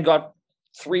 and got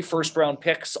 3 first-round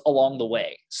picks along the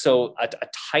way. So a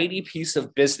tidy piece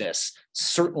of business,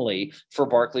 certainly for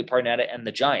Barclay Parnetta and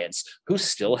the Giants, who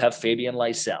still have Fabian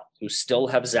Lysell, who still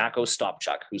have Zach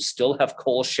Ostapchuk, who still have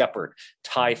Cole Shepard,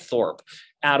 Ty Thorpe,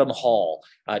 Adam Hall,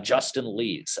 Justin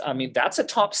Lees. I mean, that's a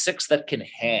top 6 that can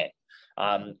hang.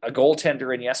 A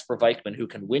goaltender in Jesper Vikman who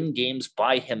can win games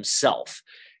by himself.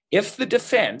 If the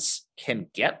defense can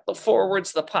get the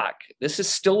forwards the puck, this is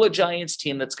still a Giants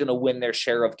team that's going to win their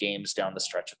share of games down the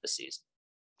stretch of the season.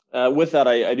 With that,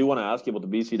 I do want to ask you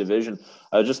about the BC division.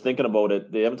 I was just thinking about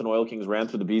it. The Edmonton Oil Kings ran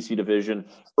through the BC division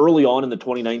early on in the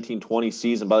 2019-20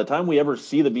 season. By the time we ever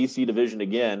see the BC division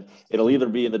again, it'll either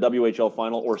be in the WHL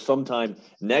final or sometime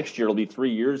next year. It'll be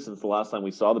 3 years since the last time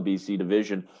we saw the BC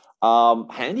division.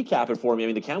 Handicap it for me. I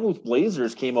mean, the Kamloops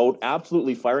Blazers came out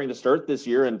absolutely firing to start this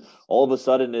year, and all of a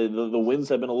sudden the wins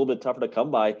have been a little bit tougher to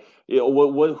come by.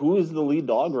 Who is the lead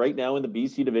dog right now in the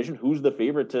BC division? Who's the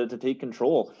favorite to take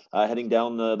control heading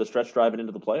down the stretch drive and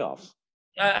into the playoffs?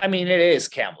 I mean, it is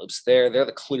Kamloops. They're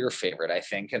the clear favorite, I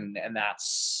think, and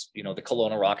that's, the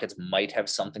Kelowna Rockets might have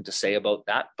something to say about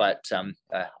that, but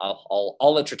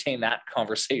I'll entertain that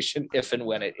conversation if and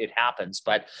when it happens.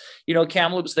 But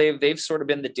Kamloops, they've sort of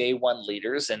been the day one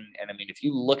leaders, and I mean, if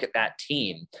you look at that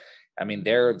team, I mean,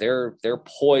 they're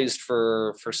poised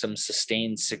for some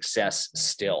sustained success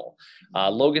still.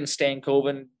 Logan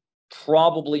Stankoven,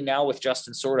 probably now with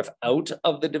Justin sort of out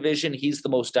of the division, he's the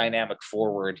most dynamic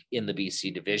forward in the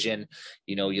BC division.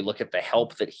 You look at the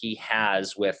help that he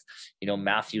has with,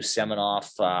 Matthew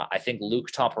Semenoff. I think Luke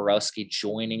Toporowski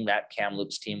joining that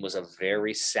Kamloops team was a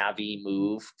very savvy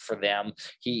move for them.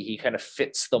 He kind of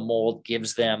fits the mold,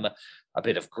 gives them a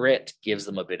bit of grit, gives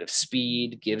them a bit of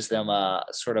speed, gives them a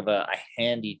sort of a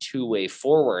handy two-way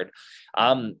forward.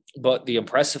 But the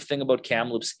impressive thing about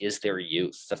Kamloops is their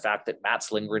youth. The fact that Mats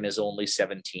Lindgren is only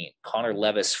 17, Connor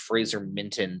Levis, Fraser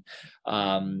Minton,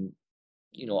 on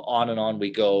and on we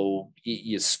go.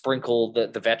 You sprinkle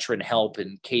the veteran help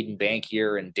in Caden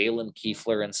Bankier and Dalen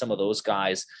Kiefler and some of those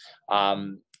guys.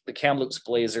 The Kamloops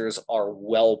Blazers are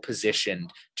well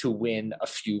positioned to win a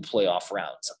few playoff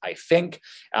rounds. I think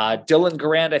Dylan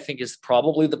Garand, I think, is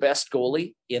probably the best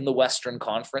goalie in the Western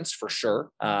Conference for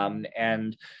sure.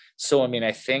 And so, I mean,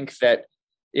 I think that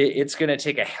it's going to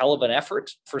take a hell of an effort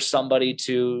for somebody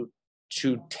to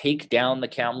take down the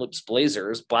Kamloops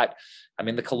Blazers. But I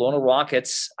mean, the Kelowna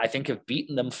Rockets, I think, have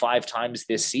beaten them 5 times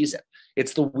this season.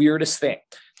 It's the weirdest thing.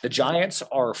 The Giants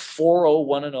are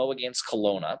 4-0-1-0 against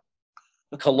Kelowna.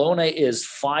 Kelowna is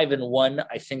 5-1,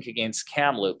 I think, against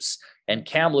Kamloops, and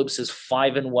Kamloops is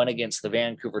 5-1 against the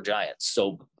Vancouver Giants.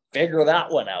 So figure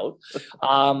that one out.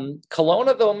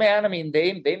 Kelowna, though, man, I mean,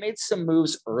 they made some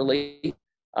moves early.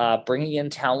 bringing in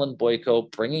Talon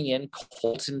Boyko, bringing in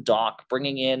Colton Dock,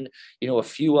 bringing in, a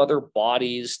few other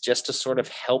bodies just to sort of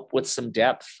help with some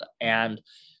depth. And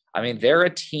I mean, they're a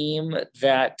team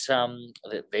that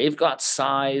they've got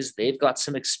size, they've got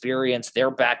some experience.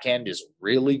 Their back end is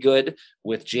really good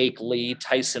with Jake Lee,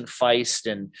 Tyson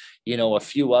Feist, and, a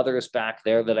few others back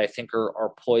there that I think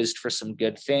are poised for some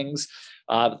good things.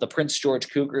 The Prince George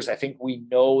Cougars, I think we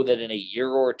know that in a year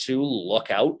or two, look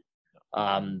out.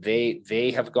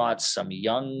 They have got some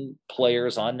young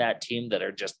players on that team that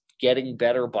are just getting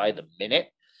better by the minute.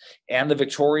 And the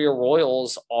Victoria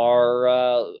Royals are,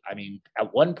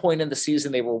 at one point in the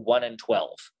season, they were 1-12.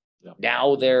 Yeah.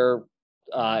 Now they're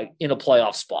in a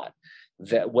playoff spot.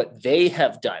 That what they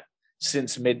have done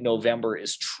since mid-November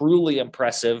is truly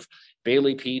impressive.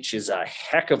 Bailey Peach is a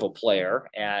heck of a player,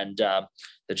 and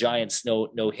the Giants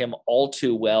know him all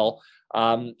too well.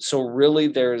 So really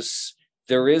there is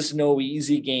no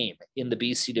easy game in the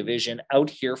BC division out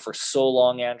here for so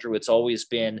long, Andrew. It's always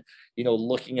been,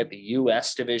 looking at the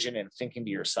US division and thinking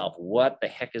to yourself, what the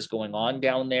heck is going on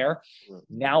down there? Right.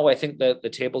 Now I think that the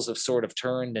tables have sort of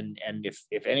turned, and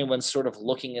if anyone's sort of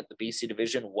looking at the BC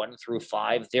division 1 through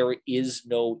 5, there is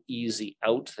no easy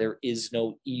out. There is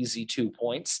no easy 2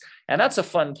 points. And that's a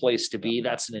fun place to be.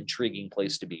 That's an intriguing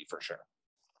place to be for sure.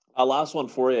 Last one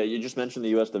for you. You just mentioned the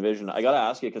U.S. division. I got to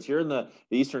ask you, because here in the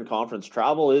Eastern Conference,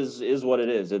 travel is what it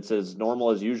is. It's as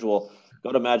normal as usual.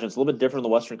 Got to imagine it's a little bit different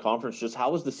in the Western Conference. Just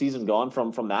how has the season gone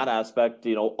from that aspect,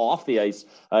 off the ice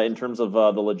in terms of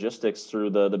the logistics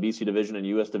through the BC division and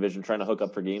U.S. division, trying to hook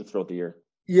up for games throughout the year?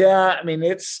 Yeah, I mean,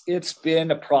 it's been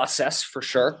a process for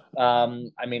sure.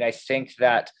 I think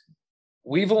that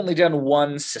we've only done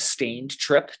one sustained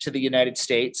trip to the United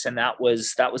States, and that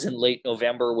was in late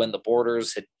November when the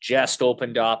borders had just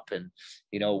opened up, and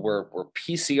we're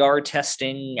PCR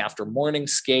testing after morning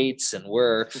skates, and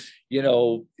we're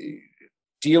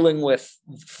dealing with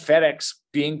FedEx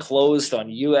being closed on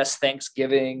U.S.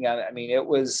 Thanksgiving. I mean, it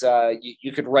was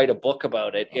you could write a book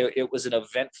about it. It was an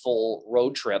eventful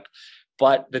road trip.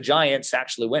 But the Giants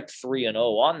actually went 3-0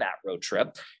 on that road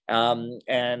trip,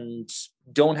 and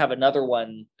don't have another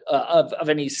one of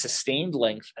any sustained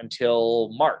length until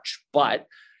March. But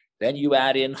then you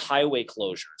add in highway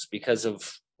closures because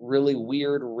of really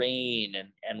weird rain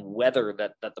and weather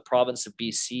that the province of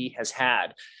BC has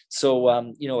had. So,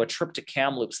 a trip to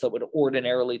Kamloops that would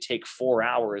ordinarily take 4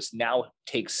 hours now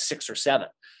takes 6 or 7.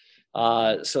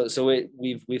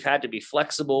 We've had to be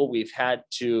flexible. We've had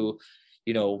to,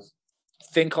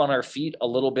 think on our feet a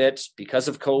little bit because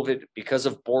of COVID, because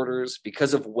of borders,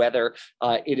 because of weather.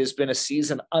 It has been a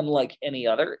season unlike any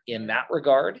other in that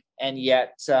regard. And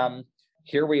yet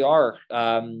here we are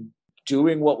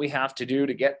doing what we have to do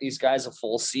to get these guys a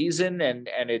full season. And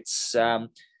it's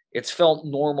felt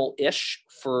normal-ish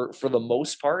for the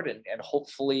most part. And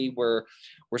hopefully we're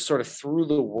sort of through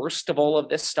the worst of all of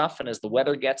this stuff. And as the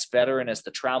weather gets better and as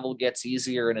the travel gets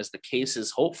easier and as the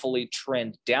cases hopefully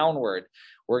trend downward,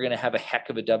 we're going to have a heck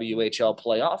of a WHL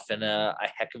playoff and a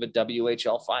heck of a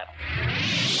WHL final.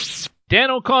 Dan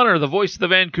O'Connor, the voice of the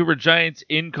Vancouver Giants,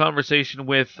 in conversation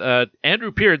with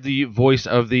Andrew Peard, the voice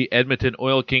of the Edmonton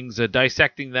Oil Kings,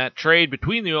 dissecting that trade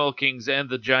between the Oil Kings and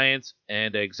the Giants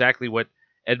and exactly what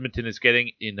Edmonton is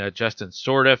getting in Justin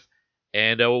Sordiff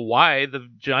and why the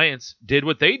Giants did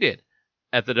what they did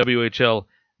at the WHL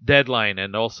deadline,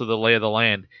 and also the lay of the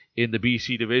land in the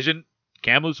BC division.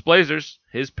 Kamloops Blazers,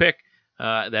 his pick,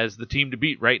 as the team to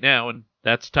beat right now, and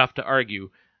that's tough to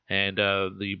argue. And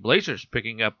the Blazers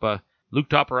picking up Luke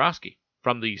Toporowski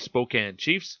from the Spokane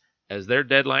Chiefs as their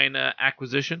deadline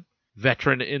acquisition.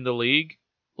 Veteran in the league,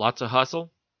 lots of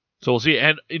hustle. So we'll see.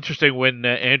 And interesting when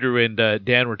Andrew and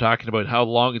Dan were talking about how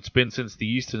long it's been since the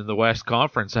East and the West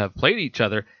Conference have played each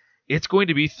other. It's going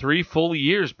to be 3 full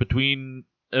years between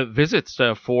visits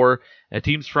for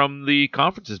teams from the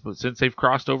conferences, but since they've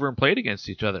crossed over and played against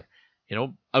each other.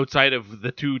 Outside of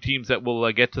the 2 teams that will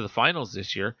get to the finals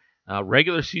this year,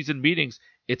 regular season meetings,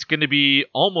 it's going to be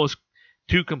almost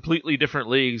 2 completely different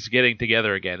leagues getting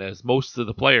together again, as most of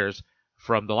the players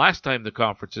from the last time the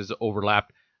conferences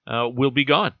overlapped will be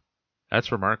gone.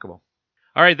 That's remarkable.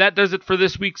 All right, that does it for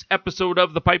this week's episode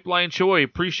of The Pipeline Show. I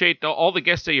appreciate all the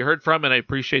guests that you heard from, and I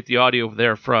appreciate the audio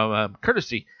there from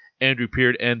courtesy Andrew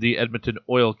Peard and the Edmonton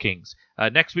Oil Kings.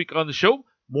 Next week on the show,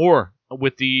 more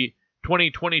with the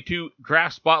 2022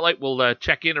 Draft Spotlight. We'll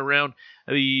check in around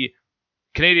the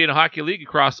Canadian Hockey League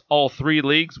across all 3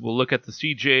 leagues. We'll look at the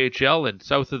CJHL and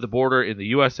south of the border in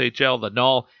the USHL, the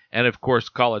NAL, and of course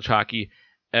college hockey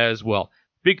as well.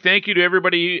 Big thank you to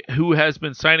everybody who has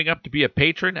been signing up to be a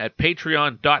patron at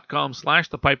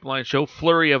patreon.com/thepipelineshow.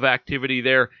 Flurry of activity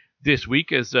there this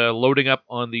week as loading up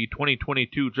on the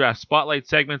 2022 Draft Spotlight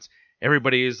segments.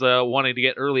 Everybody is wanting to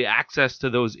get early access to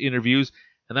those interviews,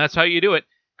 and that's how you do it.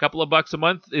 A couple of bucks a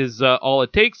month is all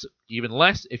it takes, even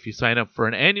less if you sign up for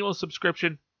an annual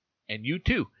subscription, and you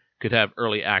too could have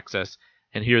early access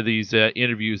and hear these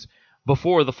interviews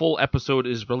before the full episode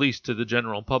is released to the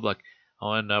general public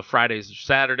on Fridays or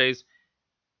Saturdays.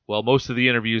 Well, most of the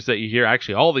interviews that you hear,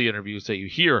 actually all the interviews that you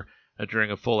hear during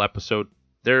a full episode,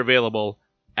 they're available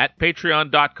at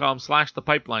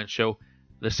patreon.com/thepipelineshow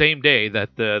the same day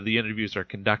that the interviews are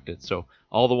conducted. So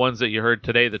all the ones that you heard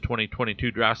today, the 2022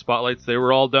 Draft Spotlights, they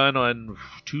were all done on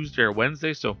Tuesday or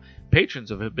Wednesday, so patrons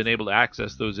have been able to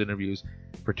access those interviews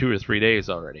for 2 or 3 days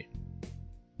already.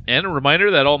 And a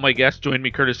reminder that all my guests join me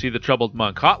courtesy of the Troubled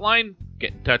Monk hotline.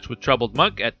 Get in touch with Troubled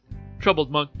Monk at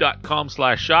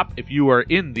troubledmonk.com/shop. If you are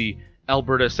in the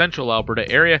Alberta, Central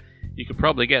Alberta area, you can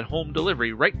probably get home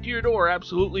delivery right to your door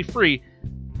absolutely free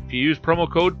if you use promo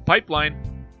code PIPELINE.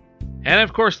 And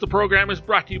of course, the program is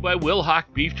brought to you by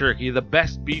Wilhauk Beef Jerky, the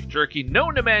best beef jerky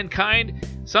known to mankind.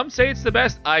 Some say it's the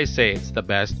best, I say it's the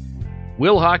best.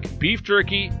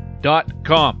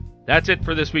 WilhaukBeefJerky.com. That's it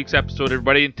for this week's episode,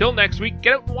 everybody. Until next week,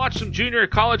 get out and watch some junior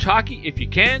college hockey. If you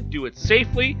can, do it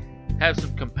safely. Have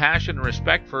some compassion and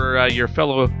respect for your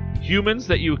fellow humans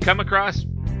that you come across.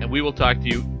 And we will talk to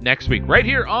you next week, right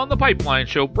here on The Pipeline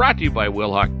Show, brought to you by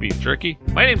Wilhauk Beef Jerky.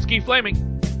 My name's Keith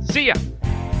Flaming. See ya.